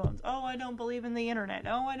cell phones. Oh, I don't believe in the internet.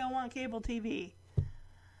 Oh, I don't want cable TV.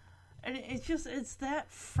 And it's that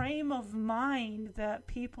frame of mind that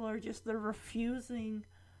people are just, they're refusing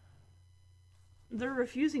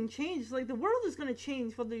change. Like, the world is going to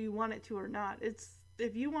change whether you want it to or not. It's,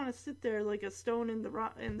 if you want to sit there like a stone in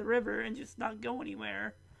the river and just not go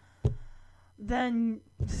anywhere, then,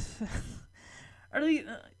 just, I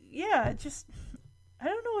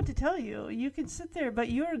don't know what to tell you. You can sit there, but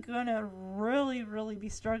you're going to really, really be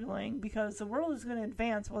struggling because the world is going to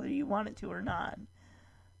advance whether you want it to or not.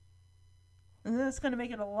 And then it's going to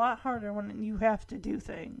make it a lot harder when you have to do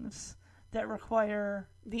things that require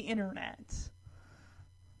the internet.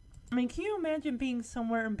 I mean, can you imagine being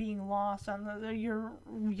somewhere and being lost on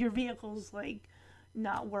your vehicle's, like,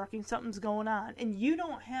 not working, something's going on, and you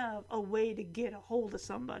don't have a way to get a hold of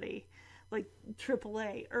somebody, like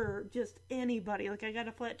AAA, or just anybody, like, I got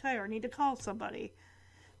a flat tire, I need to call somebody.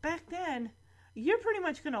 Back then, you're pretty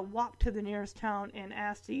much going to walk to the nearest town and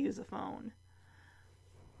ask to use a phone.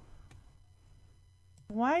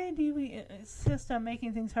 Why do we insist on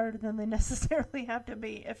making things harder than they necessarily have to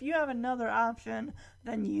be? If you have another option,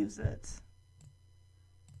 then use it.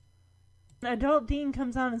 Adult Dean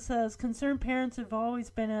comes on and says, concerned parents have always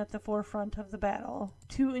been at the forefront of the battle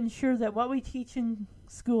to ensure that what we teach in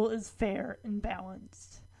school is fair and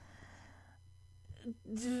balanced.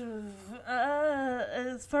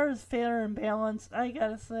 As far as fair and balanced, I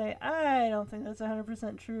gotta say, I don't think that's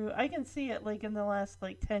 100% true. I can see it, like, in the last,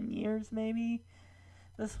 like, 10 years, maybe.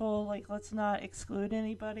 This whole, like, let's not exclude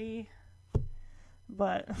anybody.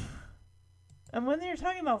 But, and when they're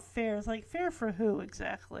talking about fair, it's like, fair for who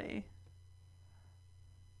exactly?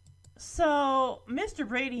 So, Mr.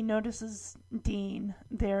 Brady notices Dean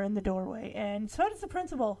there in the doorway, and so does the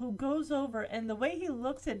principal, who goes over, and the way he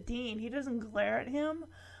looks at Dean, he doesn't glare at him,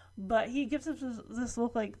 but he gives us this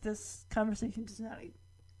look like this conversation does not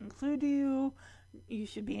include you, you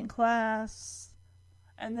should be in class,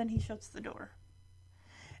 and then he shuts the door.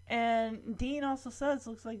 And Dean also says,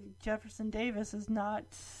 looks like Jefferson Davis is not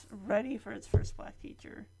ready for its first black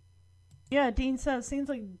teacher. Yeah, Dean says, seems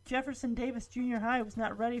like Jefferson Davis Junior High was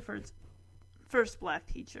not ready for its first black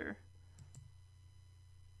teacher.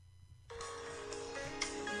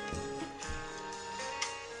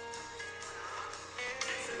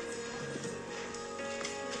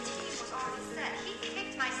 He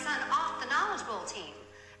kicked my son off the Knowledge Bowl team.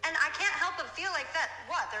 And I can't help but feel like that,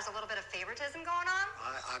 there's a little bit of favoritism going on?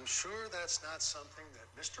 I'm sure that's not something that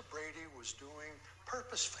Mr. Brady was doing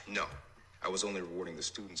purposefully. No, I was only rewarding the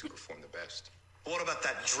students who performed the best. What about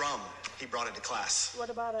that drum he brought into class? What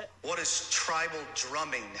about it? What does tribal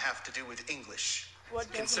drumming have to do with English?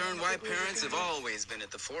 Concerned white parents have always been at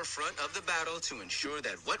the forefront of the battle to ensure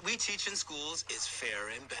that what we teach in schools is fair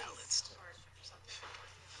and balanced.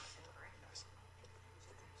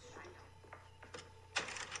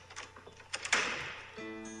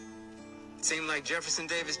 It seemed like Jefferson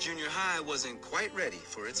Davis Junior High wasn't quite ready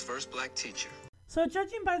for its first black teacher. So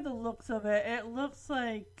judging by the looks of it, it looks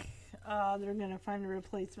like they're going to find a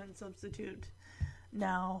replacement substitute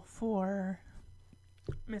now for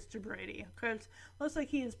Mr. Brady. Because it looks like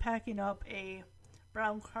he is packing up a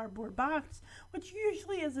brown cardboard box, which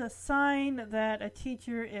usually is a sign that a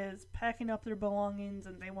teacher is packing up their belongings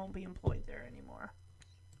and they won't be employed there anymore.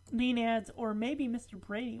 Dean adds, or maybe Mr.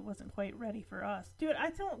 Brady wasn't quite ready for us. Dude, I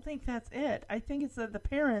don't think that's it. I think it's that the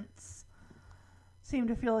parents seem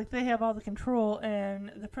to feel like they have all the control,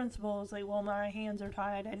 and the principal is like, well, my hands are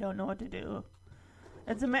tied, I don't know what to do.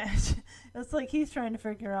 It's a match. It's like he's trying to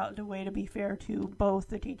figure out a way to be fair to both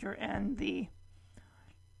the teacher and the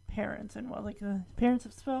parents. And well, like, the parents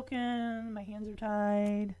have spoken, my hands are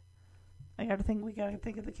tied, we gotta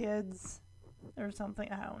think of the kids, or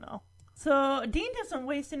something, I don't know. So, Dean doesn't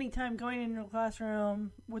waste any time going into the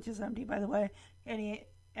classroom, which is empty, by the way, and he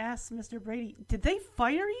asks Mr. Brady, did they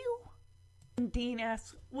fire you? And Dean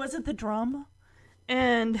asks, was it the drum?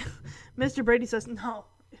 And Mr. Brady says, no,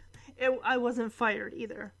 I wasn't fired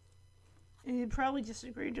either. And he probably just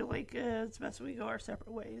agreed to, like, it's best we go our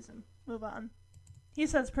separate ways and move on. He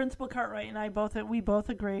says, Principal Cartwright and we both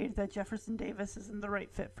agreed that Jefferson Davis isn't the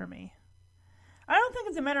right fit for me. I don't think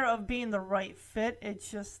it's a matter of being the right fit.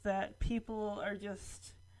 It's just that people are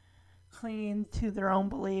just clinging to their own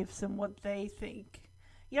beliefs and what they think.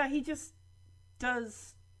 Yeah, he just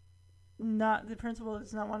does not, the principal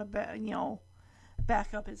does not want to,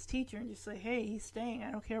 back up his teacher and just say, hey, he's staying.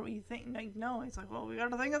 I don't care what you think. No, he's like, well, we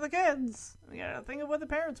got to think of the kids. We got to think of what the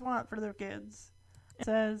parents want for their kids. It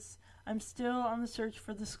says, I'm still on the search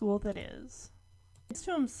for the school that is. It's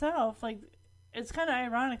to himself, like, it's kind of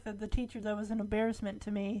ironic that the teacher that was an embarrassment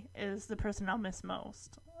to me is the person I'll miss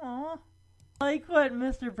most. Aww. Like what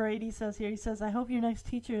Mr. Brady says here. He says, I hope your next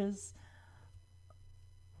teacher is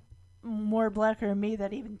more blacker than me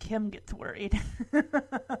that even Kim gets worried.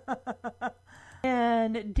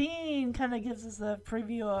 And Dean kind of gives us a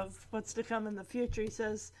preview of what's to come in the future. He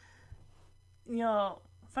says,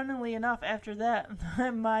 funnily enough, after that,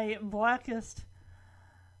 my blackest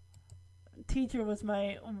teacher was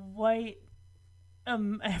my white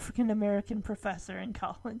African-American professor in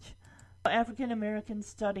college. African-American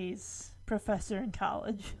studies professor in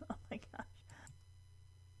college. Oh my gosh.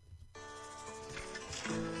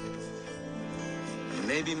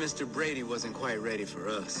 Maybe Mr. Brady wasn't quite ready for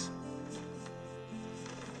us.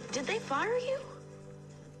 Did they fire you?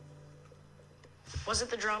 Was it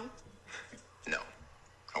the drum? No,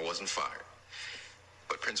 I wasn't fired.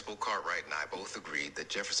 But Principal Cartwright and I both agreed that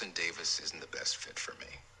Jefferson Davis isn't the best fit for me.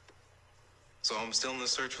 So I'm still in the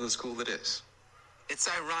search for the school that is. It's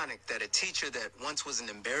ironic that a teacher that once was an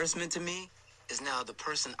embarrassment to me is now the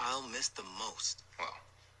person I'll miss the most. Well,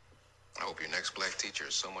 I hope your next black teacher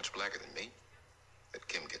is so much blacker than me that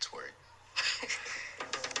Kim gets worried.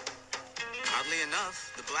 Oddly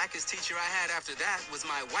enough, the blackest teacher I had after that was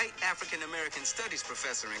my white African-American studies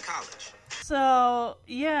professor in college. So,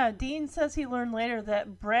 yeah, Dean says he learned later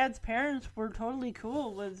that Brad's parents were totally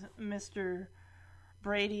cool with Mr.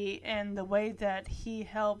 Brady and the way that he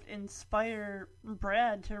helped inspire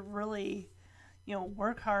Brad to really,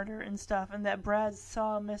 work harder and stuff, and that Brad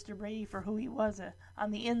saw Mr. Brady for who he was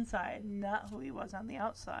on the inside, not who he was on the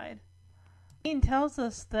outside. Dean tells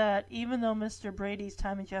us that even though Mr. Brady's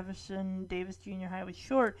time at Jefferson Davis Junior High was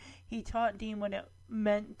short, he taught Dean what it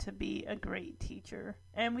meant to be a great teacher.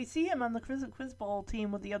 And we see him on the Quiz Bowl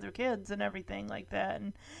team with the other kids and everything like that.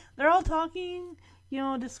 And they're all talking,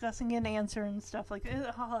 discussing an answer and stuff like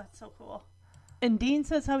that. Oh, that's so cool. And Dean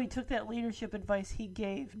says how he took that leadership advice he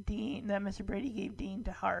gave Dean, that Mr. Brady gave Dean,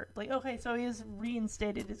 to heart. Like, okay, so he is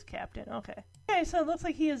reinstated as captain. Okay, so it looks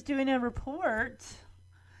like he is doing a report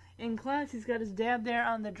in class. He's got his dad there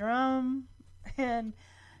on the drum, and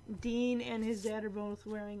Dean and his dad are both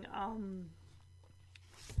wearing, I don't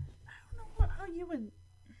know how you would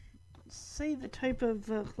say the type of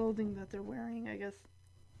clothing that they're wearing, I guess.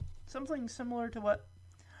 Something similar to what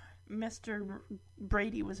Mr.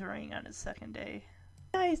 Brady was wearing on his second day.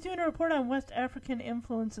 Yeah, he's doing a report on West African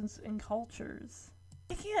influences and cultures.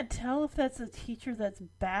 I can't tell if that's a teacher that's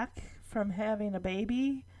back from having a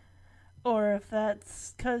baby, or if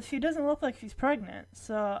that's because she doesn't look like she's pregnant.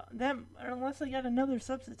 So that, unless they got another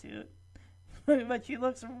substitute, but she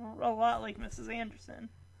looks a lot like Mrs. Anderson.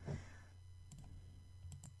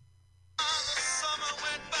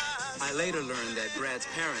 I later learned that Brad's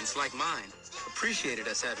parents, like mine, appreciated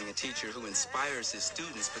us having a teacher who inspires his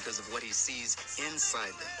students because of what he sees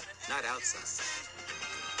inside them, not outside.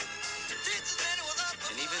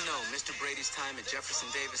 And even though Mr. Brady's time at Jefferson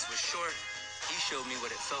Davis was short, he showed me what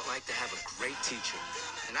it felt like to have a great teacher.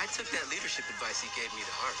 And I took that leadership advice he gave me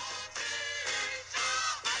to heart.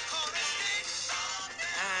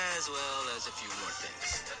 As well as a few more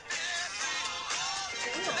things.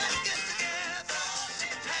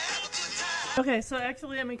 Okay, so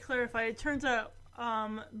actually let me clarify. It turns out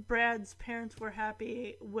Brad's parents were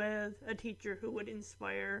happy with a teacher who would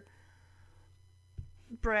inspire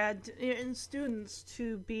Brad and students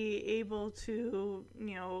to be able to,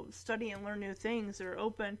 study and learn new things. They're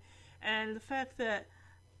open. And the fact that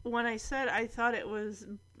when I said I thought it was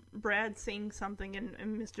Brad seeing something in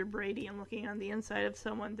Mr. Brady and looking on the inside of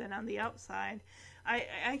someone than on the outside,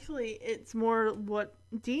 it's more what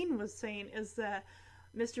Dean was saying, is that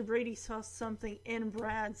Mr. Brady saw something in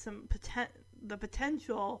Brad, the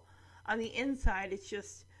potential on the inside. It's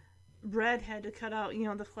just Brad had to cut out,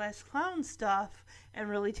 the class clown stuff and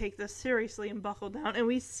really take this seriously and buckle down. And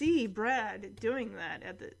we see Brad doing that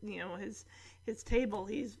at the, his table.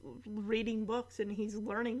 He's reading books and he's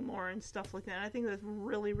learning more and stuff like that. And I think that's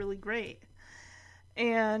really, really great.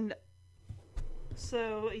 And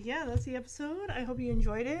so, yeah, that's the episode. I hope you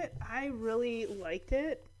enjoyed it. I really liked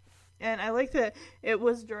it. And I like that it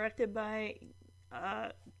was directed by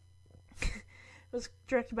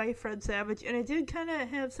Fred Savage, and it did kind of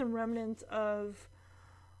have some remnants of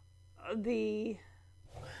the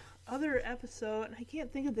other episode, and I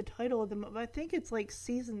can't think of the title of them, but I think it's like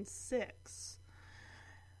season 6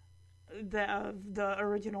 of the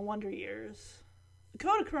original Wonder Years.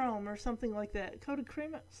 Kodachrome or something like that.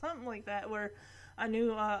 Kodachrome, something like that, where a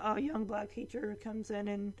new a young black teacher comes in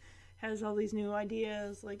and has all these new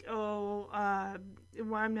ideas, like, well,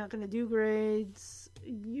 I'm not going to do grades.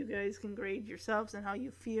 You guys can grade yourselves and how you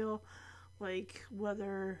feel, like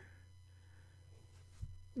whether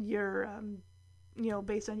you're,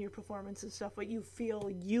 based on your performance and stuff, what you feel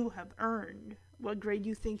you have earned, what grade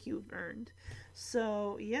you think you've earned.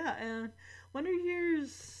 So, yeah, and Wonder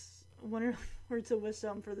words of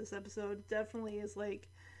wisdom for this episode definitely is, like,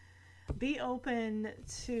 be open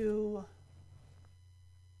to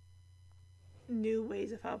new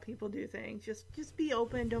ways of how people do things. Just be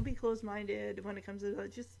open. Don't be closed-minded when it comes to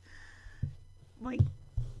that. Just, like,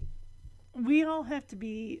 we all have to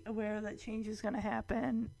be aware that change is going to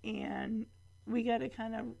happen, and we got to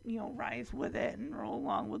kind of, rise with it and roll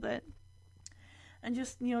along with it. And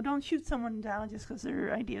just, don't shoot someone down just because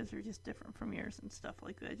their ideas are just different from yours and stuff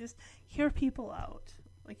like that. Just hear people out.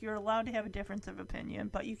 Like, you're allowed to have a difference of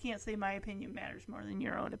opinion, but you can't say my opinion matters more than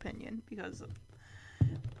your own opinion because of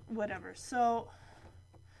whatever. So,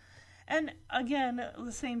 and again,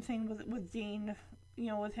 the same thing with Dean,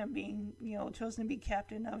 with him being, chosen to be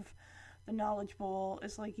captain of the Knowledge Bowl.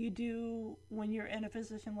 It's like you do when you're in a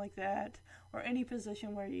position like that, or any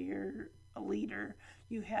position where you're a leader,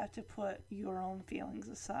 you have to put your own feelings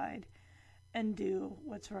aside and do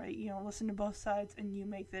what's right. Listen to both sides and you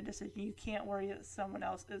make the decision. You can't worry that someone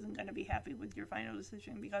else isn't going to be happy with your final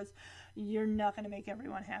decision, because you're not going to make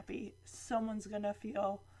everyone happy. Someone's going to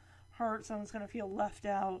feel hurt, someone's going to feel left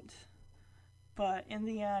out, but in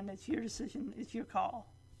the end, it's your decision, it's your call.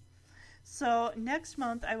 So next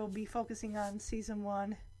month I will be focusing on season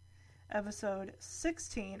 1, episode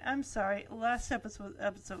 16. I'm sorry, last episode was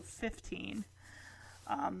episode 15,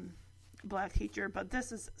 Black Teacher, but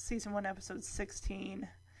this is season 1, episode 16,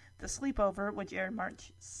 The Sleepover, which aired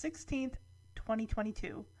March 16th,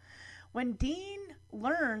 2022. When Dean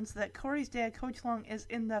learns that Corey's dad, Coach Long, is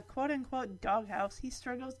in the quote-unquote doghouse, he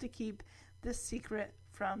struggles to keep this secret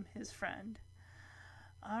from his friend.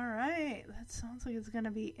 All right, that sounds like it's going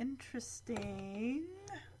to be interesting.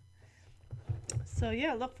 So,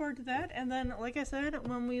 yeah, look forward to that. And then, like I said,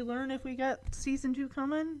 when we learn if we got season 2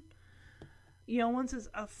 coming, once it's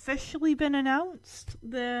officially been announced,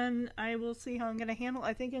 then I will see how I'm going to handle it.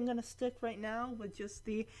 I think I'm going to stick right now with just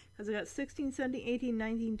because I got 16, 17, 18,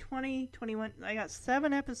 19, 20, 21. I got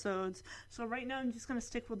 7 episodes. So right now I'm just going to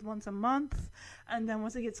stick with once a month. And then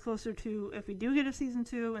once it gets closer to, if we do get a season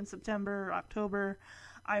 2 in September or October,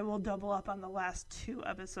 I will double up on the last 2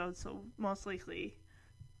 episodes. So most likely,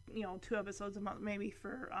 2 episodes a month, maybe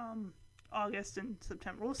for August and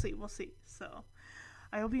September. We'll see. So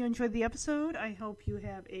I hope you enjoyed the episode. I hope you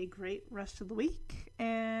have a great rest of the week,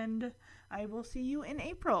 and I will see you in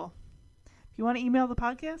April. If you want to email the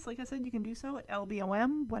podcast, like I said, you can do so at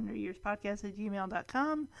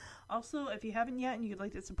lbom@wonderyearspodcast@gmail.com. Also, if you haven't yet and you'd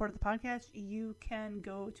like to support the podcast, you can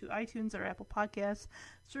go to iTunes or Apple Podcasts,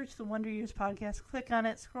 search the Wonder Years Podcast, click on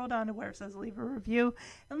it, scroll down to where it says leave a review,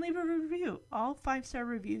 and leave a review. All 5-star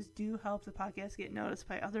reviews do help the podcast get noticed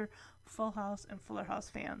by other Full House and Fuller House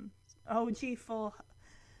fans.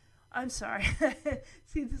 I'm sorry.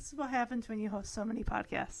 See, this is what happens when you host so many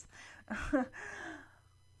podcasts.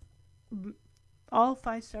 All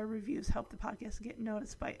 5-star reviews help the podcast get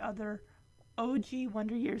noticed by other OG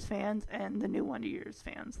Wonder Years fans and the new Wonder Years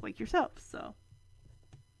fans like yourself. So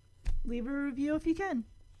leave a review if you can.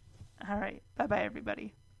 All right. Bye-bye,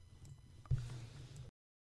 everybody.